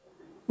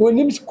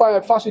onim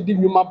kwan fa so di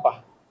nwuma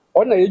ba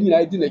ona ye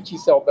nyina di na chi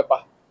se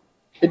obeba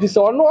edi se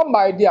ono o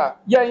my dia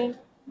yen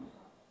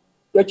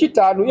ye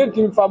chita no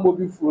yentim fa mo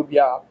bi furo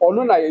bia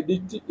ono na ye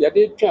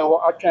de twen ho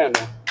atwen no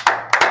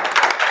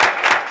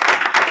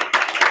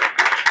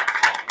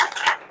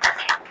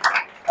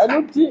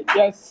anuti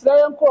ye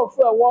sey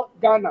nkrofo e wo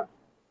Ghana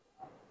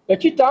ye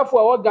chita afo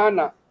e wo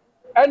Ghana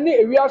ani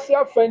ewiase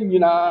afan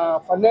nyina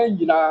fana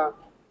nyina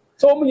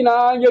so mu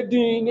nyina nye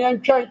din ne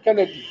entwen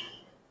Kennedy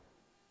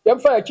ye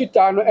fa ye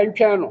chita no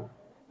entwen no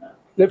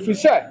na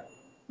frise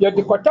ye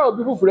de kwata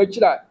obi fufura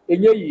kira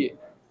enye yie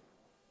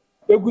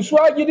egusu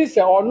agidi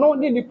se ono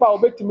ni nipa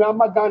obetimi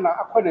ama Ghana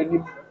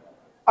akɔnanim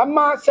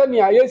ama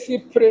senia yesi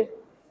pre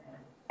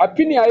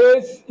apini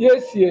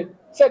yesie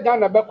se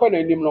Ghana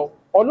bekɔnanim no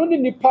ono ni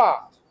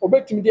nipa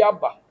obetimi di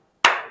aba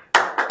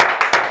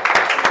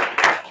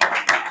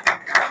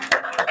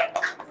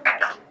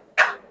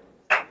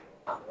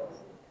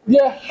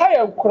ye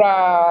haya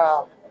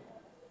nkura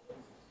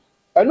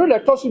enu le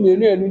tosu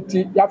mienu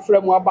nti ya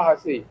frɛ mu aba ha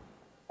sei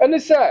eni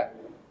se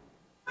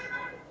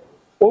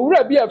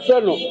owura bi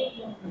afrɛ no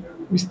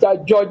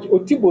Mr. George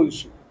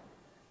Otibonsu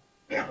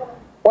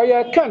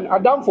oye kan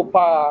adamfo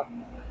pa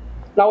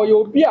na oye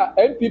obi a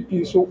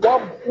MPP so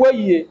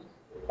waye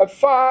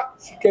afa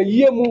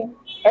sikayie mu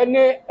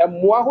ene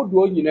emmoa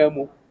hodo nyina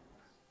mu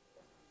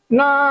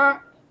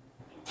na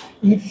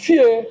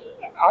nfie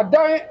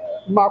adan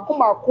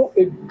mako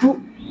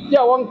edu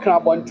ya won kra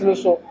bontene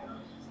so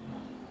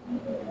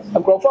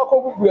nkrofo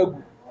akobubu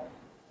agu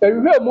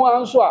ehwe mu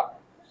anso a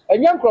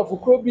enye nkrofo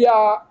kro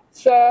bia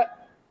se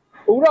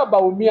owura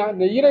BAWUMIA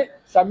ne yire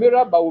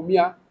Samira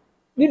BAWUMIA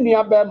ni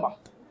nua bema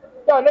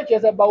ya na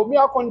chese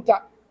BAWUMIA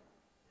konta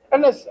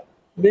ena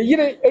ne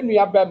yire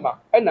enua bema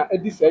ena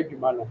edi sa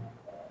adwuma no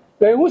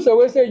na ehu se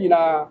we se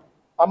nyina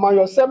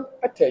amanyosem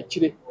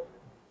atachire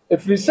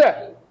efrise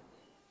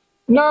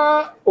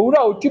na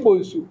owura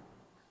Otibonsu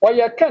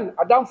oye kan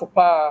adamfo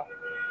pa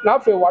na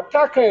afi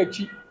wataka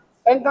achi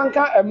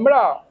enkanka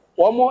emra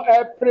wo mo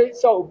epre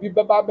se obi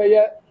beba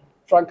beye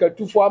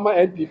frankatufo ama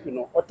NPP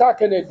no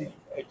otaka na di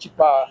achi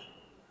pa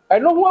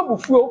eno ho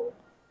abufuo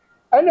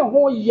ene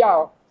ho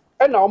ya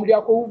ena omde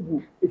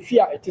akowu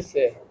efia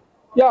etese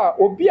ya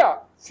obi a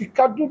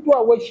sika dodo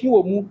a wahi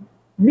wo mu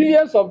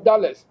millions of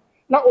dollars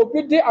na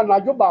obi de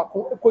anajo ba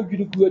ko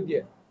ekogiriguo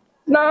de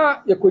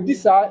na yekodi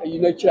sa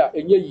eyina kira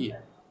enye yie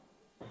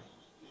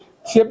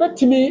se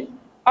betimi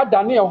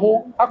adane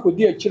ho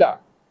akodi akira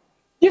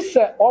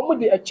ise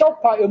omude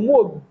echawpa emu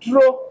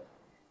oduro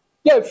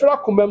ya efra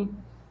komam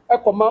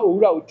ekoma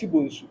owura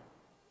Otibonsu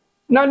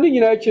na ni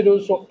nyina achi no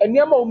so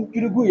eniema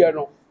omgirigu ye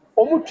no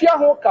omutua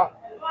ho ka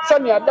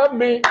sani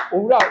adame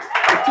owura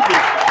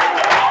Otibonsu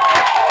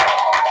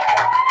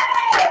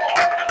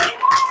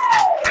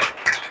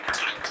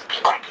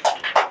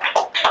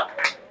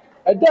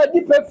eda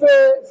di pefe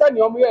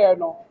sani omuye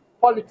no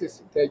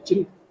politics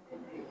tachiri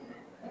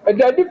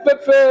eda di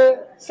pefe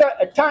se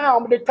etan a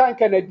omde tan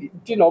Kennedy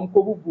nti na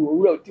omkobubu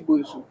owura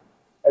Otibonsu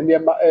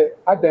eniema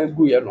adan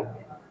gu ye no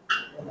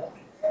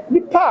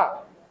nipa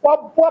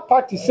wa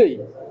party say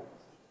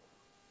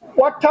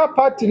wata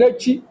party na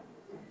chi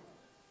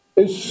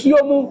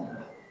esuomu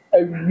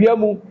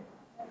awiamu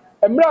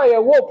emra ye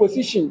wo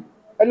opposition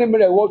ene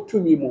mra wo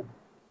tumi mu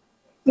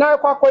na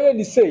kwakoye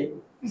ni say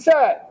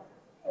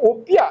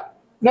obi a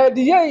na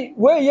de ye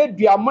we ye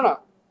duamra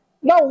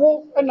na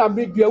wo na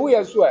me dua wo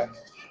ye so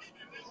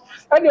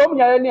ene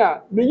omnya ne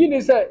a menyi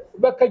ni say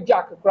beka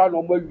jack kra na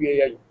omo awie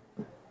ye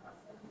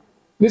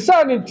ni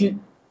sa ni ti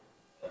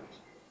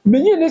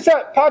menyi ni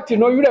say party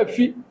no yura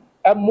fi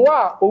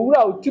emmoa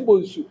owura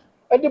Otibonsu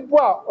ede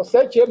boa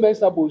osache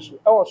mensa bonsu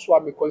e wo so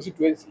ame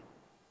constituency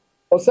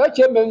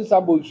osache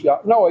mensa bonsu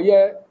na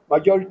oye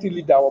majority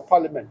leader of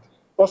parliament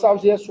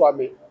osache ye so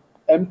ame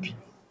MP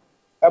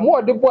emo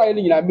ode boa ye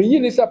nyina menyi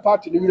ni say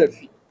party no yura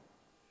fi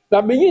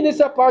na menyi ni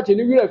say party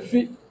no yura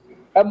fi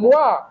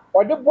emmoa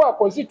ode boa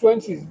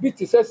constituencies bi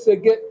ti say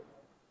sege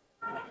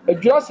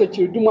adura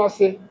sechirdum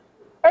ase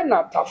e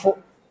na tafo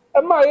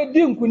e ma ye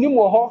di nkunim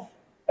wo ho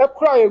e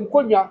kura ye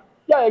nkonya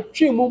ya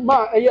etwi mu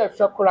ma e ye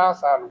fe kura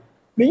asa no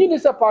menyi ni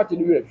say party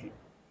no refi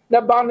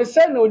na ba ne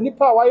se na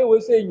onipa wa ye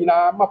we se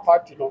nyina ma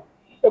party no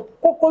e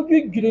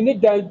kokogwigiri ni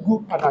dan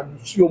gu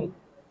anansuom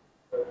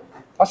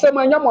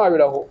asema nya mo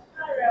awere ho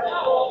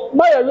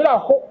my real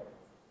hope.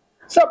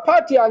 So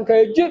party and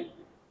Kaji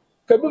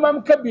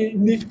Kabimam Kabi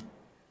ni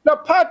na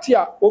party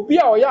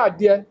obia oya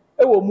ade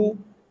e wo mu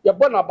ye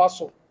bona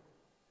baso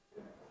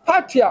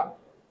party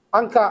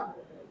anka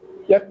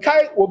ye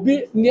kai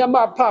obi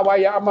niama pa wa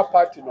ya ama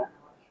party no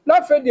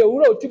na fe de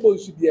wura otibo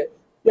nsu de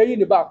ye yi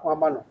ne ba kwa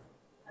ama no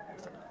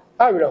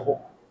awere ho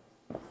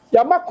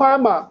ya makwa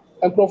ama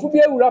enkrofo bi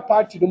ewura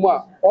party no mu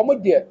a omo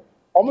de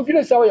omo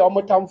fine se ya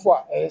omo tamfo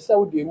a se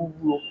wo de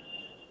wuwuro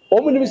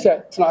omo ni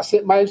se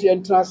tenase man se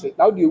entrance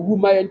na wo de wu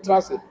man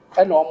entrance e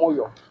na omo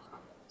yo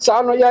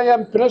sa no ya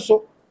mpene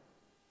so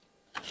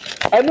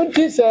enu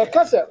ti se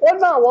ka se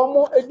ona wo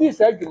mo edi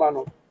se adwuma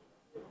no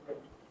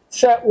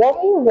se wo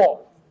mo wo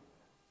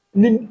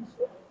ni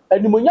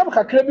animonyam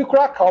kakra bi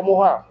kura ka omo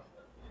ho a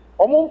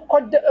omo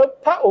kode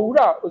pa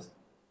owura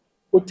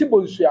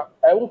otibo nsua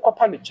e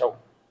nkopa ne chew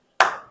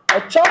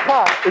e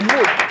chapa enu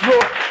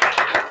oduro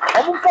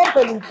omo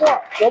company fo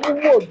a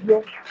omo mo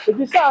oduro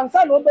ebi sa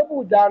ansa na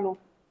obebu da no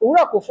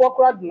owura kofo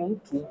kura de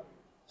ntu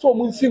so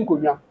omo nsi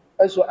nkonwa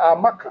eso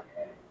amaka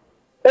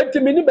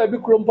etimi ni baby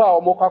krompa a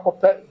omo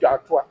kwakopa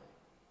dwato a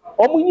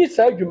omo nyi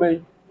sa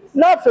adwuman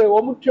na afa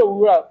omo twa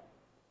owura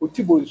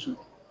otibo nsu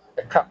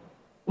eka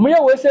omo ye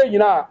we se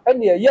nyina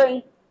ene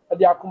yen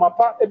de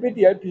akomapa ebi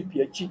de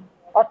MPP achi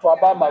ato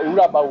aba ma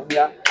owura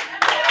BAWUMIA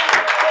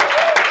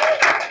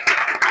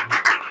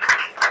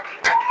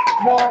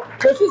no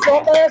kesi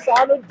so ba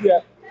sa no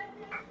dia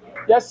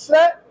yesre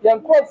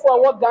yankofo a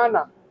wo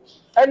Ghana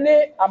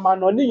ene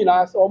amanoni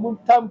nyina so omo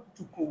tam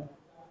tuku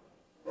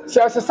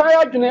se asesan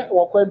adwene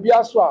wo kwa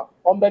bia so a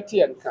ombete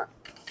yenka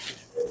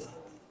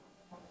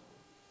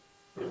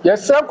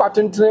yesre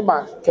kwatentene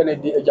ma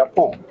Kennedy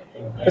AGYAPONG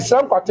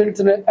yesre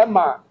kwatentene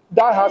ema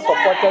that has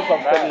supporters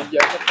of Kennedy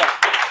AGYAPONG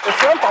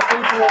yesre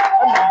kwatentene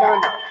ema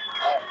Ghana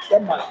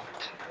ema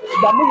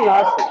damu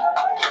nyina so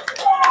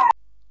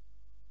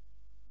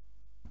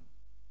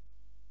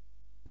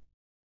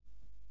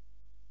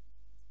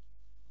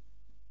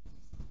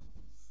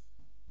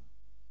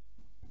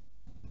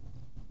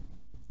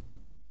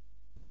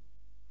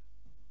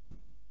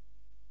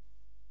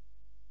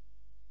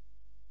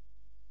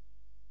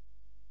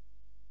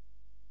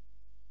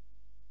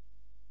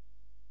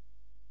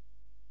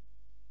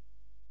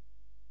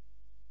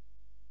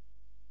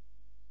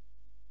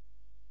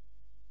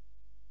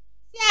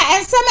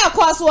and some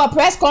across a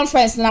press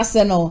conference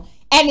national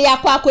and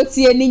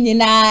yakwakotie ni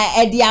nyina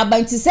e di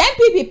abanti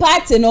MPP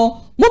party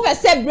no mo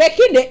pese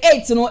breaking the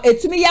 8 no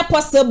etumi ya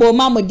possible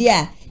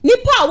mamodia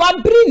nipa wa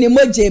bring ni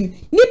mojem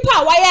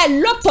nipa wa ya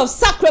lot of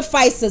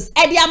sacrifices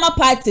e di ama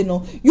party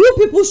no you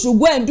people should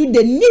go and do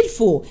the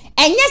needful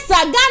and yes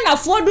Ghana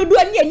for do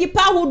ni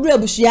nipa hodo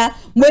abushia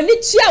mo ni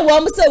chia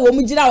wo mo se wo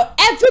mu gina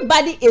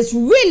everybody is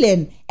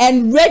willing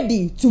and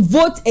ready to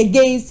vote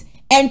against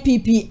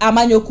NPP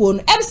amanyoko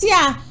no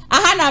MCA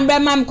aha na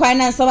mbrema mkwan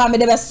na nsama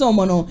mede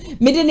besomo no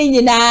mede ni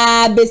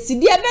nyina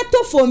besidi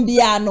ebeto fom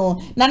bia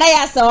no na na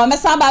ya sa wa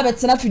mesa ba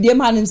betena fidie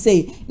manum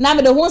sei na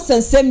mede ho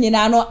sensem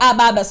nyina no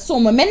aba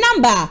besomo me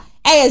number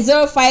e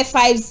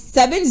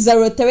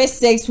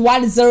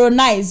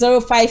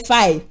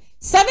 0557036109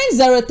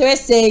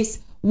 0557036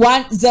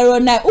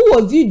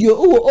 uwo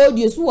video uwo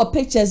audios uwo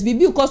pictures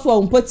bibi because wa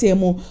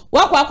umpotemu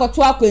wako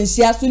akoto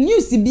akwanhia so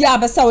news bia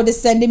abesa wo de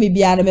send me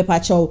bia na me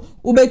pacho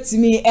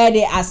ubetimi e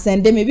de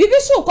asende me bibi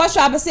so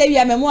kwahwa abesa wi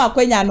amemu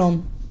akwanya no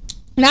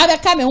na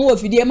abeka me ho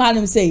ofidie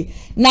manum sei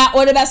na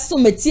wo de beso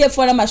metie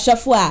for na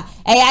mahwefo a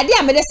e yade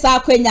amede sa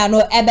akwanya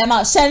no ebe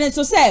ma hyene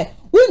so say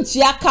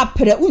unchi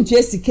akapre unchi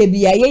esike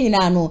bia ye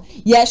nyina no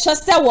ye hwe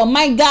se wo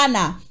man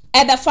Ghana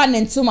ebe fa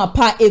ntuma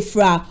pa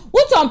efra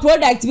wuton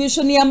product bi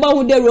so ne yamba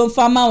hu de rom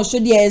farmer o so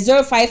de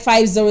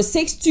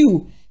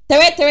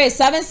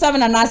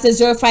 0550623377 and as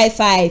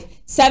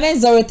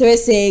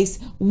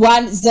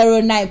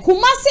 0557036109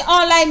 Kumasi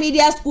online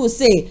media school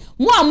say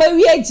mo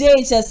amawie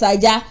JHS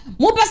aja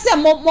mo pese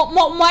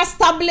mo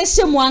establish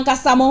mo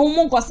ankasa mo hu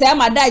mo nkose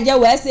amadaje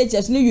we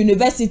SHS no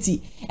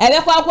university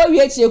ebe kwa kwa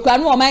wie chekwa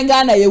no man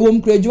Ghana ye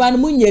wom kradwuma no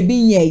munye bi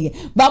nyeye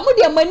ba mo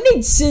de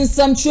mani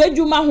chinsam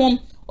tradwuma ho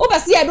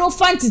obasi ya don't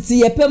fantasy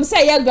ye pem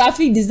say ya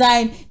graphic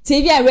design,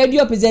 TV and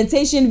radio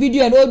presentation,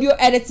 video and audio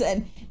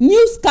editing,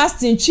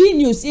 newscasting,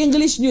 news,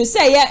 English news,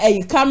 say ya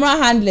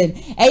camera handling,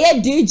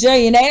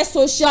 DJ in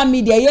social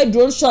media,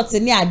 drone shots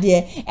in ya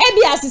dear.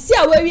 Ebi asisi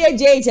a we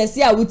JHS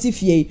ya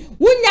wutifie.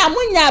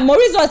 Munya mo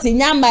result in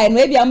yamba and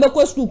maybe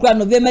ambeko school kwa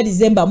November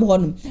December mo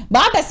honum.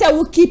 Ba abasi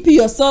wo keep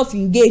yourself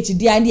engaged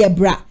there and there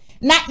bra.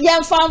 Na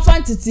yan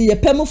fantasy ye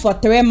pem for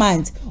 3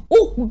 months.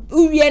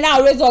 We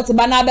now result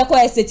ba na beko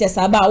SHS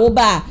aba wo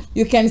ba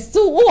you can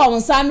still wo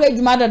won san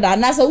adwuma dada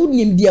na so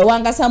unim bia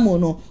wankasa mo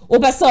no wo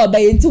pesa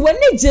obaye nti woni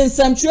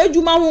jinsam twa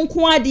adwuma ho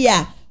nko ade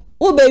a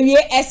wo be wie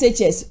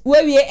SHS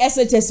we wie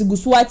SHS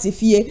gusu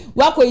atifie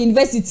wako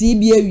university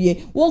bia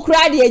wie wo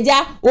kra de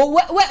eja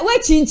we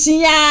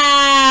chinchin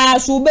ya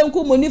so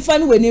benku mo nifa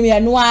no wanim ya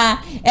no a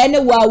ene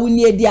wa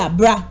woni edi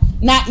abra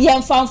na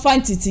yen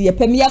fanfantiti ye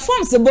pem ye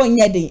form se bon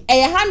yeden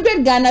e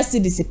 100 Ghana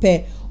cedis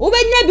pe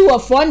ubenya bi wo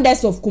front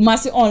desk of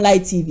Kumasi online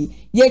TV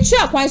ye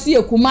twa kwan so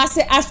ye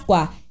Kumasi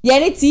Asqua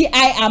yeni TI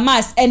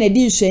Amas and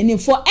edition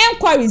for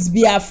enquiries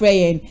be a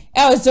friend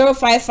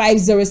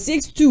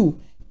L055062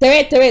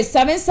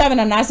 3377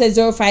 and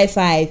answer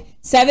 055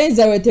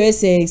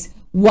 7036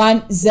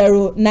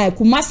 109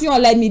 Kumasi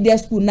Online Media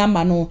School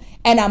number no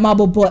and a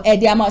mabobo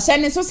ediama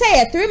shining so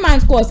say a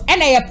 3-month course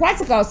and a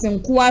practicals in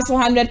Kuaso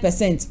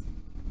 100%.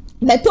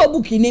 Beto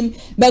book in him,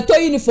 beto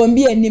uniform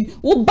be in him,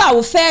 who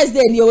bow first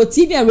day, your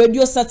TV and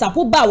radio setup,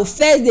 who bow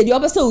first day, the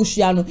opposite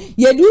Oceano,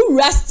 ye do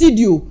rest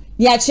studio,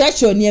 near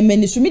church or near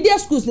ministry media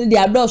schools, near the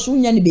adult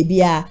Shunyan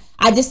baby. I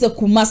just a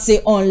Kumasi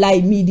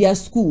Online Media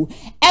School.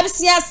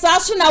 MCS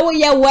Sasha na we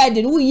ye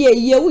wedding, we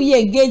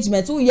ye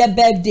engagement, we ye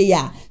birthday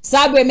ya.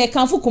 Sabre me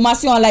kanfu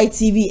Kumasi Online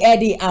TV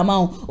Eddie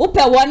amount.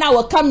 Upe 1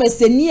 hour camera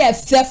se near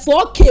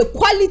 4K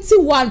quality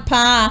one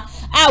pa.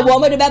 I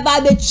want to be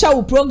the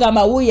show program.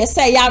 I will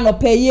say, I no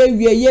pay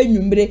ye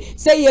number.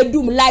 Say ye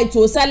doom light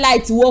or say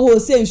light wo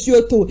say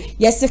show to.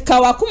 Yes,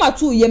 Kawakuma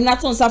too. Ye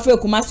not on suffer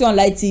Kumasi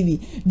Online TV.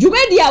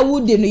 Jumedia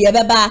would no ye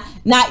beba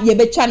na ye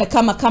be trying to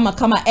come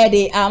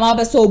Eddie. I'm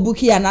also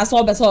bookie and I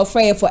saw better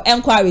free for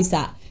enquiries.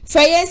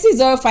 Freyancy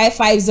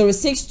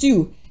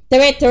 055062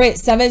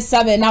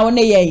 3377 now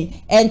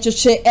ne and to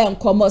share and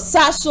come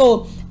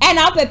so and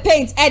up a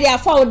paint Eddie I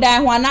found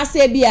down when I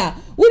say beer.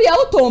 We are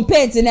auto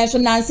paint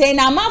national saying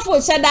na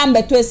manfo shadam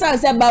beto san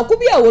say ba ku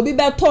bia obi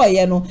beto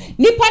ye no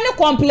nipa ne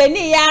complain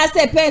ya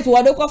say paint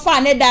wo de ko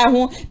fa ne da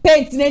ho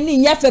paint ne ni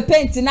nya fe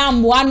paint na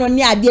mboa no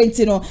ne ade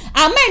enti no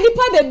ama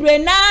nipa bebre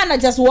na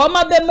just wo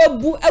ma be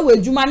mabu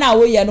awedwuma na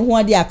wo ye no ho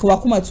ade akwa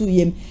kuma tu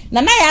yem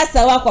na ya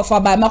sa wa kwa fa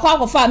ba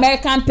makwa fa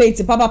American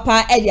paint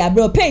papa e dia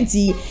bro paint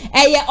e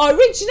ye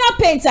original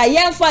paint a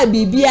yen fa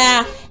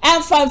bibia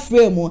en fa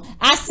frame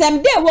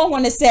asem dey wo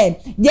ne say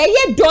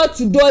ye door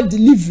to door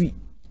delivery.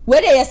 Where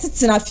they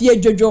sit in a fear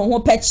jojo who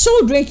pet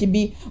children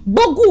be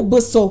bogu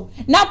buso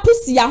na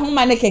pussy ya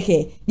homa ne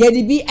keke ye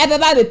di bi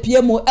ebeba be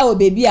piemu e wo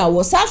baby a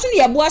wo sa so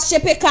ye bo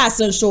shepe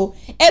castle show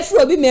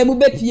efro bi memu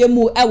be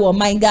piemu e wo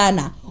man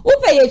Ghana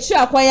upe ye chi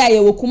akwaya ye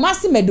wo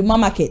Kumasi Meduma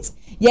market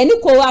ye ni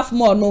ko waf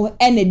mo no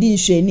ene di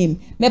nhwenim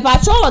me pa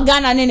cho wo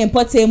Ghana ne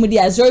importemu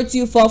dia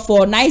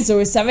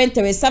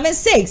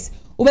 0244907376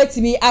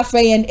 ubetimi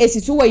afreyen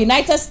esitu wo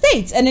United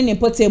States ene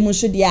importemu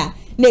shodia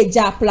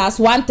Neja plus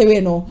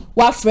 13 no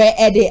wafre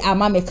ede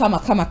amame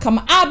kama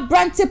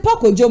abrante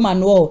poko jo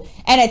manual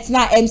and it's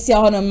not MC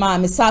hono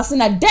mama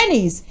sasina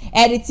Dennis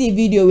edit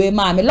video we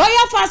mama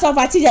lawyer fans of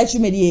atija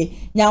chumedie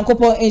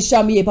nyankopo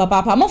enshamiye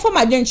papa mo for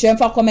my denture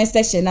for comment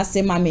section na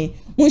se mame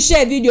mun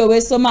share video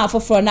we so ma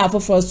for na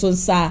for so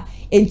nsa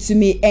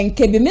entumi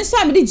enkebi me so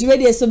am di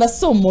jiwedie so be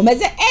so mo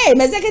meze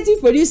executive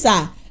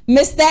producer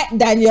Mr.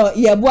 Daniel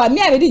Yeboa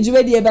me abedi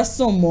juwedie be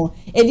so mo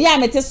edi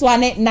amete so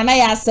ane nana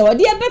ya se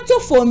odi ebeto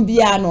phone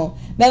bia no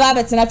be ba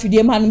betena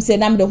fidie manum se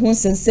nam de ho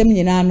nsensem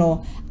nyina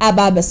no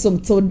aba be so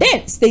till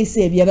then stay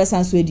safe ye be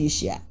san so edi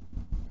hia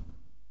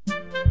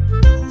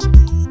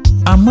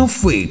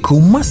Amafwe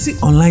Kumasi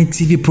Online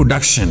TV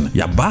production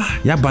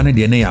yaba ne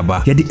de ne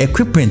yaba ye de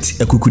equipment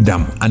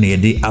ekukudam ana ye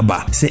de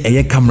aba se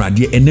eye camera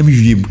de enam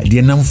wiem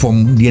de nam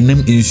fom de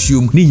enam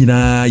ensuom ni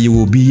nyina ye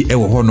wo bi e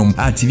wo honom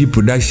a TV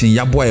production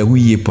yabo ye hu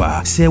ye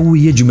pa se wo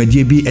ye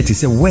dwumadie bi ete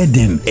se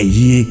wedding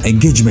eye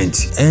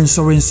engagement and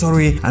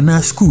sorry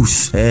ana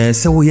schools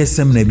se wo ye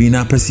sem na bi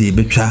na pese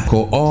betwa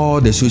ko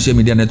all the social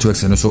media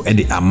networks no so e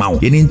de amaw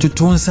ye ni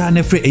ntotonsa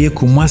na fre eye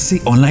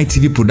Kumasi Online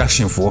TV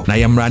production for na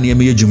yamra na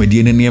ye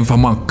dwumadie ne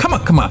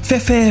Come,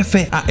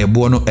 fe a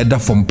ebo no eda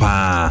from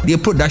pa. The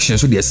production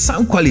so the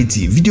sound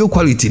quality, video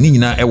quality ni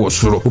nyina e wo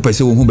soro. Wo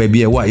pese wo hu ba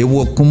bia wa ye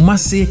wo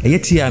Kumasi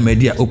eyetia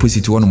media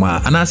opposite one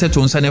ma. Ana se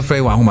to nsa ne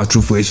frɛ wa homa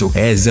true for so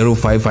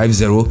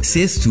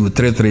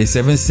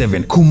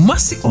 0550623377.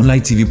 Kumasi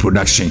Online TV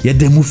production. Ye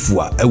demu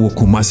fua e wo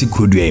Kumasi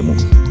kodua mu.